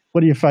 So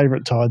what are your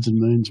favourite tides and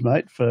moons,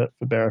 mate, for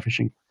barra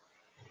fishing?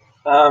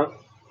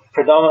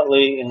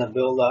 Predominantly in the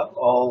build-up,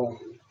 I'll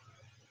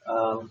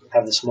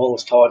have the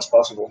smallest tides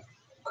possible,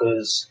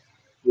 because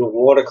your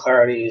water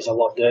clarity is a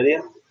lot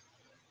dirtier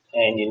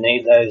and you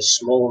need those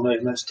smaller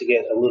movements to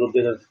get a little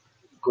bit of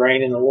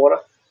green in the water,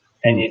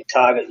 and you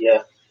target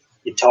your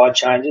tide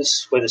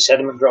changes where the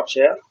sediment drops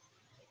out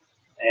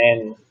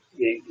and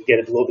you get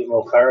a little bit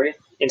more clarity.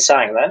 In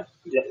saying that,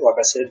 like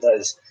I said,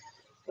 those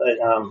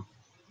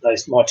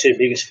my two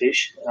biggest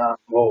fish,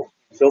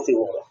 filthy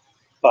water,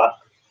 but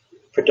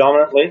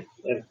predominantly,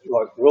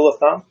 like rule of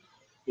thumb,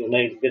 you'll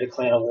need a bit of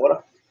cleaner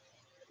water.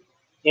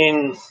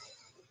 In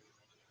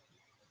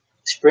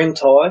spring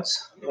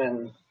tides,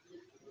 and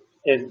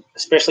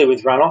especially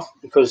with runoff,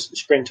 because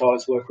spring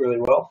tides work really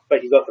well,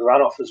 but you've got the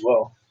runoff as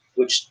well,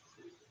 which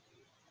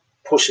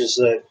pushes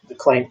the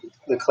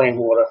clean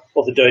water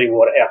or the dirty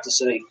water out to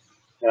sea,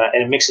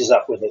 and it mixes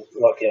up with it,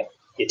 like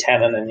your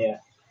tannin and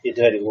your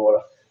dirty water.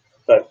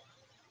 But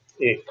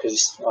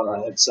because I don't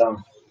know, it's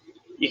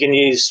you can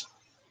use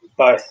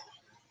both.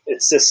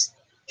 It's just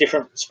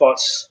different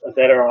spots are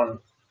better on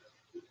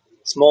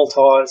small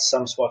tides.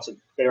 Some spots are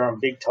better on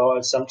big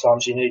tides.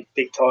 Sometimes you need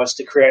big tides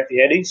to create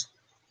the eddies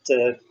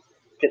to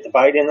get the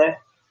bait in there,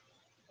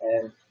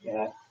 and you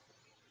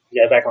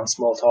go back on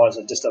small tides,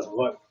 it just doesn't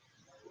work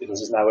because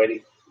there's no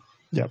eddy.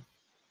 Yep.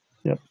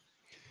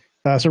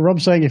 So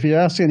Rob's saying if you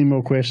ask any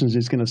more questions,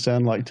 it's going to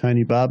sound like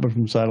Tony Barber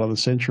from Sail of the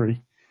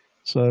Century.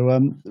 So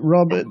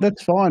Rob,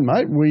 that's fine,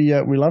 mate.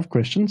 We love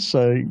questions,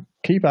 so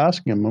keep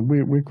asking them.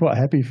 We're quite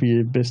happy for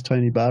your best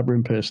Tony Barber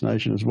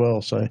impersonation as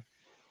well. So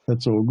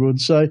that's all good.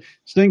 So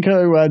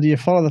Stenko, do you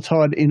follow the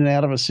tide in and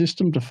out of a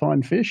system to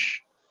find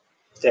fish?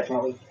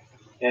 Definitely,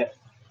 yeah.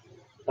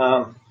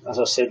 As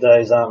I said,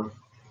 those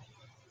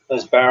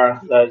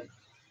barra,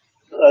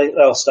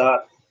 they'll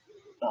start,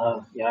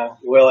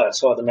 well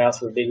outside the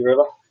mouth of the big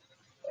river,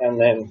 and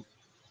then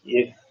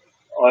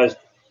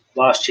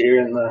last year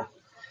in the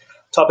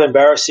top end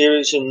barra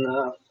series in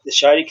the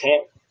Shady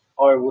Camp,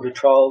 I would have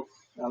trialled,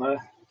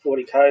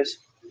 40 k's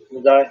in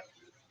a day.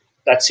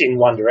 That's in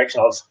one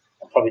direction. I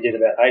probably did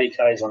about 80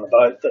 k's on the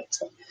boat, but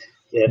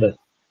but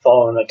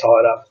following the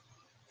tide up,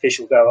 fish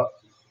will go up.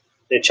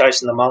 They're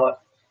chasing the mullet.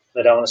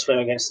 They don't want to swim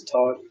against the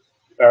tide.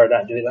 Barra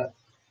don't do that.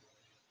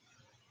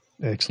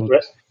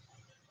 Excellent.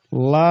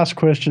 Last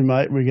question,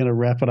 mate. We're going to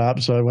wrap it up.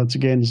 So once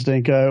again,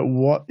 Zdenko,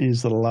 what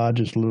is the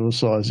largest lure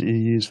size that you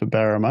use for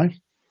barra, mate?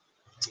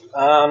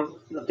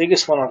 The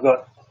biggest one I've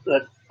got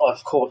that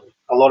I've caught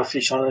a lot of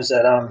fish on is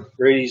that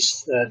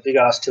Reedy's big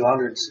ass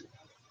 200s.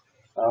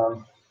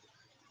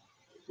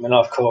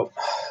 I've caught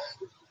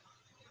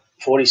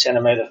 40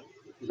 centimetre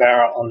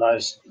barra on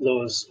those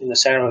lures in the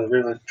centre of the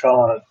river,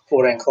 trolling at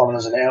 14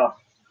 kilometres an hour.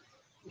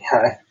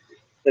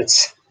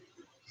 It's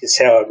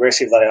how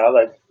aggressive they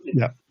are.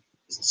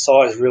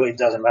 Size really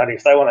doesn't matter.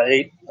 If they want to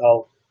eat,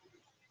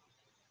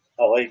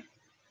 I'll eat.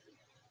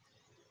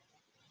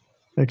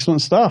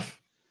 Excellent stuff.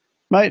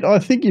 Mate, I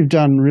think you've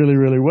done really,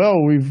 really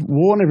well. We've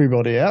worn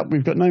everybody out.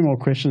 We've got no more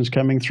questions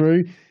coming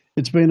through.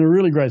 It's been a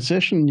really great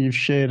session. You've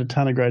shared a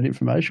ton of great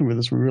information with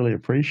us. We really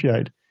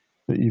appreciate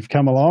that you've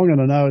come along.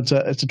 And I know it's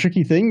a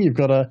tricky thing. You've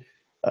got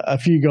a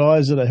few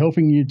guys that are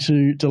helping you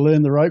to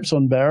learn the ropes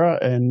on barra.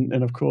 And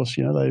of course,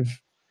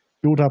 they've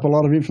built up a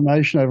lot of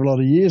information over a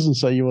lot of years. And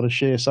so you want to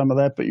share some of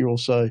that, but you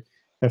also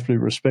have to be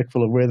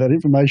respectful of where that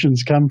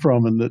information's come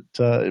from and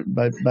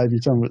that maybe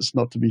some of it's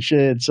not to be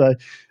shared. So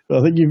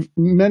I think you've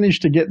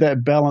managed to get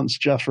that balance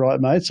just right,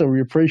 mate. So we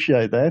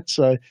appreciate that.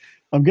 So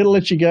I'm going to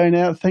let you go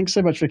now. Thanks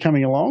so much for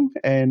coming along,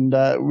 and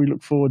we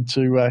look forward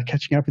to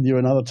catching up with you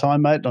another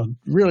time, mate. I'd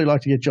really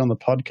like to get you on the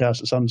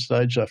podcast at some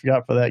stage. So if you're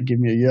up for that, give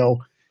me a yell,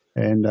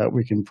 and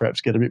we can perhaps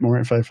get a bit more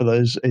info for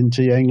those NT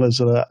anglers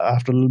that are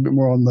after a little bit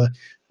more on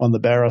the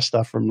barra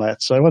stuff from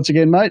that. So once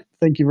again, mate,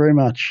 thank you very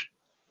much.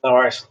 No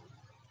worries.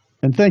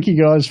 And thank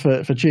you guys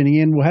for tuning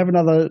in. We'll have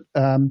another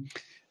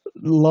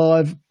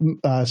live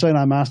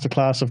Sonar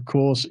Masterclass, of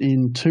course,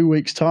 in 2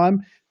 weeks' time.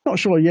 Not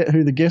sure yet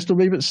who the guest will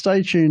be, but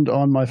stay tuned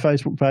on my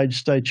Facebook page.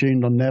 Stay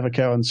tuned on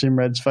Navico and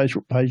Simrad's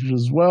Facebook pages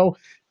as well.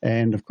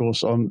 And, of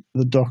course, on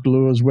the Doc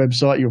Lures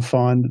website, you'll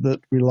find that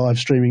we're live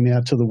streaming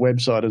now to the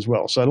website as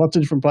well. So lots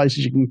of different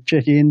places you can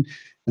check in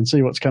and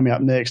see what's coming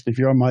up next. If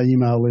you're on my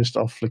email list,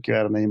 I'll flick you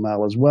out an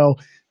email as well.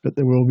 But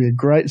there will be a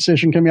great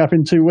session coming up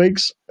in 2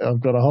 weeks.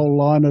 I've got a whole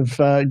line of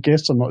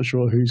guests. I'm not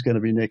sure who's going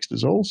to be next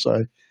as all.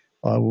 So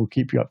I will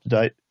keep you up to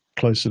date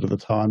closer to the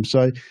time.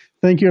 So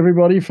thank you,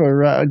 everybody,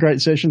 for a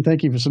great session.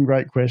 Thank you for some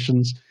great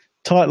questions.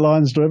 Tight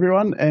lines to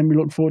everyone, and we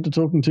look forward to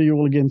talking to you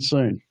all again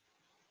soon.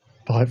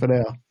 Bye for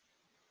now.